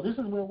 Oh, well, this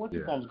is where what's the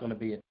going to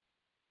be.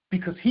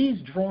 Because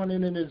he's drawn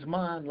it in his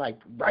mind, like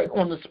right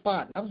on the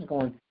spot. I was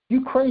going,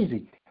 you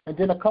crazy. And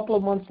then a couple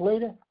of months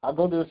later, I'll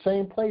go to the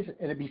same place, and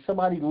it'd be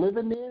somebody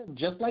living there,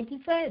 just like he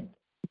said.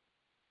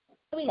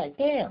 I'd be like,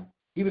 damn.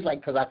 He was like,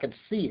 because I could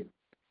see it.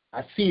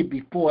 I see it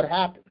before it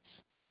happens.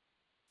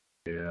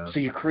 Yeah. So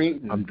you're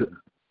creating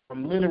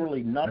from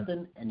literally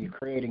nothing, and you're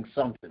creating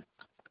something.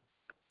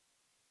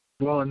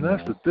 Well, and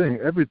that's the thing.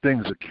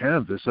 Everything's a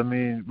canvas. I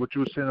mean, what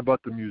you were saying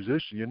about the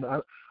musician,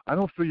 I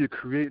don't feel you're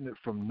creating it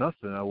from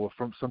nothing or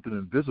from something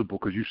invisible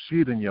because you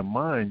see it in your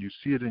mind, you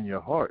see it in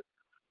your heart.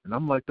 And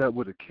I'm like that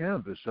with a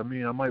canvas. I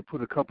mean, I might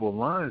put a couple of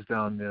lines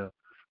down there,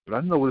 but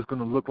I know what it's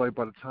going to look like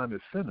by the time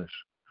it's finished.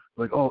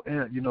 Like, oh,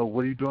 Aunt,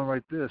 what are you doing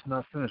right there? It's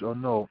not finished. Oh,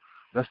 no,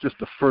 that's just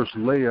the first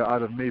layer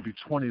out of maybe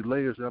 20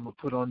 layers that I'm going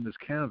to put on this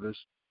canvas,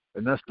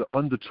 and that's the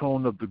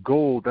undertone of the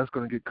gold that's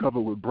going to get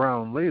covered with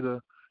brown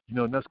later,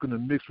 and that's going to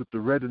mix with the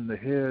red in the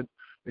head.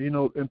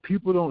 And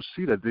people don't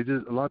see that.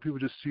 A lot of people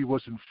just see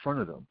what's in front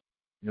of them.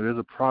 There's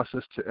a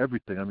process to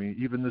everything. I mean,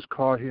 even this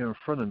car here in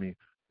front of me,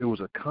 it was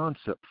a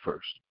concept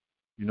first.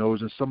 It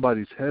was in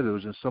somebody's head, it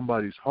was in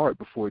somebody's heart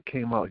before it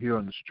came out here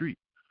on the street.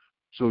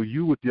 So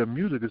you with your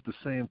music is the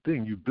same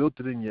thing. You built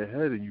it in your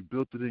head and you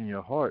built it in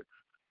your heart.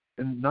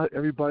 And not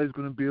everybody's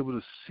going to be able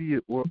to see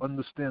it or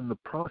understand the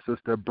process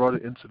that brought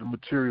it into the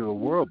material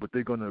world, but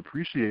they're going to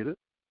appreciate it.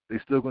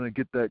 They're still going to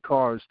get that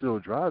car and still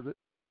drive it.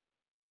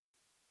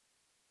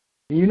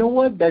 You know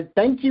what?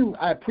 Thank you.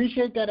 I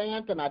appreciate that,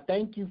 Anthony. I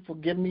thank you for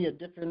giving me a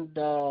different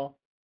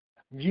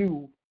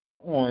view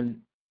on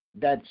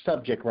that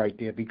subject right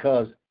there,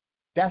 because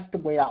that's the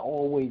way I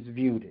always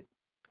viewed it,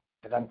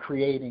 that I'm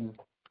creating,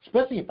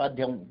 especially if I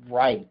don't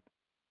write.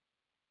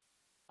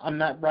 I'm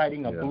not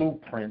writing a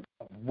blueprint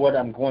of what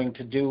I'm going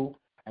to do,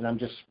 and I'm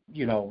just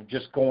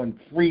going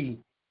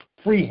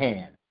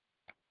freehand.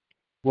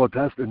 Well,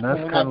 that's kind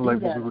of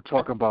like what we were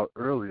talking about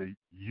earlier.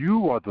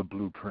 You are the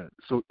blueprint,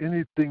 so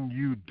anything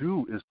you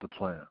do is the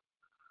plan.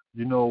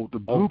 The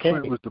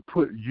blueprint was to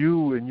put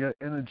you and your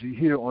energy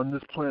here on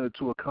this planet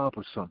to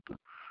accomplish something.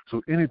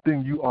 So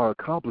anything you are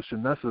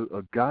accomplishing, that's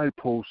a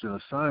guidepost and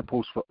a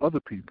signpost for other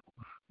people.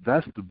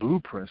 That's the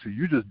blueprint. So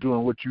you're just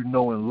doing what you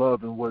know and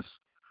love and what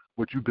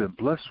you've been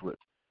blessed with.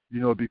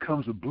 It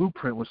becomes a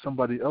blueprint when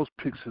somebody else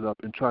picks it up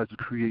and tries to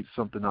create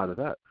something out of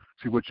that.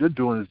 See, what you're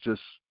doing is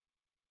just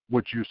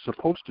what you're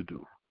supposed to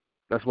do.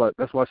 That's why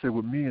I say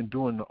with me and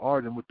doing the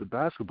art and with the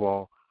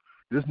basketball,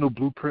 there's no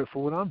blueprint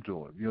for what I'm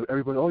doing.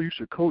 Everybody, oh, you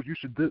should coach, you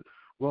should do.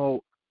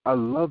 Well, I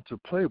love to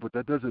play, but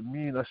that doesn't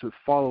mean I should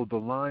follow the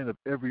line of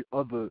every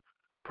other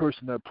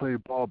person that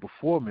played ball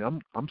before me.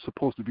 I'm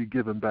supposed to be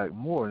giving back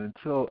more, and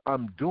until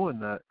I'm doing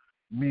that,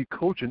 me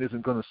coaching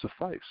isn't going to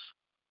suffice,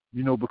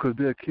 because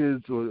they're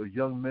kids or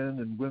young men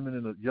and women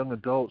and young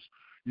adults,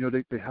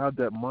 they have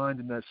that mind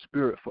and that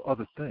spirit for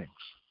other things.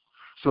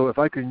 So if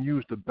I can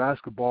use the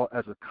basketball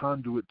as a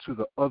conduit to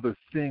the other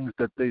things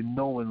that they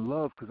know and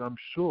love, because I'm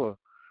sure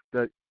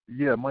that,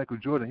 yeah, Michael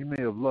Jordan, he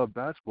may have loved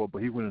basketball,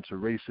 but he went into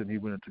racing, he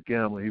went into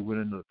gambling, he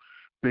went into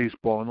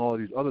baseball and all of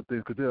these other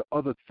things, because there are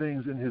other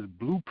things in his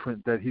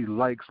blueprint that he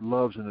likes,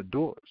 loves, and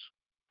adores.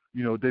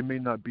 They may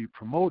not be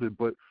promoted,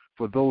 but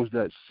for those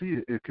that see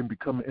it, it can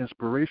become an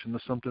inspiration to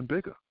something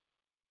bigger.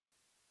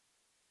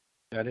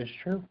 That is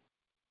true.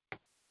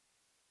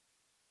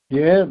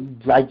 Yeah,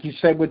 like you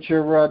said with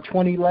your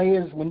 20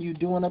 layers when you're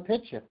doing a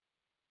picture.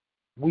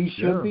 We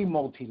should be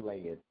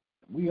multi-layered.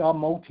 We are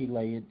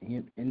multi-layered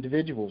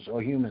individuals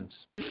or humans.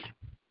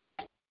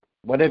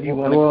 Whatever you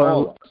want to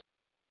call us.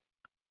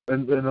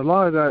 And a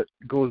lot of that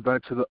goes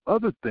back to the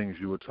other things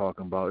you were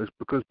talking about. It's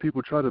because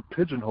people try to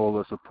pigeonhole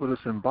us or put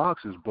us in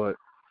boxes, but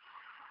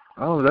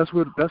I don't know,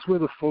 that's where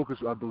the focus,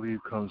 I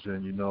believe, comes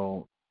in,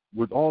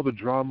 with all the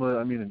drama,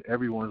 in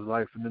everyone's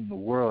life and in the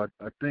world.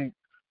 I think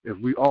if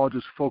we all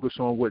just focus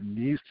on what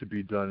needs to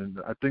be done, and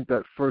I think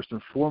that first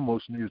and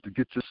foremost needs to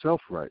get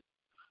yourself right.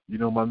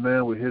 My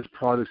man with his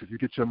products, if you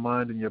get your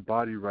mind and your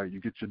body right,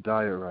 you get your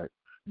diet right,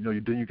 then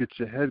you get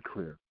your head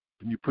clear.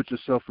 Then you put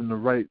yourself in the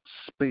right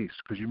space,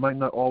 because you might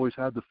not always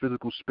have the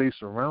physical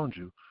space around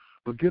you.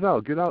 But get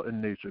out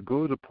in nature,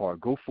 go to the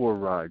park, go for a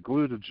ride,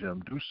 go to the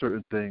gym, do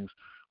certain things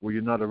where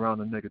you're not around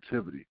the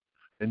negativity.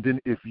 And then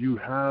if you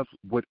have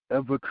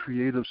whatever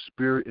creative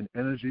spirit and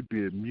energy,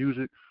 be it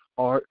music,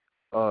 art,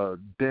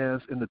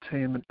 dance,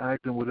 entertainment,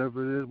 acting,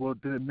 whatever it is, well,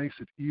 then it makes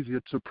it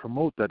easier to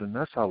promote that, and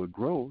that's how it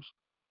grows.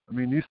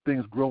 These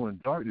things grow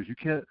in darkness. You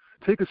can't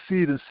take a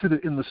seed and sit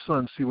it in the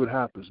sun, see what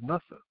happens.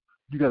 Nothing.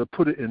 You got to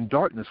put it in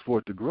darkness for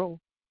it to grow.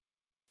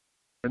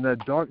 And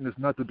that darkness,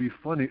 not to be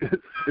funny,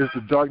 is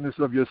the darkness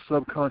of your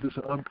subconscious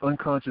and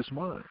unconscious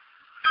mind.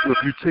 So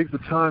if you take the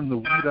time to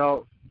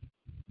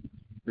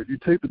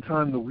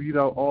weed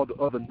out all the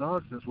other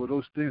nonsense, well,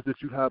 those things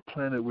that you have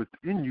planted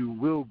within you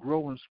will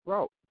grow and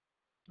sprout.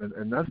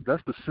 And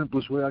that's the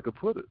simplest way I could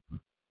put it.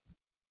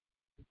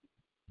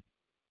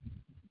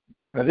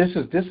 Now, this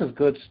is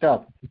good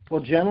stuff.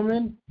 Well,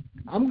 gentlemen,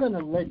 I'm going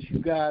to let you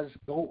guys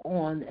go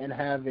on and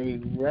have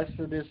a rest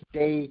of this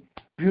day,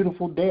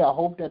 beautiful day. I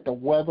hope that the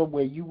weather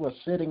where you are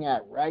sitting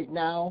at right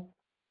now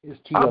is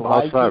to your liking. I'm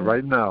outside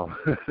right now.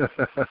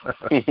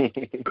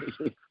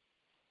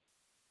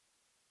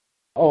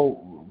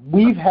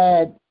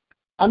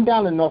 I'm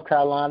down in North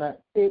Carolina.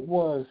 It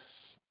was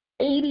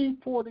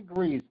 84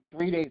 degrees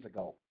 3 days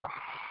ago.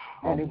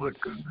 And it was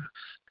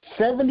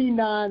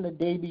 79 the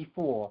day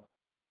before.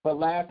 But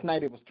last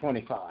night it was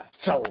 25.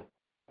 So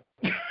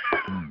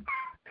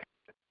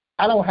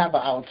I don't have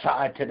an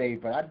outside today,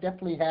 but I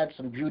definitely had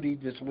some beauty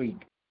this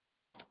week.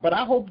 But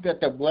I hope that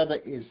the weather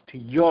is to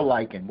your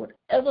liking,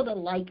 whatever the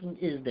liking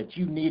is that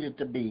you need it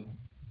to be,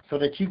 so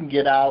that you can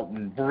get out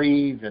and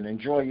breathe and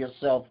enjoy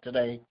yourself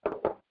today.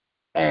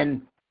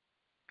 And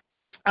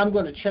I'm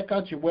going to check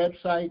out your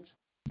websites,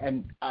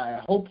 and I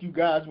hope you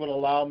guys will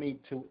allow me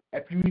to,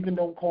 if you even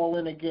don't call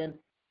in again,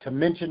 to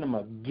mention them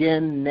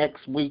again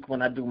next week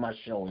when I do my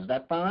show. Is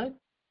that fine?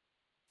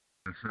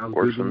 That sounds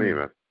Works good for me,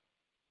 man.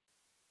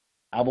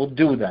 I will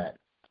do that.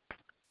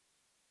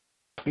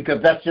 Because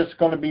that's just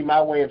going to be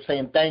my way of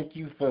saying thank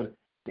you for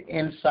the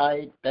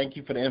insight, thank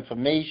you for the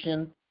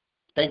information,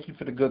 thank you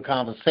for the good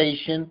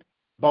conversation.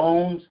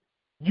 Bones,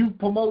 you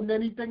promoting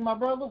anything, my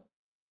brother?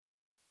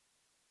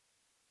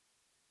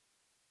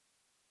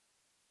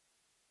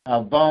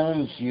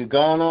 Bones, you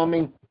gone on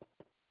me?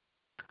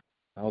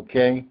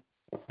 Okay.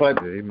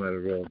 But yeah, he might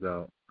have rolled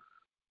out.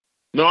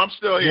 No, I'm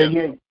still here.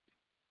 Yeah.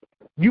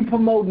 You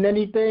promoting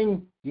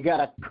anything? You got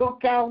a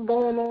cookout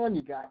going on?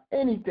 You got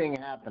anything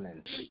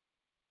happening?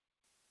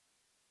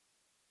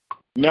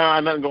 Nah,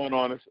 nothing going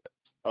on.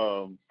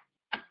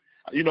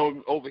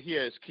 Over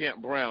here it's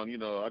Camp Brown.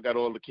 I got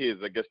all the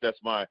kids. I guess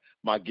that's my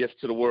gift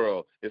to the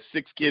world. There's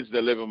 6 kids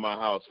that live in my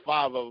house.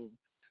 5 of them,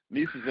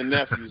 nieces and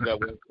nephews that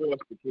were in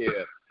foster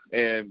care,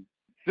 and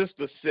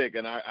sister's sick,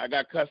 and I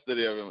got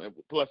custody of him,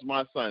 plus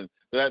my son.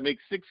 So that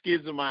makes 6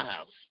 kids in my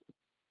house.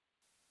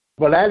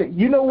 Well,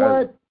 you know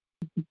what?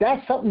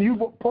 That's something you're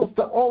supposed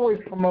to always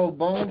promote,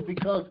 Bones,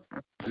 because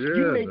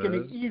you're making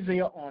it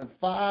easier on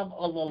 5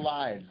 other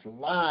lives.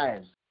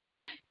 20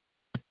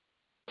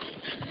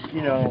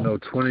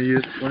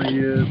 years, 30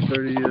 years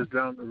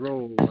down the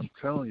road, I'm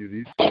telling you,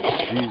 these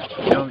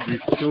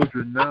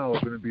children now are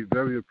going to be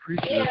very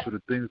appreciative for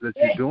the things that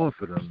you're doing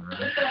for them,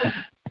 man.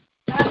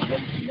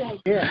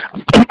 Yeah.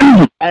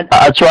 And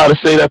I try to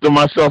say that to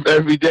myself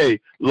every day.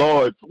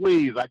 Lord,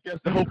 please, I guess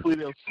hopefully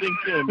they'll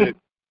sink in that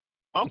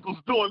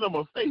Uncle's doing them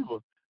a favor,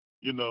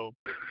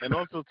 And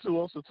also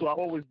too, I've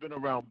always been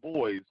around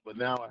boys, but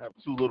now I have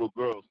 2 little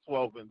girls,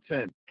 12 and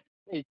 10.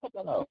 Hey, check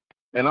that out.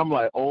 And I'm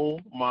like, oh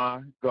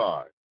my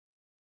God.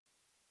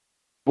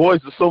 Boys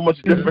are so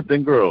much different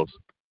than girls.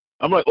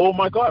 I'm like, oh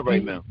my God,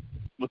 right now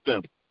with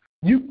them.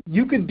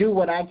 You can do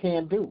what I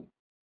can't do.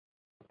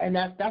 And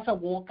that's a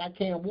walk I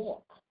can't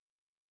walk.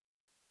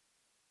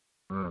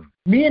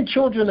 Me and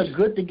children are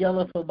good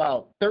together for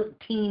about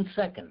 13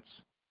 seconds.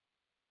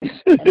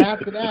 And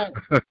after that,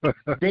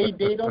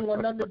 they don't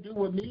want nothing to do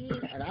with me,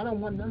 and I don't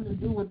want nothing to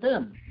do with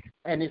them.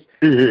 And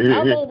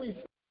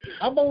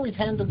I've always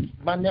handled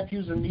my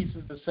nephews and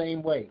nieces the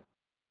same way.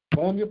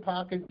 Go in your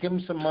pocket, give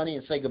them some money,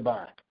 and say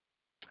goodbye.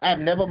 I've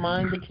never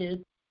minded the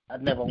kid.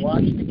 I've never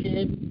watched the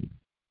kid.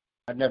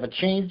 I've never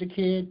changed the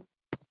kid.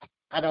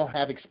 I don't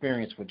have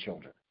experience with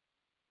children.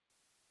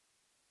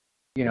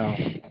 You know,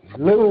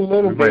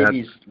 little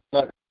babies.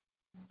 But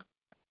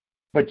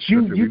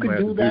you can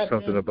do that. Do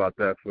something about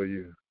that for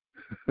you.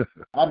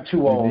 I'm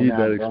too old now. You need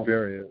that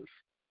experience.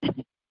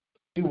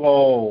 Too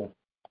old.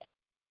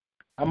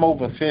 I'm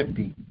over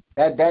 50.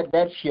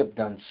 That ship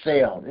done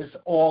sailed. It's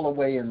all the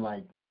way in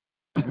like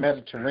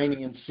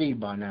Mediterranean Sea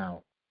by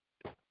now.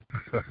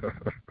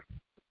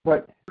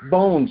 But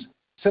Bones,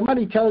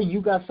 somebody tell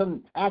you got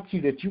something, ask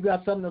you that you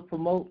got something to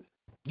promote.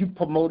 You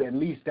promote at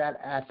least that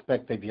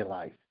aspect of your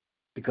life,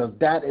 because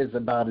that is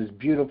about as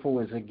beautiful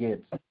as it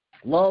gets.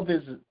 Love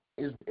is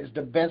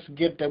the best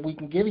gift that we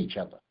can give each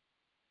other.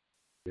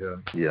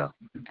 Yeah.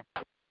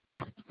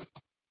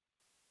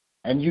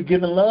 And you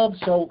giving love,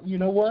 so you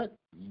know what?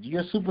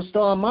 You're a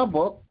superstar in my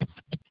book.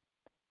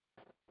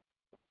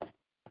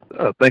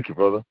 Thank you,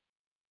 brother.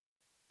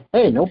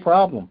 Hey, no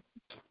problem.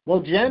 Well,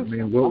 gents,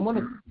 I want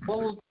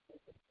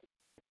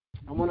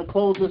to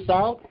close this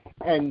out.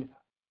 And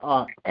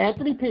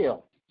Anthony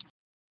Peel.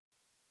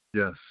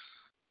 Yes.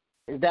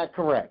 Is that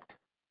correct?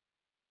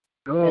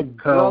 Oh, and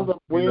brother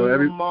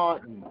William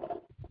Martin.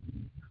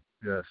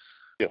 Yes.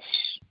 Yes.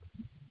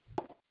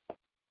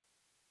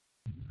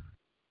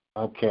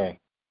 Okay.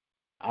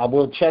 I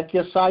will check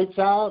your sites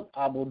out.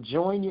 I will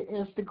join your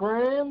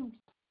Instagram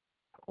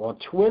or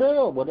Twitter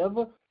or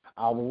whatever.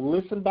 I will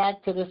listen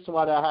back to this so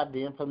I have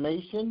the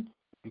information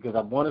because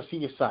I want to see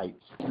your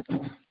sites.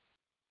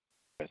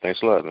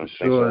 Thanks a lot, man. Thanks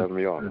for having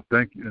me on.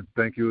 Thank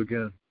you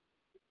again.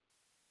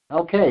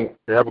 Okay.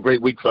 Have a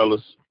great week,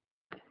 fellas.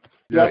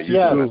 Yes.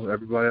 Too.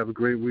 Everybody have a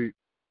great week.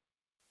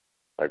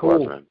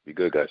 Likewise, man. Be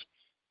good, guys.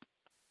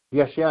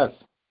 Yes.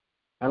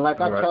 And like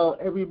All I tell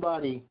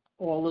everybody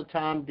all the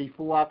time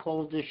before I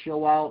close this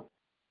show out,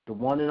 the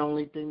one and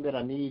only thing that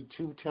I need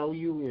to tell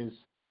you is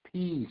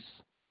peace.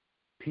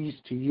 Peace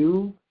to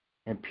you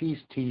and peace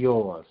to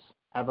yours.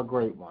 Have a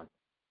great one.